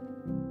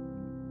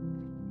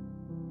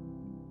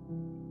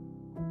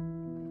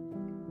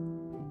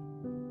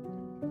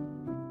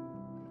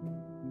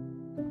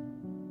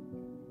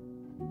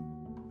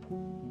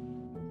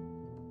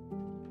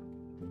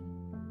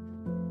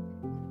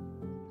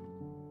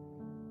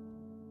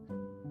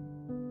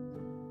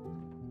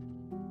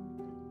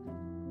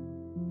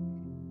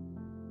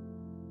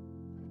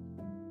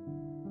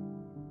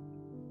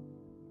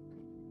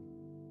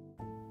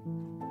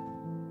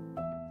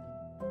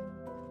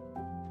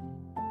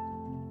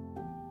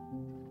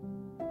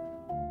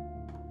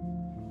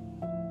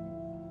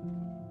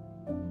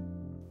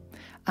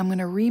 I'm going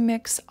to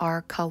remix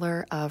our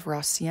color of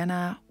raw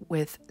sienna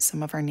with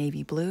some of our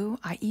navy blue.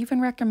 I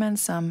even recommend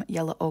some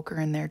yellow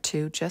ochre in there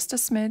too, just a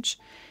smidge.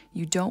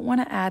 You don't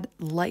want to add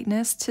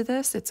lightness to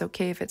this. It's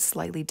okay if it's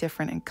slightly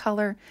different in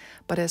color,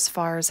 but as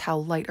far as how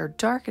light or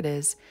dark it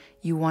is,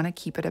 you want to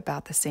keep it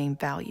about the same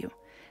value.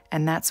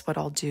 And that's what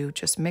I'll do,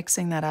 just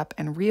mixing that up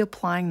and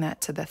reapplying that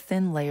to the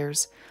thin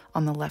layers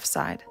on the left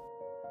side.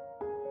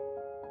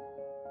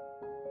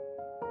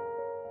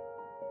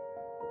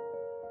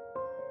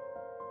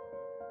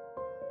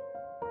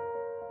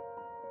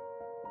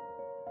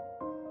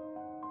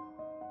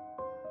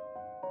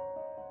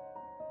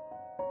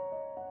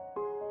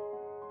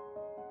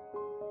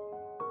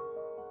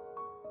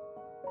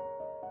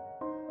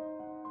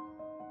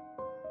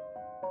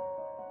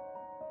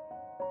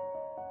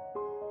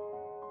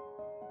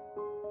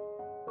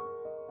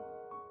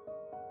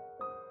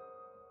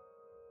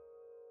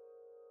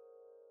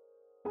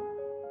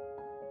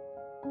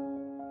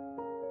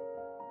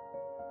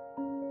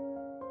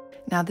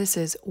 Now this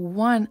is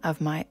one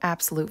of my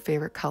absolute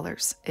favorite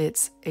colors.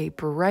 It's a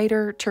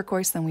brighter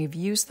turquoise than we've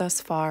used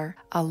thus far,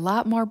 a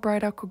lot more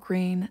bright aqua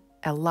green,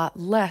 a lot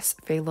less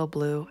phthalo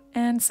blue,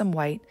 and some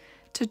white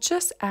to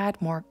just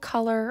add more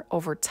color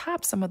over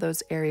top some of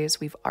those areas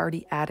we've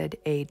already added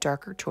a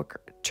darker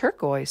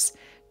turquoise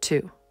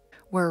to.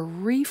 We're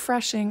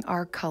refreshing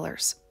our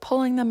colors,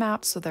 pulling them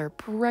out so they're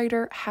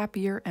brighter,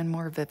 happier, and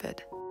more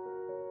vivid.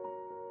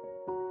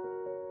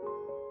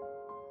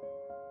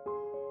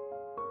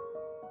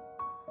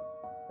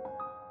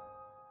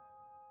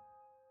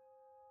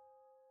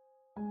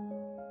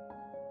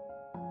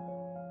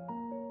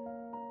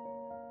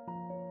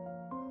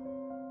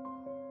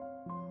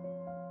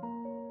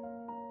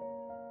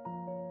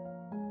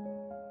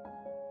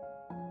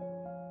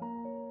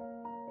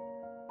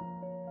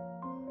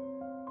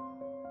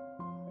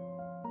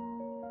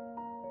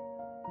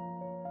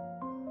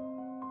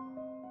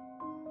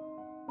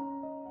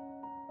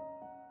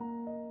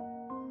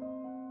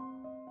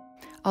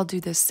 I'll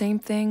do the same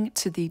thing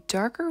to the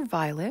darker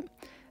violet.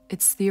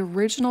 It's the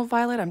original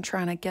violet. I'm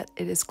trying to get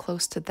it as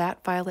close to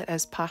that violet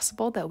as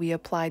possible that we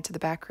applied to the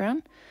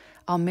background.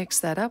 I'll mix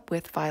that up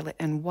with violet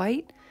and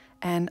white,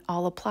 and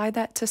I'll apply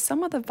that to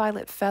some of the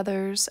violet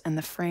feathers and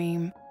the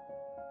frame.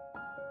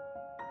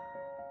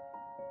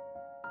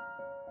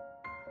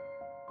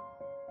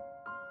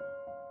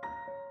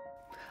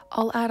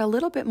 I'll add a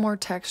little bit more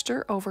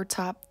texture over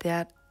top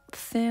that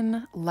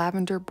thin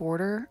lavender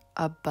border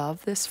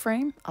above this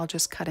frame. I'll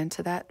just cut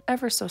into that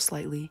ever so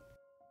slightly.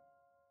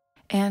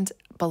 And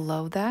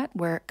below that,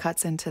 where it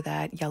cuts into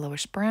that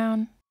yellowish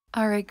brown.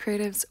 All right,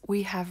 creatives,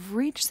 we have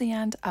reached the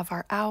end of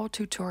our owl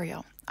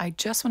tutorial. I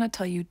just want to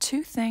tell you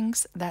 2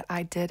 things that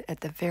I did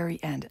at the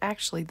very end,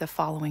 actually the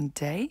following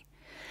day.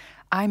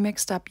 I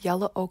mixed up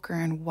yellow ochre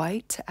and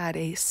white to add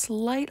a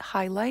slight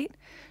highlight,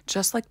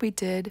 just like we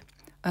did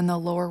in the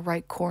lower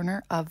right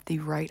corner of the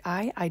right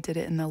eye. I did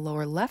it in the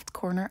lower left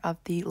corner of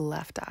the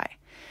left eye.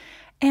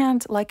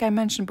 And like I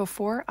mentioned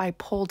before, I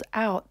pulled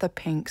out the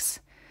pinks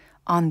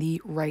on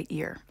the right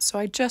ear. So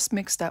I just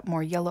mixed up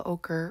more yellow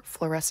ochre,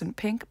 fluorescent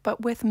pink,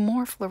 but with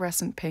more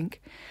fluorescent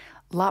pink,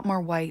 a lot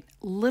more white,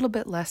 a little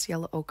bit less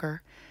yellow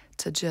ochre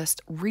to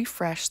just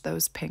refresh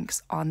those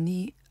pinks on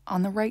the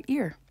right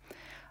ear.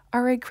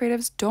 All right,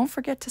 creatives, don't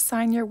forget to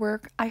sign your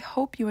work. I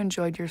hope you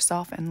enjoyed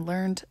yourself and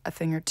learned a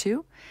thing or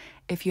two.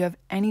 If you have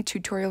any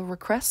tutorial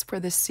requests for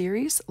this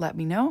series, let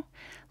me know.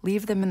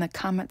 Leave them in the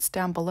comments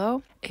down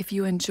below. If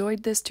you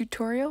enjoyed this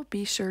tutorial,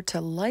 be sure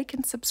to like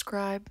and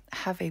subscribe.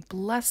 Have a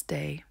blessed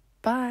day.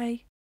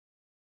 Bye.